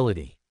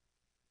reliability.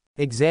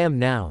 Exam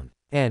noun.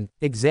 An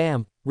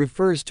exam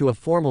refers to a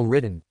formal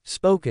written,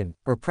 spoken,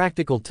 or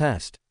practical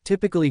test,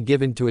 typically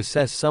given to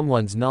assess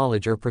someone's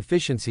knowledge or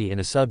proficiency in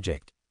a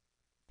subject.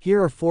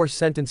 Here are 4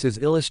 sentences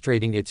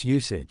illustrating its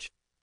usage.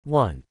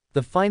 1.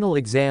 The final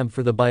exam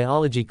for the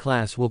biology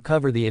class will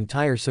cover the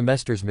entire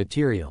semester's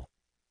material.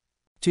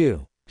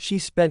 2. She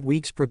spent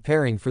weeks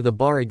preparing for the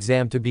bar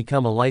exam to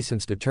become a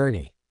licensed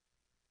attorney.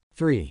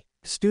 3.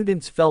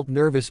 Students felt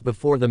nervous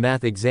before the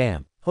math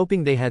exam,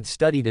 hoping they had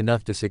studied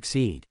enough to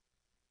succeed.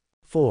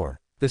 4.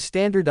 The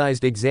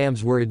standardized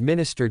exams were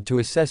administered to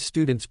assess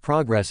students'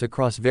 progress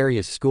across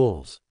various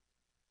schools.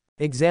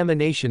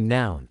 Examination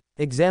noun.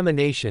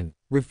 Examination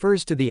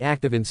refers to the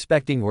act of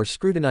inspecting or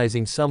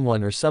scrutinizing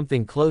someone or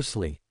something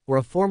closely, or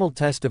a formal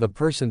test of a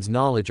person's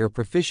knowledge or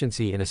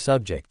proficiency in a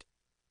subject.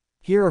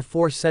 Here are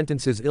 4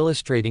 sentences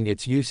illustrating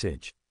its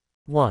usage.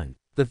 1.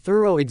 The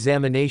thorough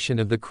examination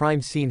of the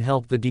crime scene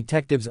helped the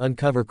detectives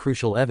uncover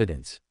crucial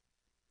evidence.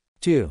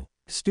 2.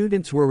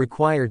 Students were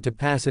required to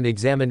pass an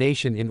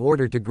examination in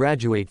order to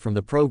graduate from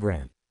the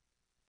program.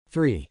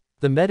 3.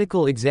 The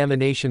medical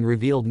examination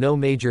revealed no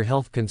major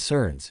health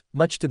concerns,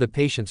 much to the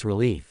patient's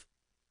relief.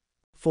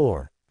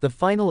 4. The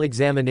final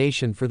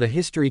examination for the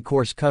history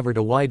course covered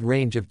a wide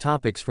range of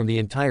topics from the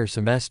entire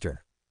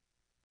semester.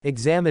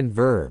 Examine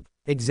verb.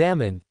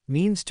 Examine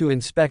means to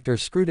inspect or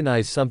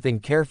scrutinize something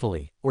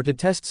carefully, or to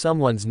test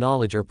someone's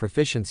knowledge or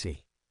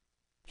proficiency.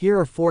 Here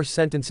are 4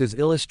 sentences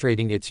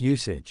illustrating its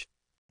usage.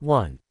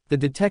 1. The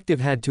detective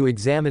had to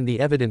examine the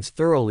evidence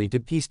thoroughly to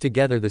piece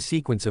together the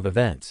sequence of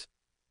events.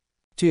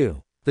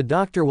 2. The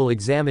doctor will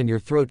examine your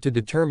throat to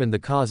determine the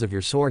cause of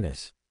your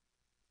soreness.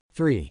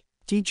 3.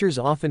 Teachers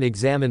often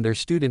examine their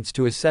students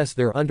to assess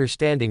their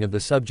understanding of the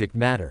subject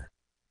matter.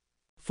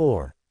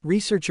 4.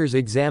 Researchers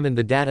examine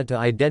the data to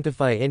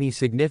identify any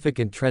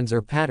significant trends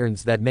or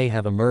patterns that may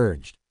have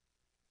emerged.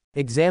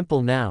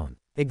 Example noun.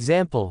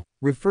 Example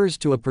refers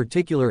to a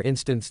particular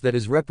instance that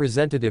is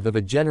representative of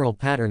a general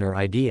pattern or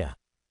idea.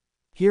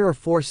 Here are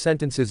 4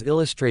 sentences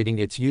illustrating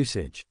its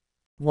usage.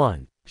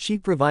 1. She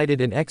provided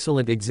an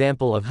excellent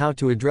example of how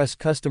to address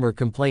customer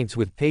complaints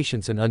with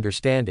patience and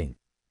understanding.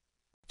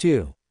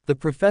 2. The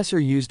professor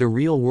used a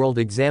real-world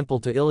example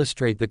to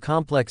illustrate the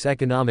complex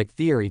economic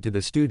theory to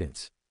the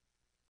students.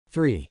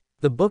 3.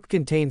 The book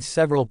contains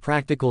several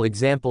practical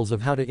examples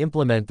of how to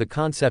implement the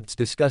concepts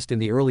discussed in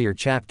the earlier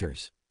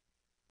chapters.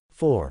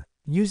 4.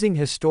 Using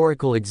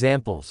historical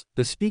examples,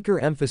 the speaker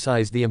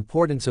emphasized the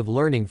importance of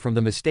learning from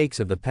the mistakes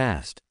of the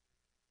past.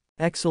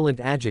 Excellent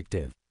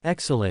adjective.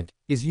 Excellent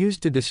is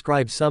used to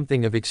describe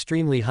something of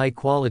extremely high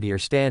quality or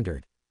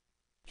standard.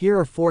 Here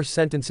are 4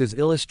 sentences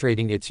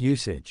illustrating its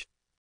usage.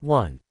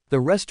 1. The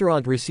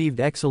restaurant received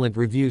excellent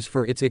reviews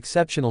for its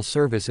exceptional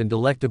service and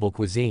delectable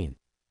cuisine.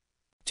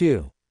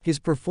 2. His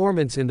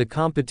performance in the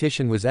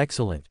competition was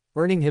excellent,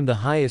 earning him the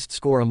highest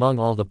score among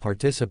all the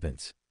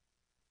participants.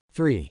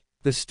 3.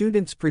 The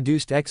students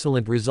produced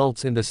excellent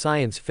results in the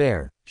science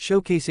fair,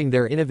 showcasing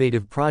their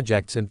innovative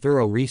projects and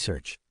thorough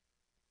research.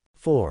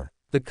 4.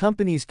 The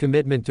company's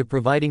commitment to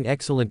providing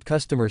excellent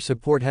customer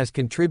support has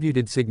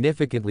contributed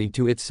significantly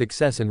to its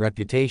success and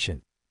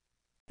reputation.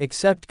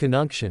 Except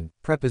conjunction,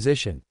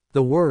 preposition.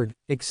 The word,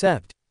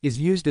 except, is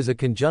used as a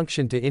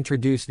conjunction to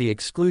introduce the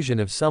exclusion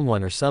of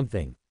someone or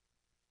something.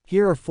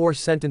 Here are 4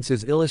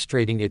 sentences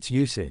illustrating its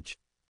usage.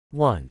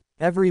 1.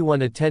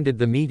 Everyone attended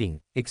the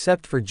meeting,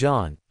 except for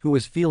John, who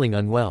was feeling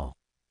unwell.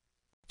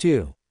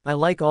 2. I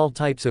like all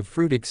types of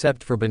fruit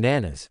except for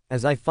bananas,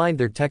 as I find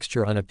their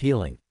texture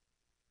unappealing.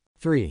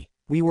 3.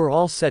 We were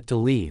all set to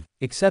leave,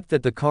 except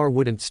that the car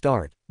wouldn't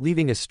start,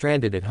 leaving us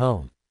stranded at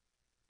home.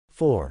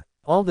 4.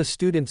 All the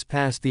students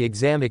passed the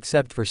exam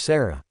except for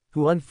Sarah,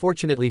 who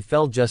unfortunately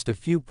fell just a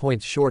few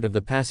points short of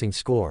the passing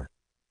score.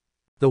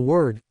 The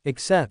word,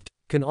 except,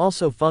 can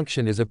also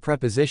function as a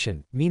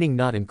preposition, meaning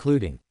not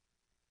including.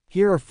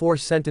 Here are 4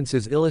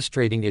 sentences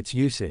illustrating its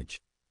usage.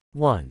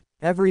 1.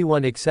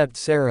 Everyone except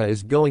Sarah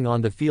is going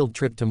on the field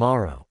trip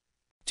tomorrow.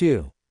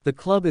 2. The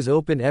club is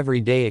open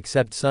every day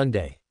except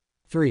Sunday.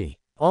 3.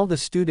 All the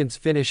students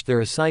finished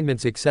their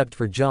assignments except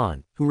for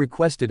John, who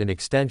requested an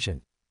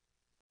extension.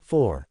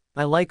 4.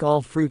 I like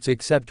all fruits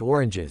except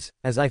oranges,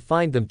 as I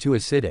find them too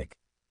acidic.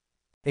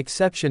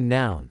 Exception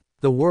noun.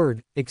 The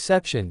word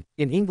exception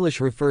in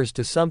English refers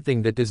to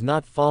something that does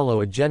not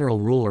follow a general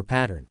rule or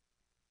pattern.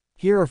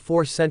 Here are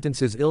 4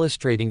 sentences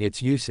illustrating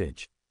its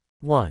usage.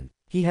 1.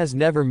 He has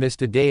never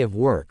missed a day of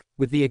work,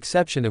 with the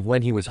exception of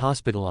when he was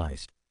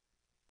hospitalized.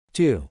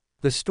 2.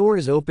 The store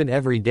is open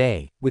every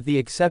day, with the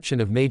exception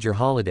of major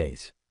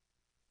holidays.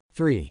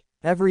 3.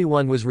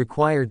 Everyone was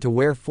required to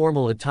wear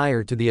formal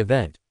attire to the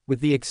event, with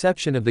the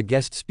exception of the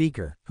guest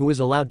speaker, who was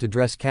allowed to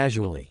dress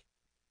casually.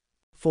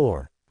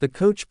 4. The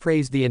coach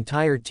praised the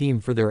entire team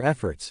for their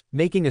efforts,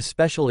 making a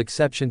special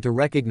exception to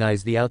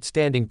recognize the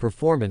outstanding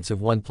performance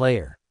of one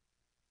player.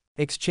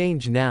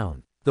 Exchange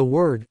noun. The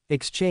word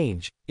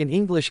exchange in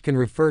English can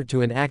refer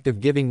to an act of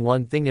giving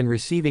one thing and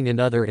receiving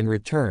another in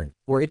return,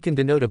 or it can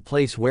denote a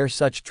place where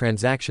such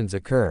transactions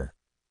occur.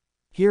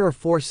 Here are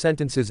 4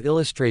 sentences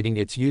illustrating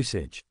its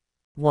usage.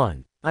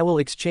 1. I will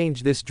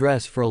exchange this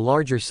dress for a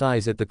larger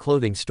size at the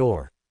clothing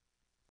store.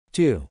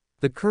 2.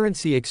 The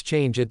currency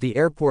exchange at the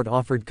airport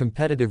offered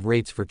competitive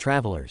rates for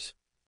travelers.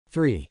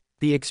 3.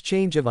 The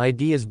exchange of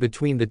ideas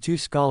between the 2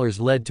 scholars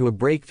led to a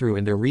breakthrough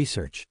in their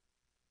research.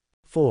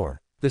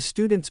 4. The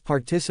students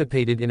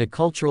participated in a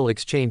cultural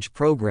exchange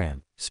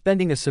program,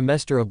 spending a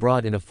semester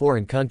abroad in a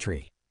foreign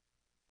country.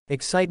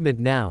 Excitement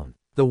noun.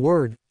 The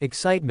word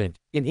excitement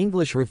in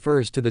English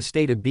refers to the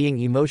state of being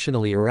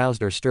emotionally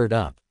aroused or stirred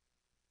up.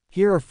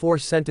 Here are 4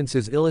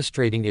 sentences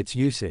illustrating its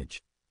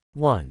usage.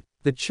 1.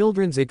 The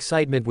children's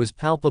excitement was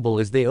palpable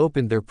as they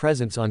opened their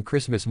presents on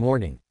Christmas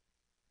morning.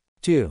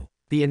 2.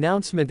 The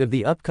announcement of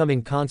the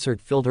upcoming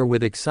concert filled her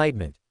with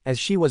excitement, as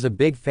she was a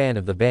big fan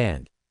of the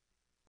band.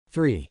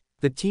 3.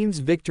 The team's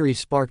victory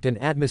sparked an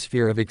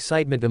atmosphere of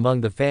excitement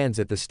among the fans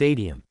at the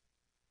stadium.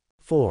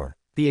 4.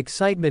 The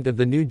excitement of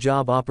the new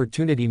job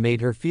opportunity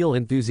made her feel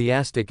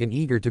enthusiastic and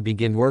eager to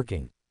begin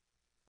working.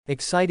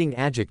 Exciting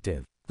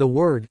adjective. The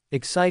word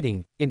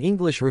exciting in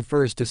English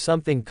refers to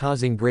something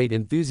causing great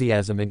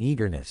enthusiasm and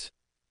eagerness.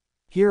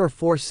 Here are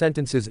 4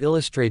 sentences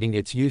illustrating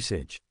its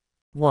usage.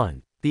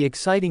 1. The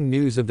exciting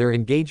news of their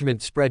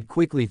engagement spread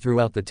quickly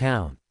throughout the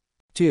town.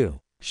 2.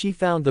 She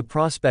found the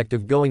prospect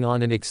of going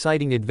on an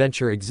exciting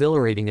adventure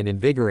exhilarating and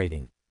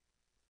invigorating.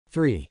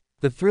 3.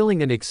 The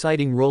thrilling and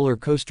exciting roller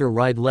coaster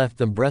ride left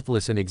them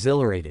breathless and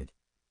exhilarated.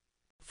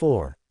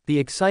 4. The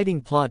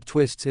exciting plot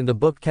twists in the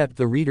book kept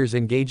the readers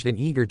engaged and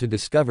eager to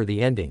discover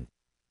the ending.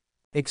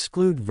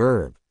 Exclude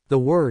verb. The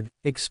word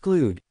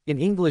exclude in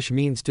English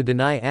means to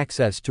deny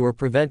access to or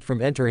prevent from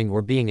entering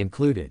or being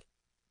included.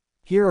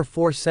 Here are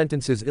 4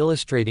 sentences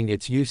illustrating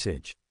its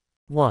usage.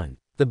 1.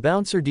 The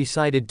bouncer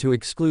decided to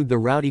exclude the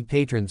rowdy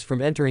patrons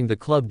from entering the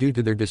club due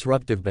to their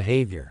disruptive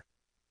behavior.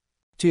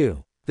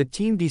 2. The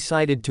team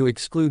decided to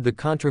exclude the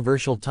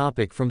controversial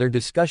topic from their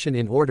discussion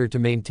in order to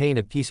maintain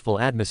a peaceful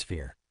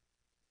atmosphere.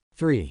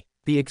 3.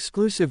 The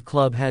exclusive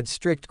club had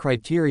strict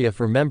criteria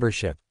for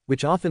membership,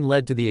 which often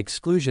led to the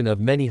exclusion of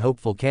many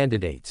hopeful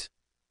candidates.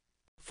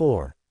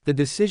 4. The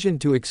decision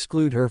to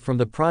exclude her from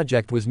the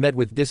project was met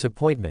with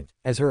disappointment,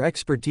 as her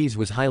expertise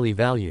was highly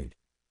valued.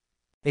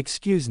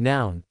 Excuse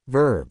noun,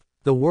 verb.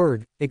 The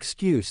word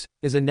excuse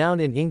is a noun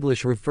in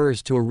English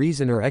refers to a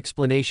reason or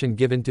explanation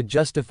given to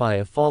justify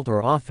a fault or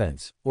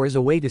offense, or as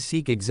a way to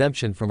seek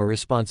exemption from a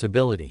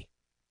responsibility.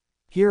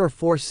 Here are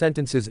 4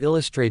 sentences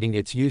illustrating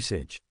its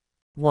usage.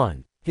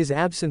 1. His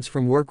absence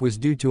from work was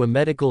due to a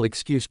medical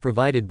excuse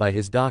provided by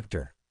his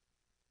doctor.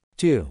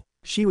 2.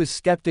 She was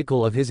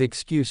skeptical of his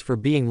excuse for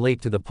being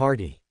late to the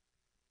party.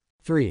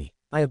 3.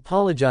 I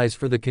apologize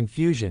for the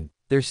confusion.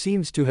 There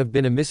seems to have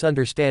been a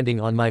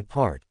misunderstanding on my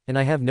part, and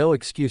I have no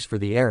excuse for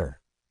the error.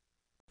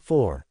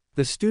 4.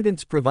 The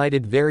students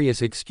provided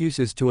various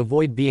excuses to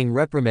avoid being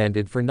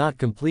reprimanded for not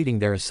completing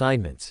their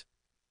assignments.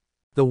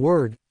 The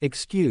word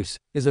excuse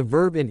is a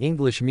verb in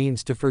English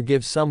means to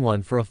forgive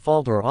someone for a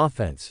fault or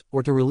offense,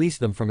 or to release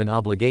them from an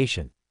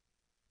obligation.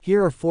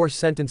 Here are 4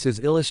 sentences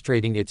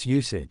illustrating its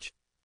usage.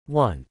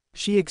 1.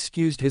 She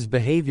excused his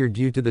behavior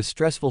due to the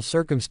stressful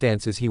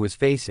circumstances he was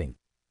facing.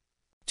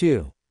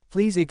 2.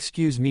 Please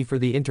excuse me for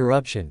the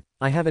interruption,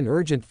 I have an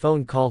urgent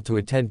phone call to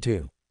attend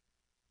to.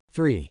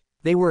 3.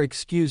 They were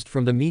excused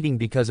from the meeting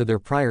because of their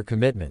prior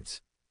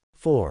commitments.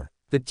 4.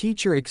 The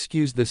teacher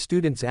excused the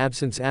student's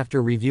absence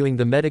after reviewing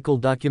the medical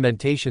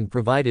documentation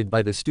provided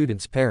by the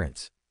student's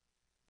parents.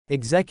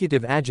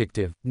 Executive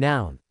adjective,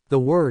 noun. The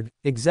word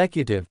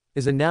executive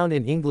is a noun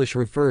in English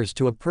refers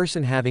to a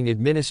person having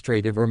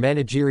administrative or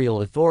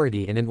managerial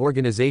authority in an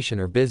organization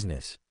or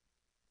business.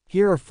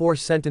 Here are 4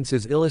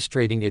 sentences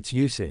illustrating its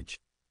usage.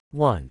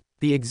 1.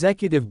 The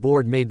executive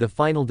board made the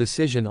final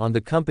decision on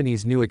the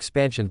company's new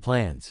expansion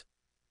plans.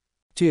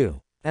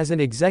 2. As an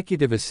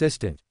executive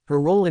assistant, her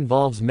role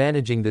involves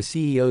managing the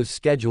CEO's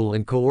schedule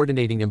and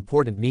coordinating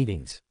important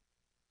meetings.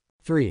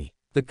 3.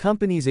 The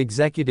company's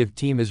executive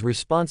team is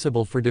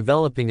responsible for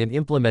developing and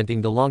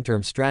implementing the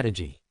long-term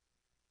strategy.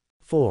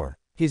 4.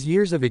 His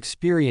years of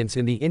experience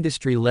in the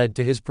industry led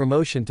to his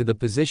promotion to the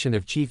position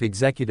of Chief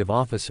Executive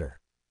Officer.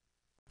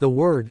 The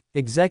word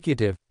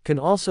executive can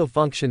also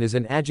function as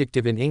an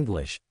adjective in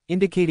English,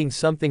 indicating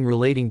something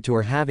relating to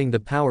or having the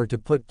power to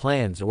put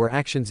plans or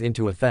actions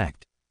into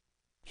effect.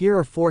 Here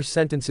are 4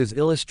 sentences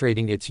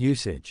illustrating its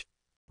usage.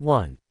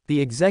 1.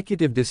 The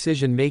executive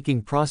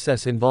decision-making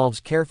process involves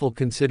careful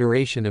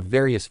consideration of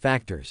various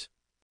factors.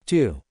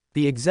 2.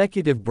 The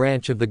executive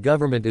branch of the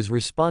government is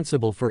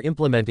responsible for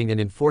implementing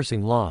and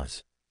enforcing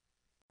laws.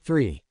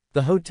 3.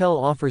 The hotel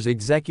offers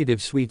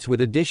executive suites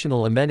with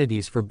additional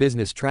amenities for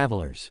business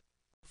travelers.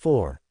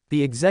 4.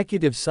 The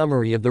executive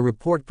summary of the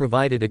report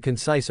provided a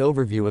concise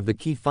overview of the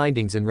key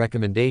findings and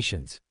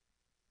recommendations.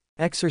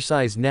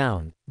 Exercise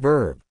noun,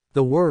 verb.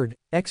 The word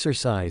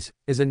exercise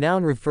as a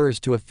noun refers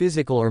to a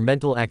physical or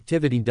mental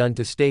activity done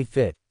to stay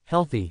fit,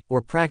 healthy,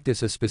 or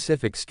practice a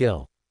specific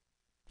skill.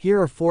 Here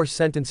are 4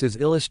 sentences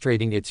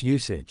illustrating its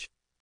usage.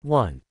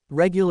 1.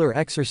 Regular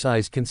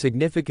exercise can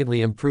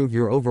significantly improve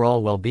your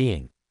overall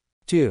well-being.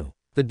 2.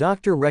 The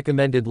doctor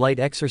recommended light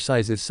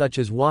exercises such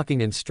as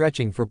walking and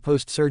stretching for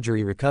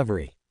post-surgery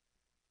recovery.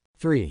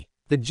 3.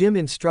 The gym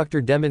instructor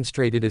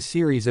demonstrated a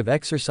series of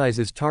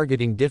exercises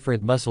targeting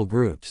different muscle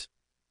groups.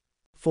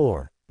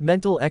 4.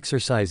 Mental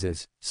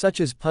exercises, such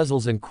as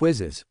puzzles and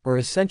quizzes, are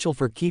essential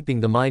for keeping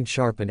the mind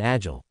sharp and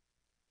agile.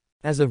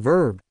 As a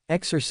verb,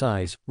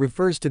 exercise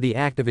refers to the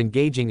act of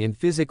engaging in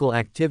physical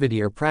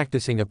activity or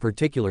practicing a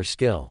particular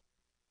skill.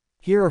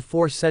 Here are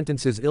 4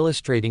 sentences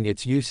illustrating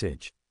its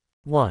usage.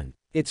 1.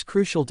 It's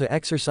crucial to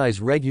exercise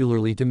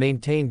regularly to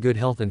maintain good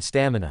health and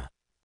stamina.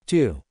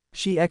 2.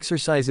 She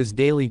exercises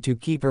daily to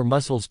keep her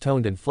muscles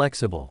toned and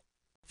flexible.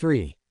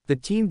 3. The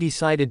team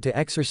decided to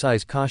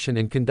exercise caution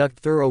and conduct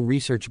thorough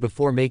research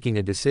before making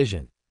a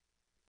decision.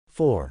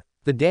 4.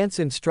 The dance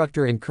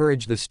instructor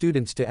encouraged the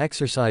students to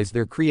exercise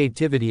their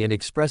creativity and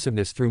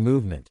expressiveness through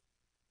movement.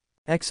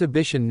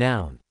 Exhibition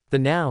noun. The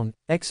noun,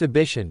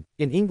 exhibition,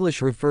 in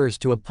English refers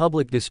to a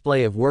public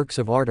display of works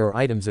of art or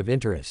items of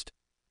interest.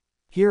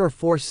 Here are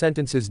 4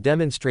 sentences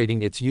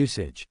demonstrating its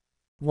usage.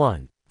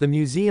 1. The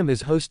museum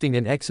is hosting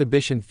an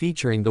exhibition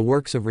featuring the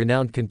works of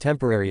renowned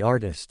contemporary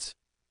artists.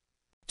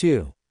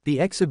 2. The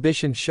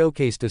exhibition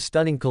showcased a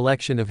stunning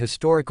collection of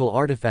historical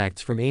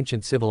artifacts from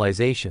ancient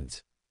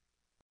civilizations.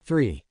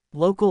 3.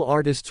 Local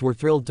artists were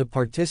thrilled to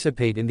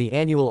participate in the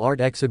annual art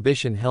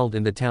exhibition held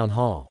in the town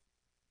hall.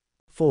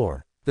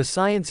 4. The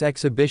science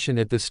exhibition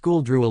at the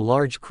school drew a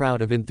large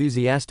crowd of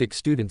enthusiastic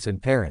students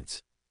and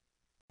parents.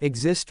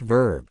 Exist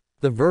verb.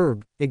 The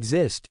verb,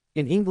 exist,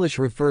 in English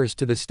refers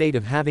to the state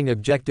of having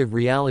objective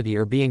reality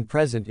or being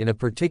present in a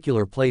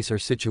particular place or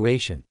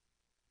situation.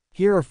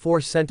 Here are 4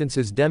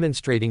 sentences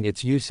demonstrating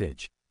its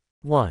usage.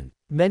 1.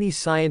 Many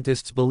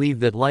scientists believe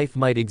that life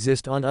might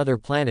exist on other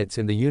planets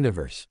in the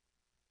universe.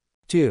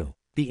 2.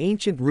 The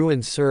ancient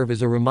ruins serve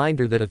as a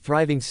reminder that a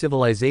thriving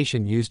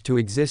civilization used to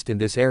exist in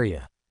this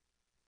area.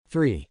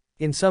 3.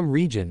 In some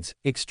regions,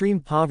 extreme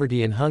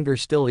poverty and hunger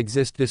still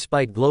exist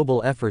despite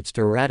global efforts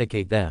to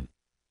eradicate them.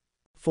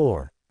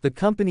 4. The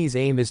company's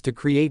aim is to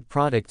create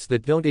products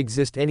that don't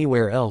exist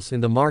anywhere else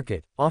in the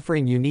market,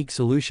 offering unique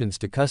solutions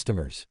to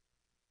customers.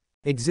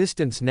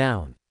 Existence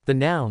noun. The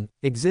noun,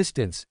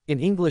 existence, in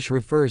English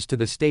refers to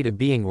the state of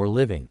being or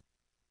living.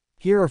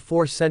 Here are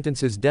 4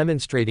 sentences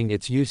demonstrating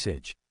its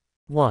usage.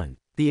 1.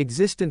 The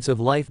existence of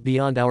life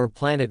beyond our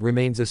planet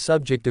remains a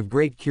subject of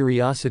great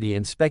curiosity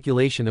and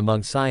speculation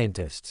among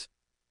scientists.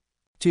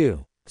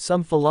 2.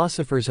 Some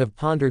philosophers have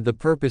pondered the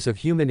purpose of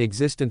human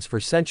existence for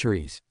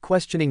centuries,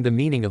 questioning the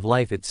meaning of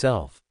life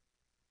itself.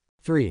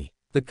 3.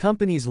 The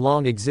company's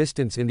long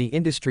existence in the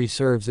industry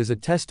serves as a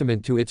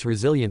testament to its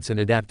resilience and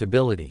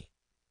adaptability.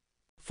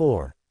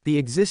 4. The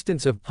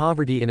existence of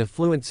poverty in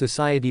affluent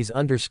societies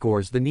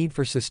underscores the need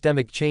for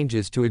systemic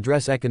changes to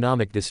address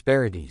economic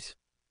disparities.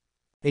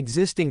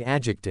 Existing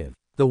adjective.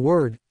 The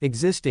word,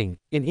 existing,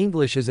 in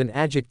English is an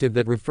adjective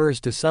that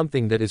refers to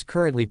something that is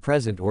currently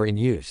present or in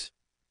use.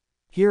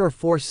 Here are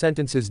 4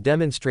 sentences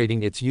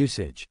demonstrating its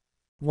usage.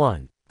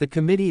 1. The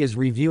committee is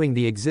reviewing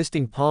the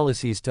existing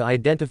policies to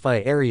identify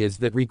areas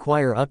that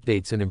require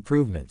updates and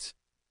improvements.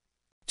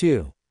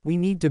 2. We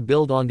need to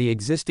build on the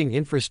existing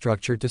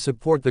infrastructure to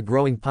support the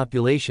growing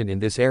population in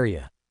this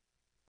area.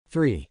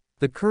 3.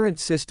 The current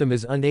system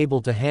is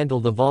unable to handle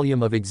the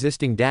volume of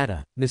existing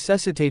data,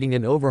 necessitating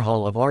an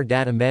overhaul of our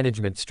data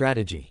management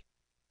strategy.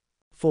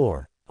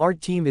 4. Our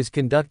team is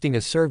conducting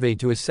a survey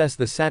to assess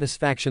the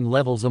satisfaction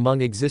levels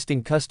among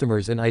existing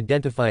customers and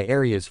identify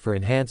areas for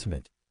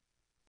enhancement.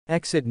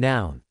 Exit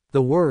noun.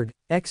 The word,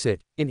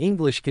 exit, in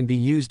English can be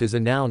used as a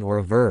noun or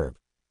a verb.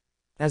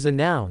 As a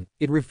noun,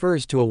 it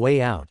refers to a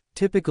way out,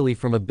 typically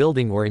from a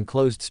building or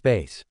enclosed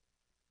space.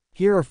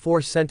 Here are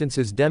 4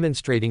 sentences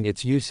demonstrating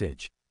its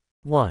usage.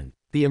 1.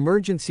 The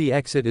emergency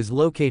exit is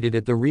located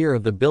at the rear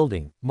of the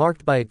building,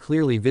 marked by a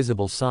clearly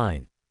visible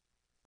sign.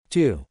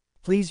 2.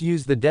 Please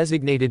use the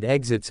designated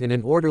exits in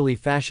an orderly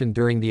fashion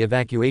during the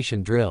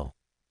evacuation drill.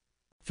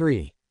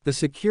 3. The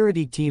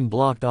security team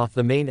blocked off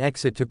the main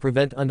exit to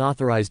prevent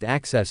unauthorized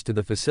access to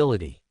the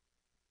facility.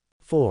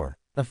 4.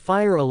 A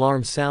fire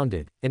alarm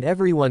sounded, and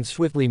everyone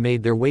swiftly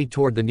made their way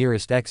toward the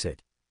nearest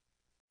exit.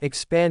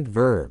 Expand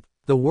verb.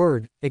 The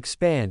word,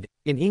 expand,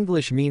 in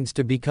English means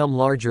to become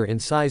larger in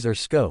size or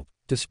scope,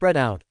 to spread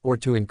out, or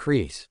to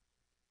increase.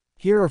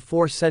 Here are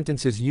 4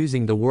 sentences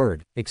using the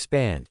word,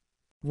 expand.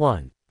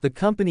 1. The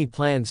company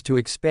plans to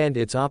expand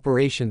its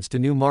operations to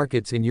new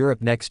markets in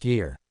Europe next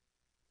year.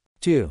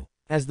 2.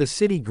 As the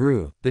city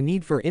grew, the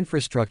need for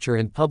infrastructure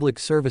and public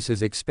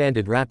services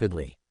expanded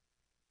rapidly.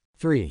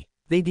 3.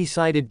 They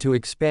decided to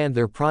expand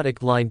their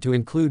product line to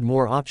include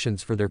more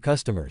options for their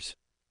customers.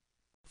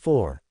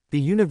 4.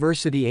 The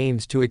university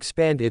aims to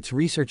expand its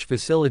research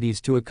facilities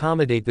to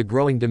accommodate the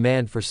growing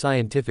demand for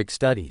scientific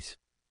studies.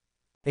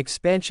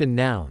 Expansion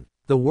noun.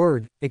 The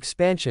word,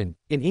 expansion,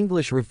 in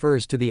English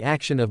refers to the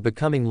action of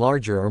becoming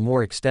larger or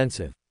more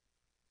extensive.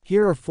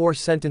 Here are 4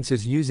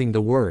 sentences using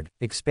the word,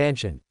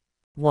 expansion.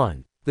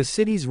 1. The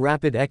city's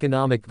rapid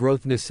economic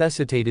growth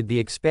necessitated the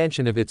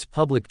expansion of its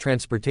public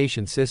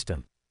transportation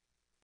system.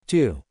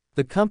 2.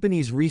 The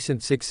company's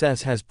recent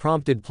success has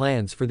prompted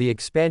plans for the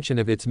expansion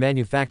of its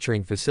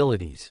manufacturing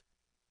facilities.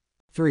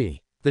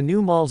 3. The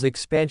new mall's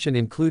expansion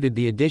included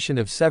the addition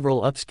of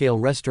several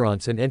upscale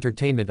restaurants and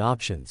entertainment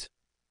options.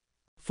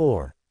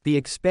 4. The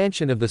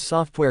expansion of the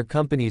software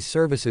company's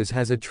services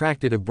has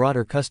attracted a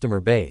broader customer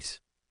base.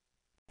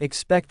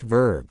 Expect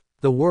verb.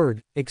 The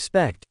word,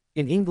 expect,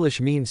 in English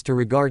means to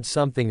regard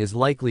something as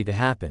likely to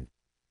happen.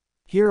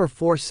 Here are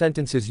 4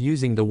 sentences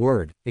using the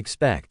word,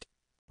 expect.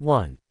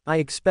 1. I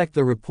expect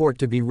the report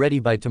to be ready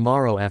by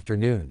tomorrow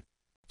afternoon.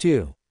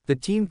 2. The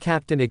team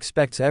captain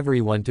expects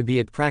everyone to be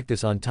at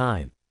practice on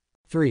time.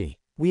 3.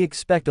 We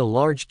expect a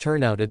large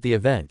turnout at the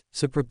event,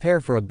 so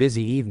prepare for a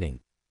busy evening.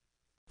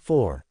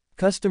 4.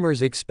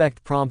 Customers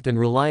expect prompt and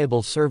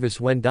reliable service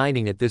when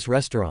dining at this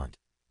restaurant.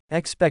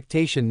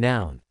 Expectation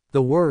noun.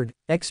 The word,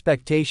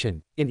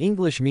 expectation, in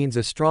English means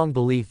a strong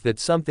belief that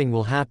something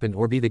will happen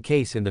or be the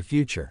case in the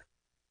future.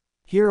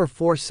 Here are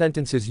 4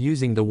 sentences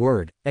using the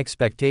word,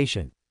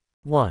 expectation.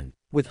 1.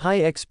 With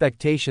high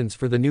expectations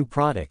for the new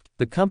product,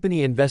 the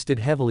company invested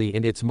heavily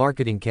in its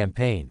marketing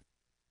campaign.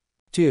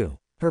 2.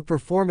 Her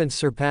performance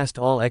surpassed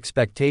all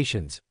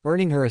expectations,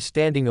 earning her a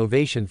standing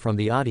ovation from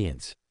the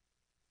audience.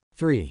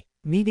 3.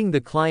 Meeting the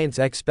client's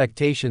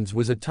expectations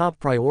was a top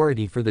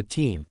priority for the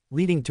team,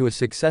 leading to a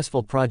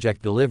successful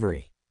project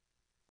delivery.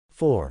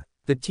 4.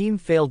 The team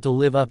failed to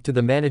live up to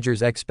the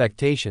manager's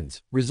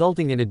expectations,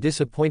 resulting in a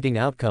disappointing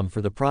outcome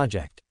for the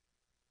project.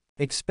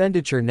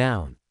 Expenditure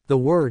noun. The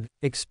word,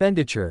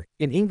 expenditure,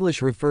 in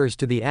English refers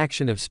to the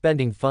action of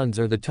spending funds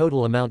or the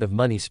total amount of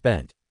money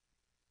spent.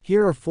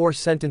 Here are 4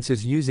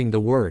 sentences using the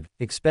word,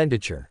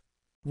 expenditure.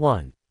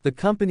 1. The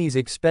company's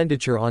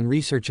expenditure on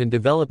research and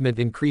development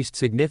increased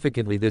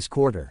significantly this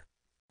quarter.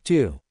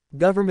 2.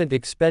 Government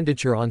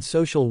expenditure on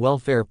social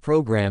welfare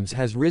programs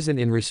has risen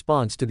in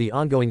response to the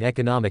ongoing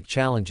economic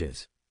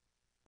challenges.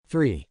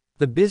 3.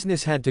 The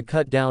business had to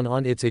cut down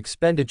on its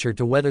expenditure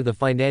to weather the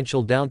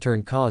financial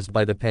downturn caused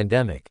by the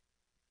pandemic.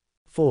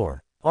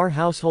 4. Our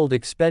household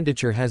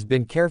expenditure has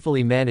been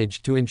carefully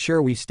managed to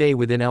ensure we stay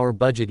within our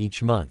budget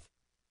each month.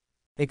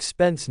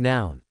 Expense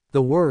noun.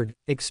 The word,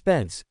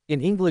 expense,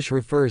 in English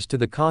refers to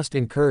the cost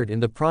incurred in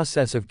the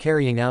process of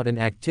carrying out an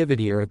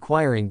activity or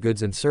acquiring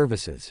goods and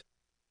services.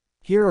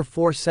 Here are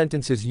 4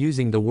 sentences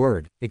using the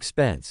word,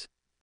 expense.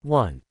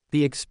 1.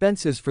 The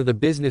expenses for the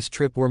business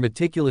trip were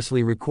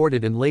meticulously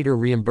recorded and later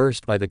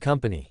reimbursed by the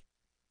company.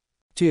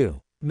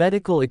 2.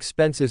 Medical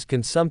expenses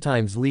can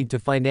sometimes lead to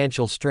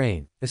financial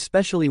strain,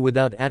 especially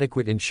without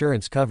adequate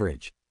insurance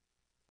coverage.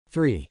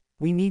 3.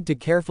 We need to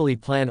carefully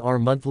plan our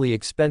monthly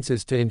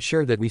expenses to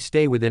ensure that we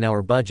stay within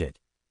our budget.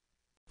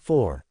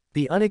 4.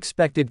 The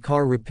unexpected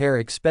car repair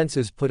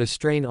expenses put a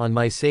strain on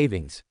my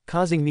savings,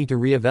 causing me to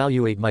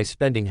reevaluate my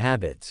spending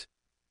habits.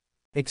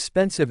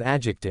 Expensive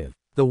adjective.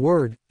 The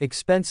word,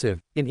 expensive,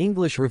 in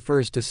English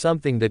refers to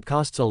something that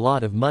costs a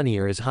lot of money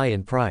or is high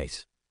in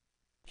price.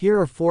 Here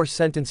are 4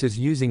 sentences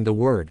using the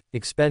word,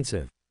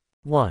 expensive.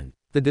 1.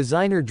 The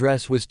designer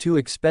dress was too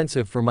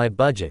expensive for my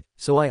budget,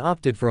 so I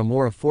opted for a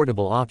more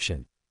affordable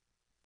option.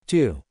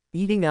 2.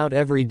 Eating out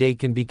every day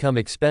can become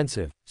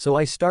expensive, so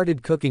I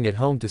started cooking at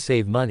home to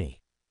save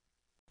money.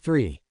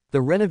 3.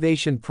 The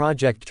renovation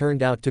project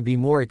turned out to be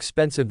more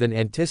expensive than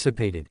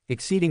anticipated,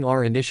 exceeding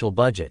our initial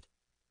budget.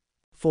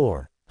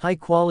 4.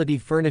 High-quality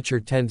furniture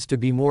tends to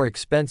be more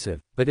expensive,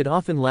 but it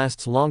often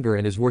lasts longer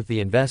and is worth the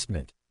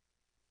investment.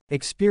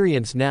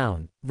 Experience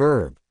noun,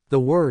 verb. The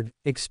word,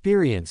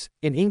 experience,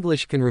 in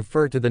English can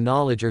refer to the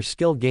knowledge or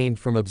skill gained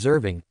from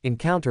observing,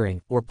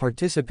 encountering, or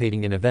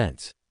participating in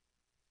events.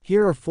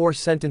 Here are 4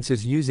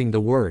 sentences using the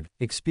word,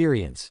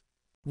 experience.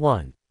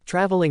 1.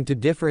 Traveling to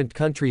different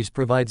countries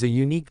provides a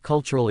unique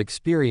cultural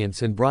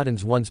experience and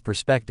broadens one's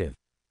perspective.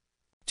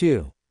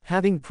 2.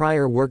 Having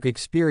prior work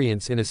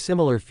experience in a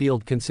similar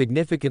field can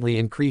significantly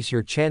increase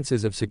your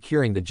chances of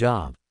securing the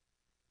job.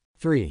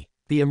 3.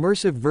 The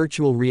immersive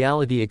virtual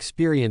reality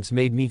experience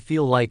made me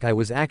feel like I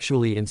was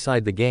actually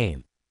inside the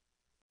game.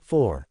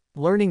 4.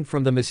 Learning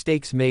from the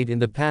mistakes made in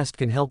the past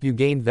can help you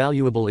gain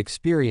valuable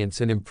experience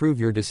and improve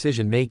your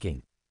decision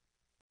making.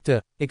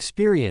 To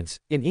experience,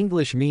 in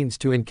English means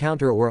to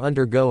encounter or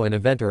undergo an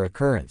event or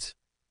occurrence.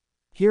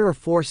 Here are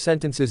 4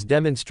 sentences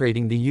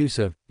demonstrating the use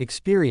of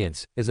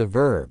experience as a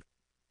verb.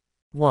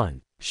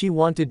 1. She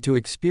wanted to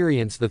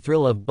experience the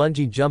thrill of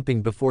bungee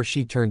jumping before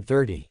she turned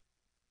 30.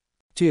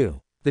 2.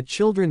 The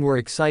children were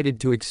excited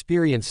to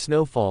experience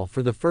snowfall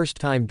for the first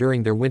time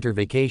during their winter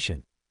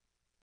vacation.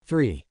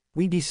 3.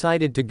 We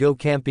decided to go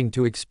camping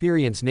to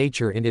experience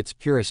nature in its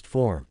purest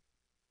form.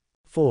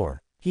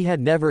 4. He had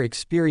never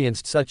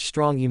experienced such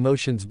strong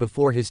emotions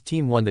before his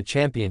team won the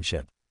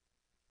championship.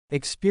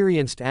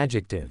 Experienced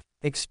adjective.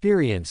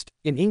 Experienced,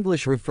 in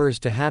English refers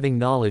to having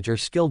knowledge or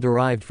skill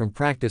derived from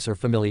practice or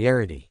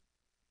familiarity.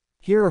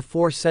 Here are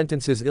 4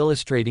 sentences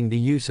illustrating the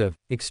use of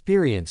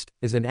experienced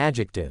as an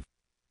adjective.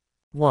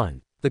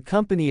 1. The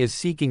company is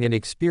seeking an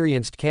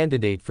experienced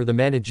candidate for the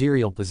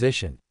managerial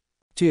position.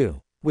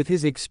 2. With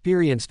his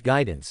experienced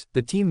guidance,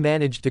 the team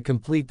managed to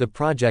complete the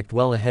project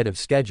well ahead of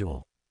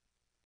schedule.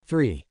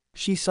 3.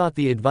 She sought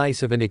the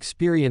advice of an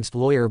experienced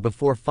lawyer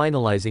before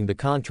finalizing the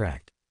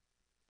contract.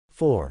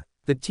 4.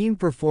 The team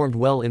performed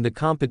well in the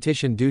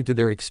competition due to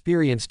their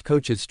experienced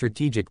coach's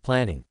strategic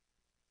planning.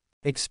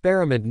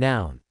 Experiment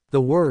noun.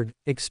 The word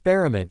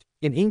experiment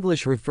in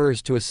English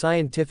refers to a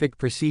scientific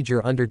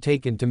procedure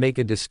undertaken to make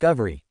a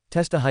discovery,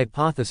 test a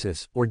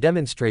hypothesis, or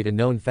demonstrate a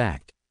known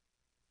fact.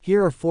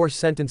 Here are 4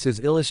 sentences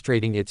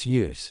illustrating its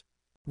use.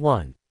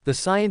 1. The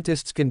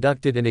scientists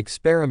conducted an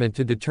experiment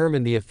to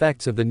determine the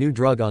effects of the new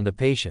drug on the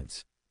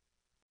patients.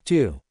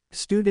 2.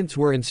 Students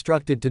were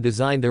instructed to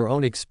design their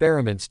own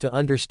experiments to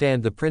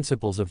understand the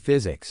principles of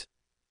physics.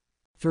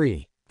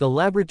 3. The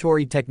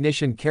laboratory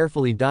technician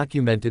carefully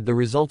documented the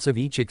results of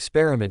each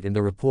experiment in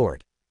the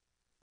report.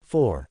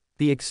 4.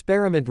 The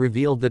experiment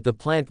revealed that the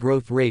plant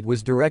growth rate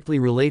was directly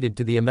related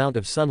to the amount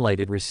of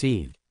sunlight it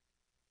received.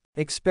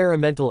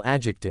 Experimental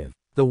adjective.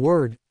 The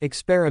word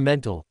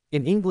experimental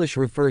in English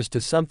refers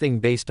to something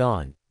based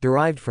on,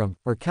 derived from,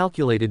 or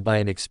calculated by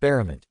an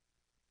experiment.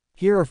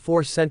 Here are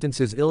 4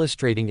 sentences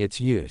illustrating its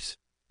use.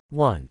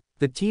 1.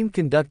 The team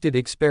conducted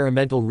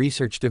experimental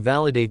research to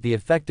validate the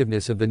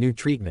effectiveness of the new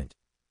treatment.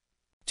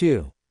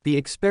 2. The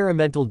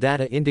experimental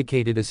data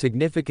indicated a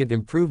significant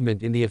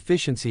improvement in the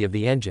efficiency of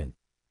the engine.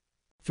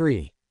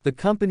 3. The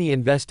company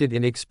invested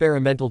in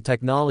experimental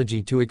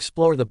technology to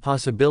explore the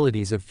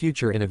possibilities of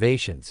future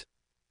innovations.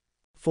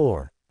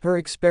 4. Her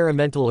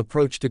experimental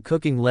approach to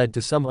cooking led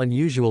to some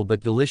unusual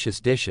but delicious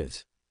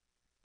dishes.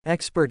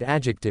 Expert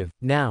adjective,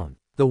 noun.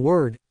 The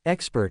word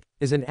expert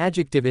is an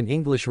adjective in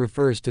English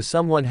refers to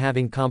someone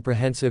having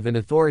comprehensive and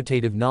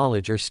authoritative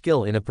knowledge or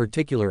skill in a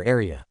particular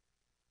area.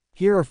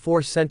 Here are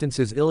 4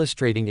 sentences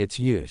illustrating its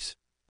use.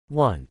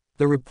 1.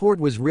 The report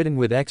was written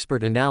with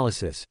expert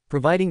analysis,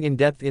 providing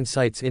in-depth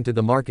insights into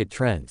the market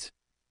trends.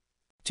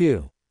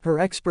 2. Her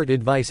expert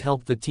advice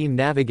helped the team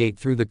navigate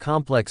through the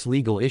complex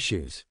legal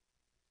issues.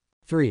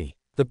 3.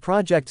 The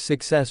project's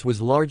success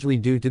was largely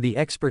due to the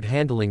expert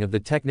handling of the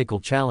technical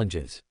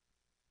challenges.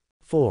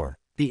 4.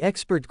 The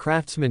expert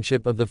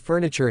craftsmanship of the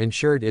furniture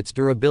ensured its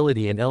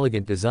durability and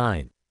elegant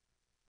design.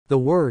 The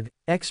word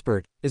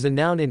expert as a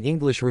noun in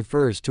English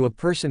refers to a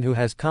person who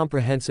has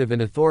comprehensive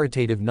and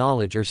authoritative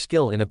knowledge or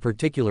skill in a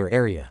particular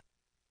area.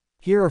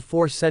 Here are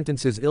 4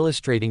 sentences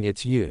illustrating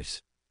its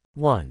use.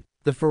 1.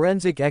 The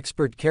forensic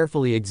expert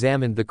carefully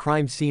examined the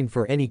crime scene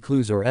for any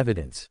clues or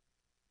evidence.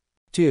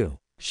 2.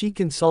 She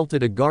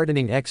consulted a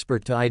gardening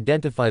expert to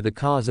identify the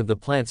cause of the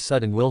plant's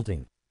sudden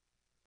wilting.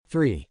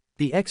 3.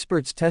 The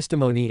expert's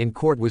testimony in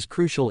court was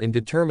crucial in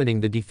determining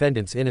the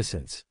defendant's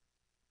innocence.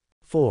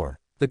 4.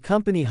 The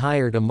company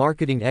hired a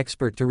marketing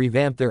expert to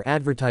revamp their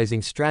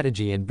advertising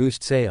strategy and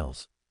boost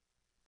sales.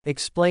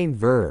 Explain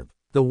verb.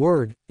 The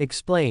word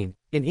explain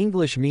in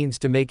English means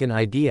to make an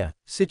idea,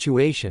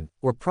 situation,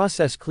 or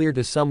process clear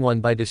to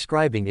someone by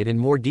describing it in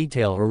more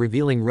detail or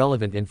revealing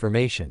relevant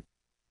information.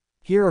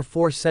 Here are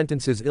 4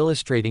 sentences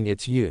illustrating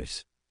its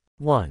use.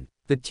 1.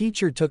 The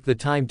teacher took the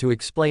time to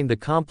explain the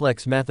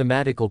complex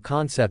mathematical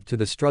concept to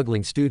the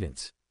struggling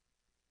students.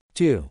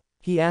 2.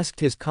 He asked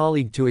his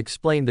colleague to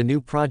explain the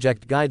new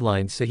project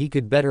guidelines so he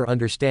could better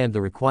understand the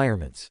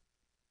requirements.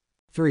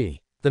 3.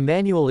 The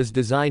manual is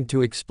designed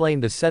to explain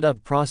the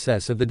setup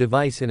process of the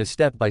device in a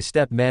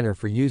step-by-step manner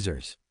for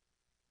users.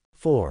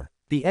 4.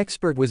 The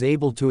expert was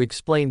able to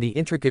explain the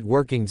intricate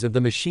workings of the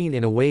machine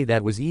in a way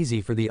that was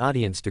easy for the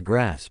audience to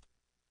grasp.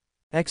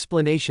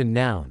 Explanation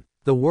noun.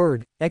 The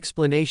word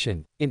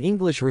explanation in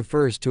English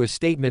refers to a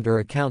statement or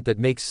account that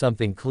makes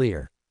something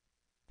clear.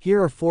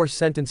 Here are 4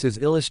 sentences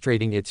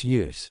illustrating its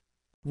use.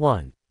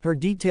 1. Her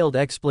detailed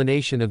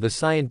explanation of the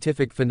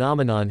scientific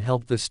phenomenon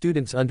helped the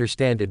students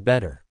understand it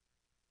better.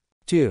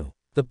 2.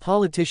 The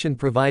politician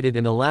provided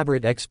an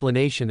elaborate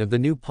explanation of the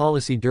new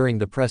policy during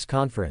the press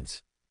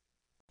conference.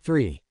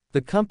 3.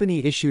 The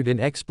company issued an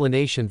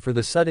explanation for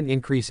the sudden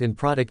increase in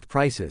product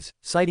prices,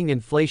 citing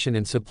inflation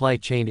and supply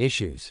chain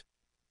issues.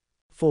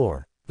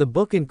 4. The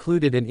book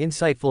included an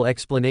insightful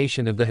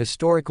explanation of the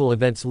historical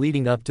events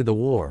leading up to the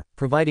war,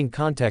 providing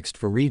context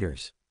for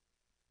readers.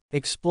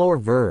 Explore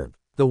verb.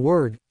 The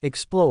word,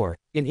 explore,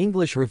 in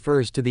English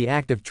refers to the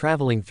act of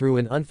traveling through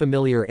an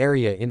unfamiliar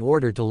area in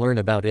order to learn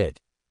about it.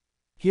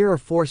 Here are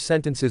 4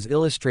 sentences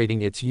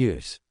illustrating its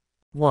use.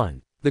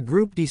 1. The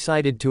group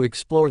decided to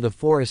explore the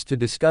forest to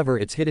discover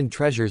its hidden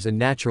treasures and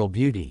natural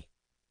beauty.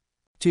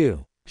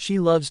 2. She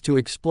loves to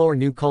explore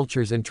new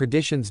cultures and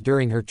traditions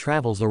during her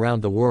travels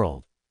around the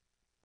world.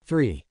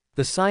 3.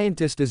 The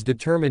scientist is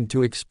determined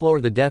to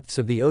explore the depths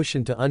of the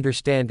ocean to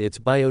understand its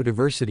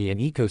biodiversity and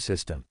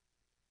ecosystem.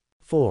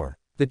 4.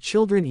 The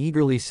children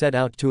eagerly set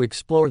out to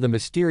explore the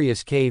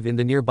mysterious cave in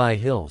the nearby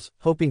hills,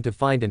 hoping to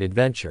find an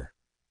adventure.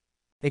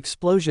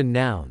 Explosion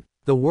noun.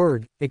 The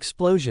word,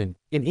 explosion,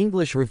 in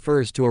English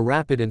refers to a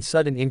rapid and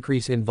sudden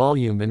increase in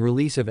volume and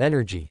release of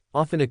energy,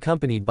 often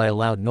accompanied by a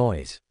loud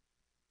noise.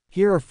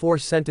 Here are 4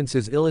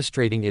 sentences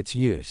illustrating its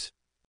use.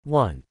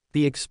 1.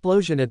 The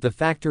explosion at the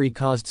factory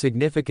caused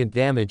significant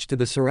damage to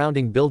the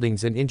surrounding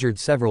buildings and injured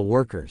several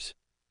workers.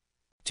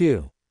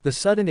 2. The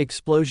sudden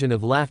explosion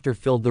of laughter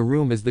filled the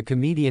room as the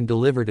comedian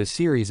delivered a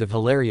series of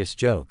hilarious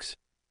jokes.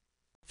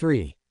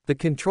 3. The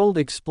controlled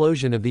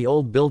explosion of the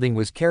old building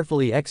was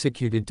carefully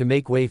executed to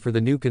make way for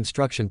the new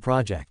construction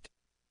project.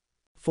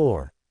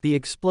 4. The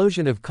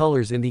explosion of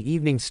colors in the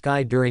evening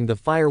sky during the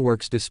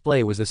fireworks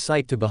display was a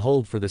sight to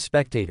behold for the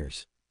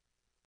spectators.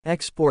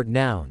 Export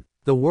noun.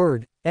 The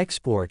word,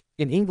 export,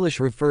 in English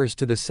refers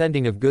to the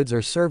sending of goods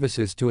or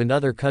services to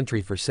another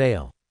country for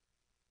sale.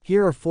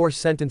 Here are 4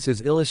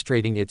 sentences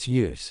illustrating its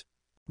use.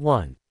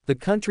 1. The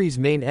country's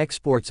main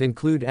exports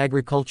include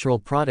agricultural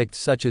products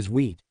such as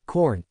wheat,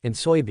 corn, and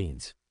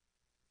soybeans.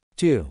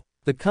 2.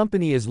 The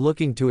company is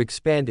looking to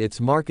expand its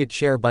market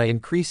share by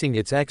increasing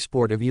its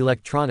export of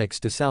electronics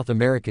to South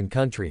American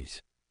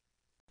countries.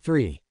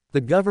 3.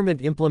 The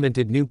government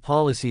implemented new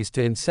policies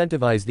to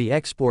incentivize the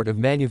export of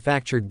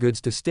manufactured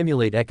goods to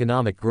stimulate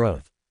economic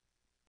growth.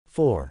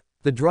 4.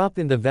 The drop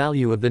in the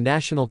value of the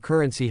national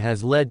currency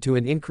has led to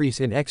an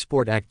increase in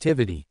export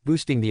activity,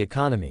 boosting the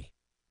economy.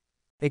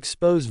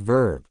 Expose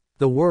verb.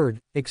 The word,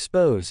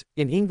 expose,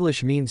 in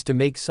English means to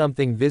make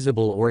something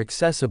visible or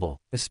accessible,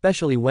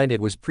 especially when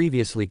it was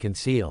previously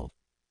concealed.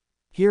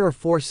 Here are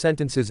 4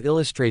 sentences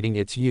illustrating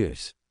its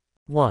use.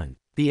 1.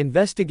 The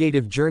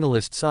investigative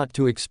journalist sought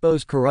to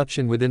expose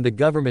corruption within the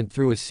government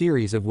through a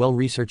series of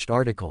well-researched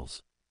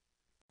articles.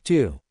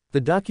 2. The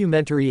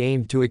documentary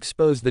aimed to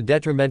expose the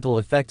detrimental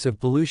effects of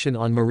pollution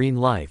on marine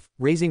life,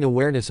 raising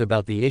awareness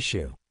about the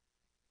issue.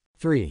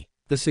 3.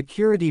 The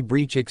security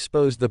breach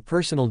exposed the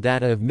personal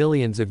data of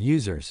millions of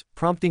users,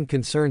 prompting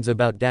concerns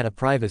about data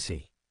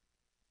privacy.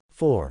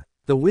 4.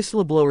 The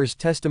whistleblower's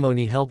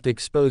testimony helped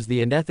expose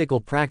the unethical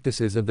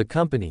practices of the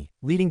company,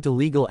 leading to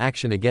legal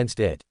action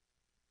against it.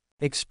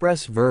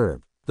 Express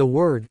verb. The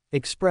word,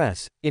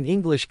 express, in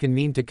English can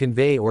mean to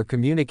convey or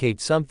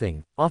communicate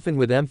something, often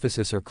with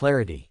emphasis or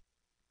clarity.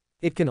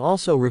 It can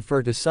also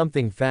refer to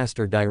something fast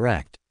or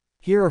direct.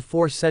 Here are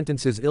 4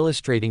 sentences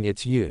illustrating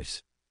its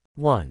use.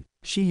 1.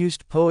 She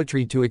used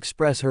poetry to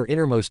express her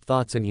innermost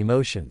thoughts and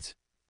emotions.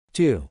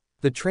 2.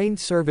 The train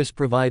service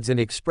provides an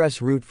express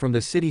route from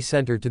the city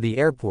center to the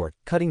airport,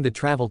 cutting the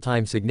travel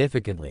time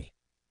significantly.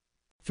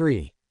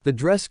 3. The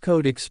dress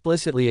code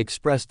explicitly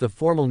expressed the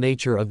formal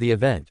nature of the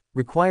event,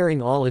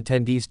 requiring all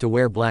attendees to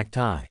wear black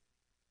tie.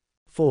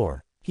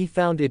 4. He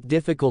found it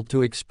difficult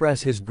to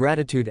express his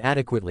gratitude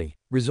adequately,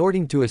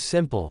 resorting to a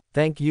simple,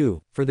 "thank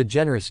you," for the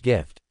generous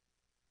gift.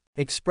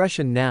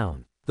 Expression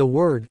noun. The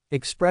word,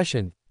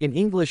 expression, in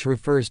English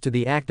refers to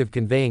the act of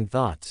conveying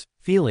thoughts,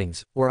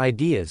 feelings, or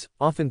ideas,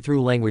 often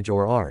through language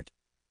or art.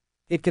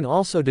 It can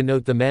also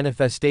denote the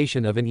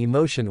manifestation of an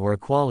emotion or a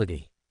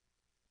quality.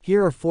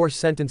 Here are 4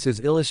 sentences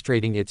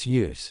illustrating its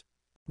use.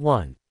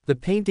 1. The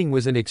painting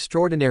was an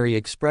extraordinary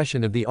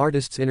expression of the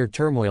artist's inner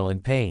turmoil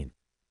and pain.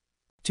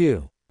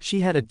 2.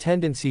 She had a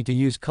tendency to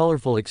use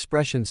colorful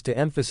expressions to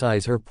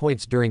emphasize her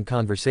points during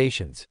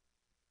conversations.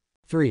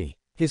 3.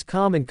 His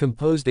calm and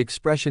composed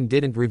expression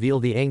didn't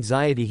reveal the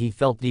anxiety he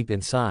felt deep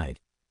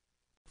inside.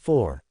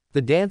 4.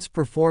 The dance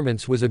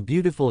performance was a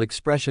beautiful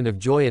expression of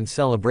joy and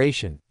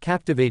celebration,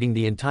 captivating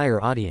the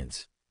entire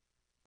audience.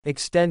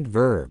 Extend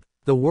verb.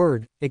 The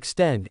word,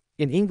 extend,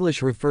 in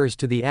English refers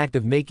to the act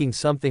of making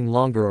something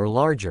longer or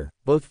larger,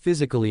 both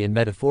physically and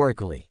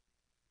metaphorically.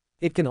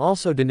 It can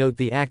also denote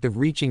the act of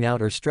reaching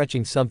out or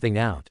stretching something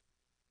out.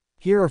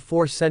 Here are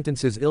 4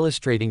 sentences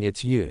illustrating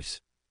its use.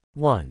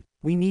 1.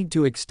 We need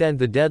to extend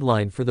the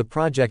deadline for the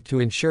project to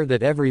ensure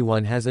that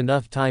everyone has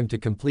enough time to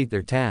complete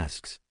their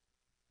tasks.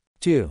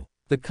 2.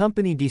 The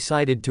company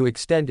decided to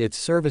extend its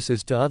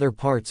services to other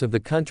parts of the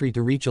country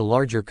to reach a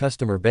larger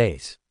customer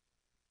base.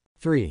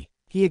 3.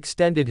 He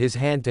extended his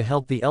hand to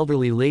help the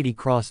elderly lady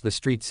cross the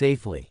street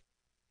safely.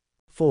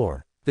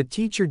 4. The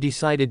teacher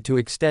decided to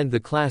extend the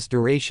class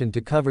duration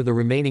to cover the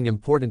remaining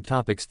important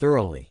topics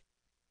thoroughly.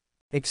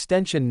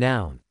 Extension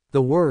noun.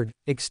 The word,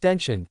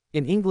 extension,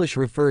 in English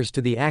refers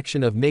to the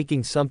action of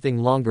making something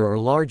longer or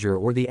larger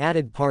or the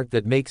added part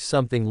that makes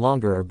something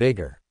longer or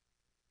bigger.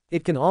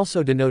 It can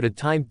also denote a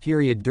time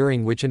period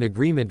during which an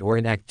agreement or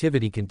an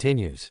activity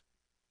continues.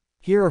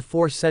 Here are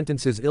 4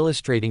 sentences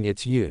illustrating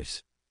its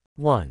use.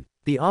 1.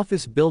 The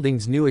office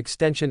building's new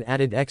extension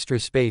added extra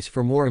space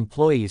for more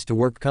employees to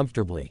work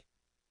comfortably.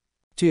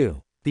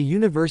 2. The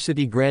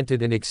university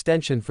granted an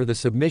extension for the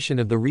submission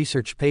of the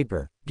research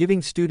paper,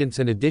 giving students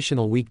an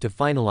additional week to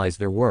finalize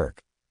their work.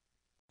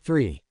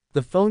 3.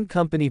 The phone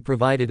company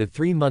provided a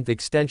 3-month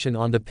extension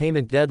on the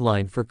payment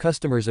deadline for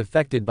customers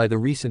affected by the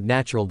recent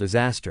natural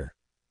disaster.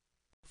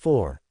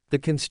 4. The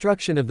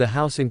construction of the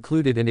house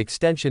included an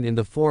extension in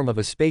the form of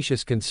a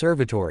spacious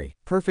conservatory,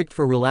 perfect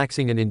for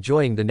relaxing and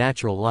enjoying the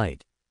natural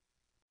light.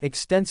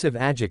 Extensive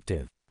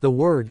adjective. The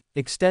word,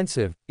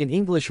 extensive, in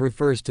English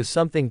refers to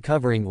something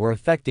covering or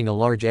affecting a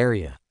large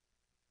area.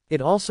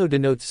 It also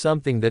denotes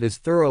something that is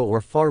thorough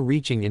or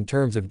far-reaching in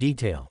terms of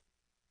detail.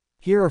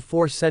 Here are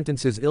 4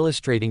 sentences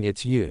illustrating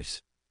its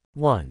use.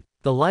 1.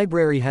 The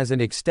library has an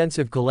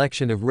extensive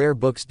collection of rare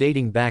books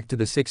dating back to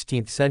the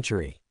 16th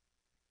century.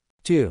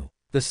 2.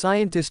 The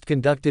scientist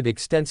conducted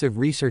extensive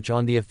research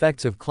on the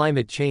effects of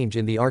climate change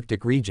in the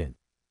Arctic region.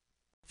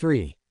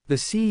 3. The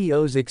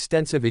CEO's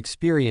extensive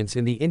experience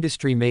in the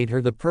industry made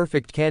her the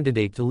perfect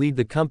candidate to lead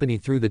the company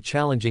through the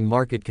challenging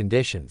market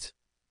conditions.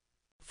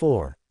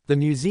 4. The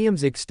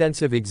museum's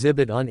extensive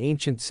exhibit on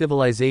ancient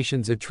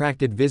civilizations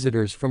attracted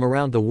visitors from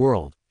around the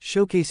world,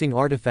 showcasing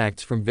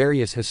artifacts from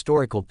various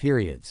historical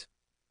periods.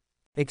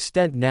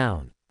 Extent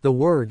noun. The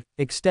word,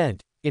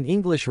 extent, in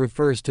English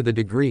refers to the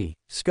degree,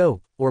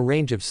 scope, or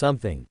range of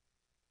something.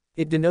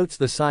 It denotes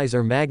the size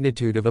or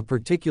magnitude of a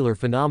particular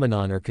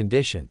phenomenon or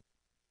condition.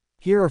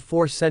 Here are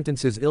 4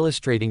 sentences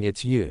illustrating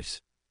its use.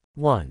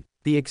 1.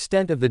 The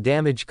extent of the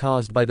damage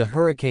caused by the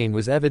hurricane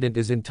was evident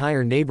as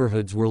entire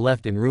neighborhoods were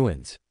left in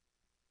ruins.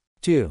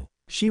 2.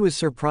 She was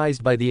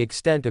surprised by the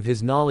extent of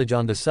his knowledge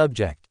on the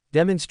subject,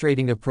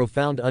 demonstrating a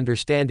profound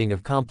understanding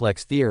of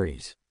complex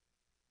theories.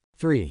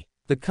 3.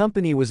 The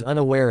company was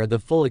unaware of the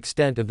full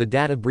extent of the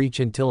data breach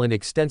until an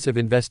extensive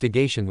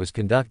investigation was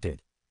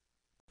conducted.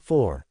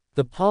 4.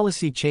 The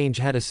policy change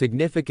had a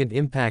significant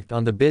impact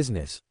on the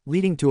business,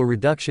 leading to a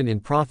reduction in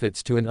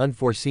profits to an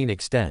unforeseen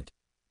extent.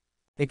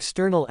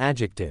 External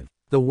adjective.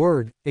 The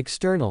word,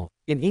 external,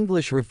 in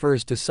English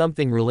refers to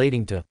something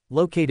relating to,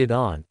 located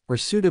on, or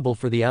suitable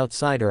for the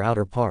outside or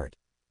outer part.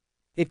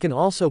 It can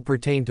also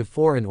pertain to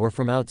foreign or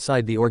from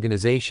outside the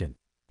organization.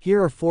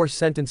 Here are 4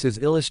 sentences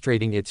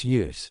illustrating its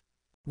use.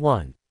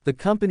 1. The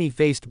company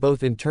faced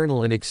both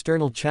internal and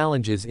external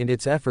challenges in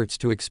its efforts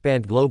to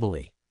expand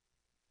globally.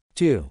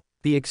 2.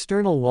 The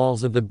external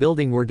walls of the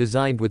building were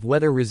designed with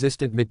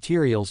weather-resistant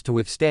materials to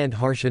withstand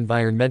harsh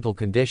environmental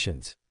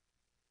conditions.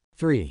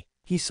 3.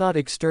 He sought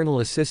external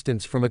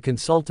assistance from a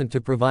consultant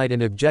to provide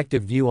an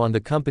objective view on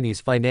the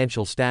company's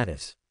financial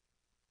status.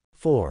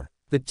 4.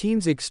 The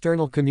team's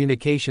external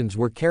communications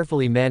were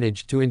carefully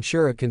managed to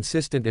ensure a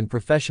consistent and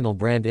professional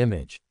brand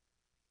image.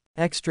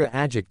 Extra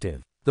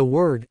adjective. The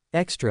word,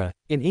 extra,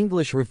 in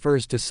English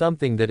refers to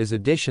something that is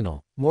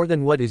additional, more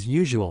than what is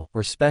usual,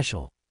 or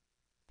special.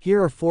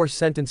 Here are 4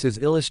 sentences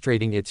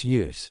illustrating its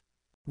use.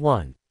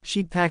 1.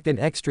 She'd packed an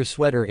extra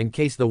sweater in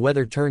case the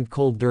weather turned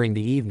cold during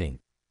the evening.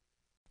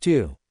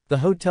 2. The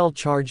hotel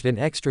charged an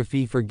extra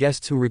fee for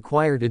guests who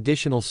required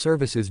additional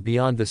services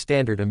beyond the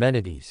standard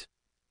amenities.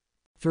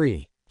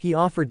 3. He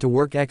offered to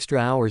work extra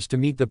hours to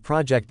meet the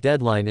project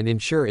deadline and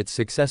ensure its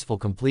successful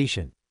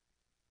completion.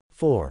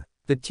 4.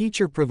 The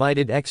teacher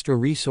provided extra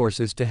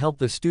resources to help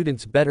the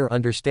students better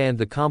understand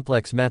the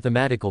complex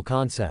mathematical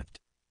concept.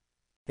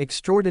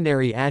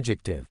 Extraordinary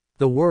adjective.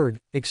 The word,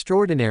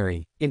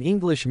 extraordinary, in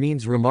English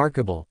means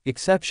remarkable,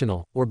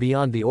 exceptional, or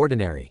beyond the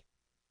ordinary.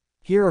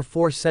 Here are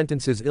 4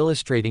 sentences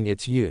illustrating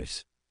its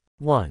use.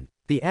 1.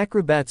 The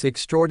acrobat's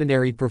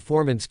extraordinary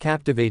performance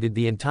captivated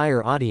the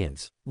entire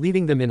audience,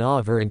 leaving them in awe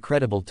of her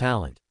incredible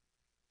talent.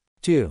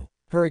 2.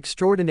 Her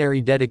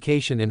extraordinary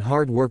dedication and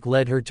hard work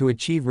led her to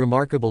achieve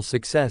remarkable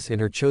success in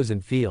her chosen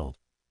field.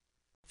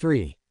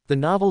 3. The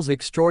novel's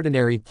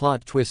extraordinary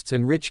plot twists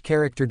and rich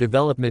character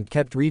development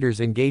kept readers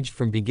engaged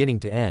from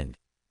beginning to end.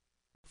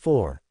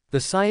 4.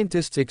 The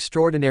scientist's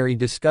extraordinary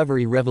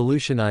discovery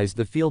revolutionized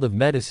the field of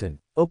medicine,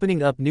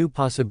 opening up new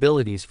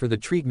possibilities for the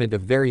treatment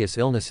of various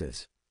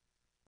illnesses.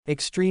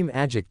 Extreme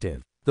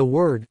adjective. The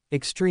word,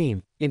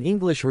 extreme, in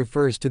English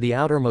refers to the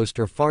outermost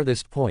or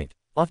farthest point,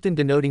 often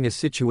denoting a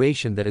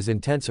situation that is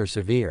intense or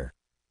severe.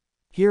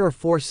 Here are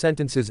 4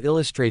 sentences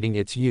illustrating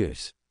its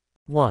use.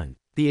 1.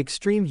 The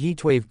extreme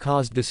heatwave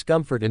caused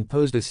discomfort and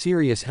posed a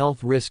serious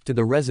health risk to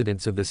the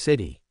residents of the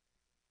city.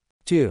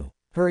 2.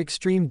 Her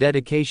extreme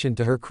dedication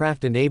to her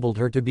craft enabled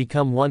her to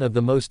become one of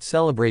the most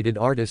celebrated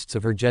artists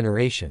of her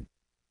generation.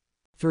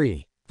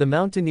 3. The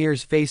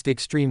mountaineers faced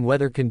extreme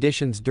weather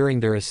conditions during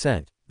their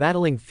ascent,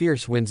 battling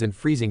fierce winds and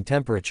freezing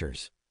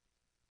temperatures.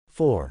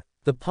 4.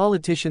 The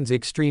politicians'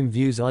 extreme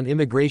views on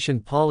immigration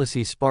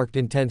policy sparked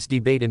intense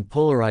debate and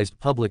polarized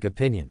public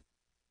opinion.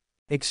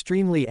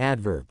 Extremely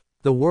adverb.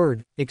 The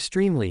word,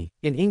 extremely,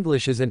 in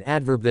English is an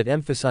adverb that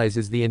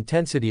emphasizes the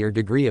intensity or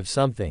degree of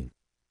something.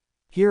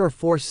 Here are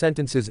 4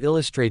 sentences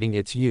illustrating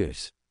its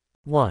use.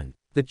 1.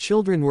 The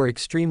children were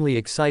extremely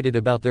excited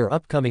about their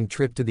upcoming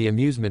trip to the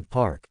amusement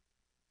park.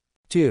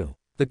 2.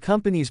 The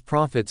company's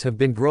profits have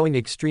been growing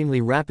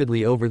extremely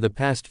rapidly over the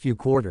past few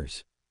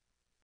quarters.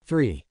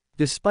 3.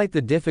 Despite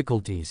the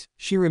difficulties,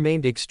 she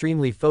remained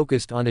extremely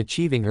focused on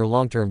achieving her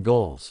long-term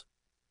goals.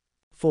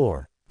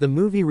 4. The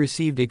movie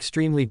received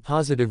extremely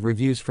positive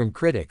reviews from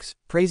critics,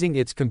 praising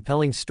its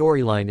compelling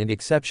storyline and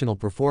exceptional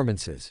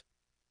performances.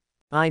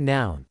 Eye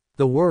noun.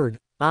 The word,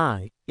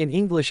 eye, in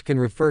English can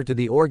refer to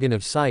the organ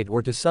of sight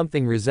or to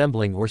something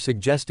resembling or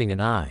suggesting an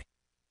eye.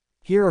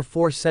 Here are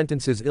 4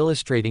 sentences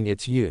illustrating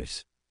its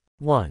use.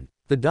 1.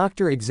 The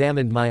doctor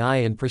examined my eye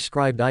and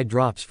prescribed eye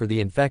drops for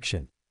the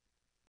infection.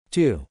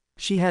 2.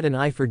 She had an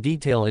eye for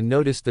detail and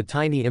noticed the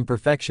tiny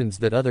imperfections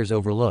that others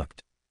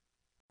overlooked.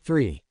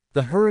 3.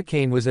 The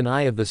hurricane was an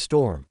eye of the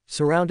storm,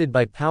 surrounded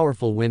by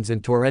powerful winds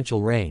and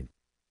torrential rain.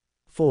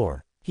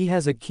 4. He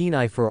has a keen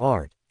eye for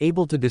art,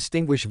 able to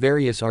distinguish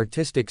various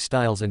artistic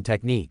styles and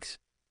techniques.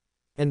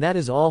 And that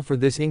is all for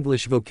this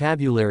English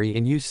vocabulary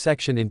in use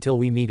section until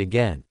we meet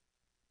again.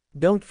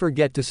 Don't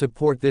forget to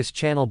support this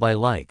channel by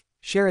like,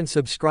 share and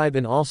subscribe,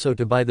 and also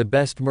to buy the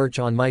best merch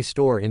on my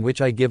store, in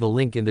which I give a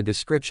link in the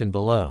description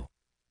below.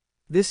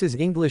 This is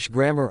English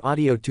Grammar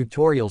Audio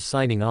Tutorials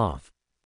signing off.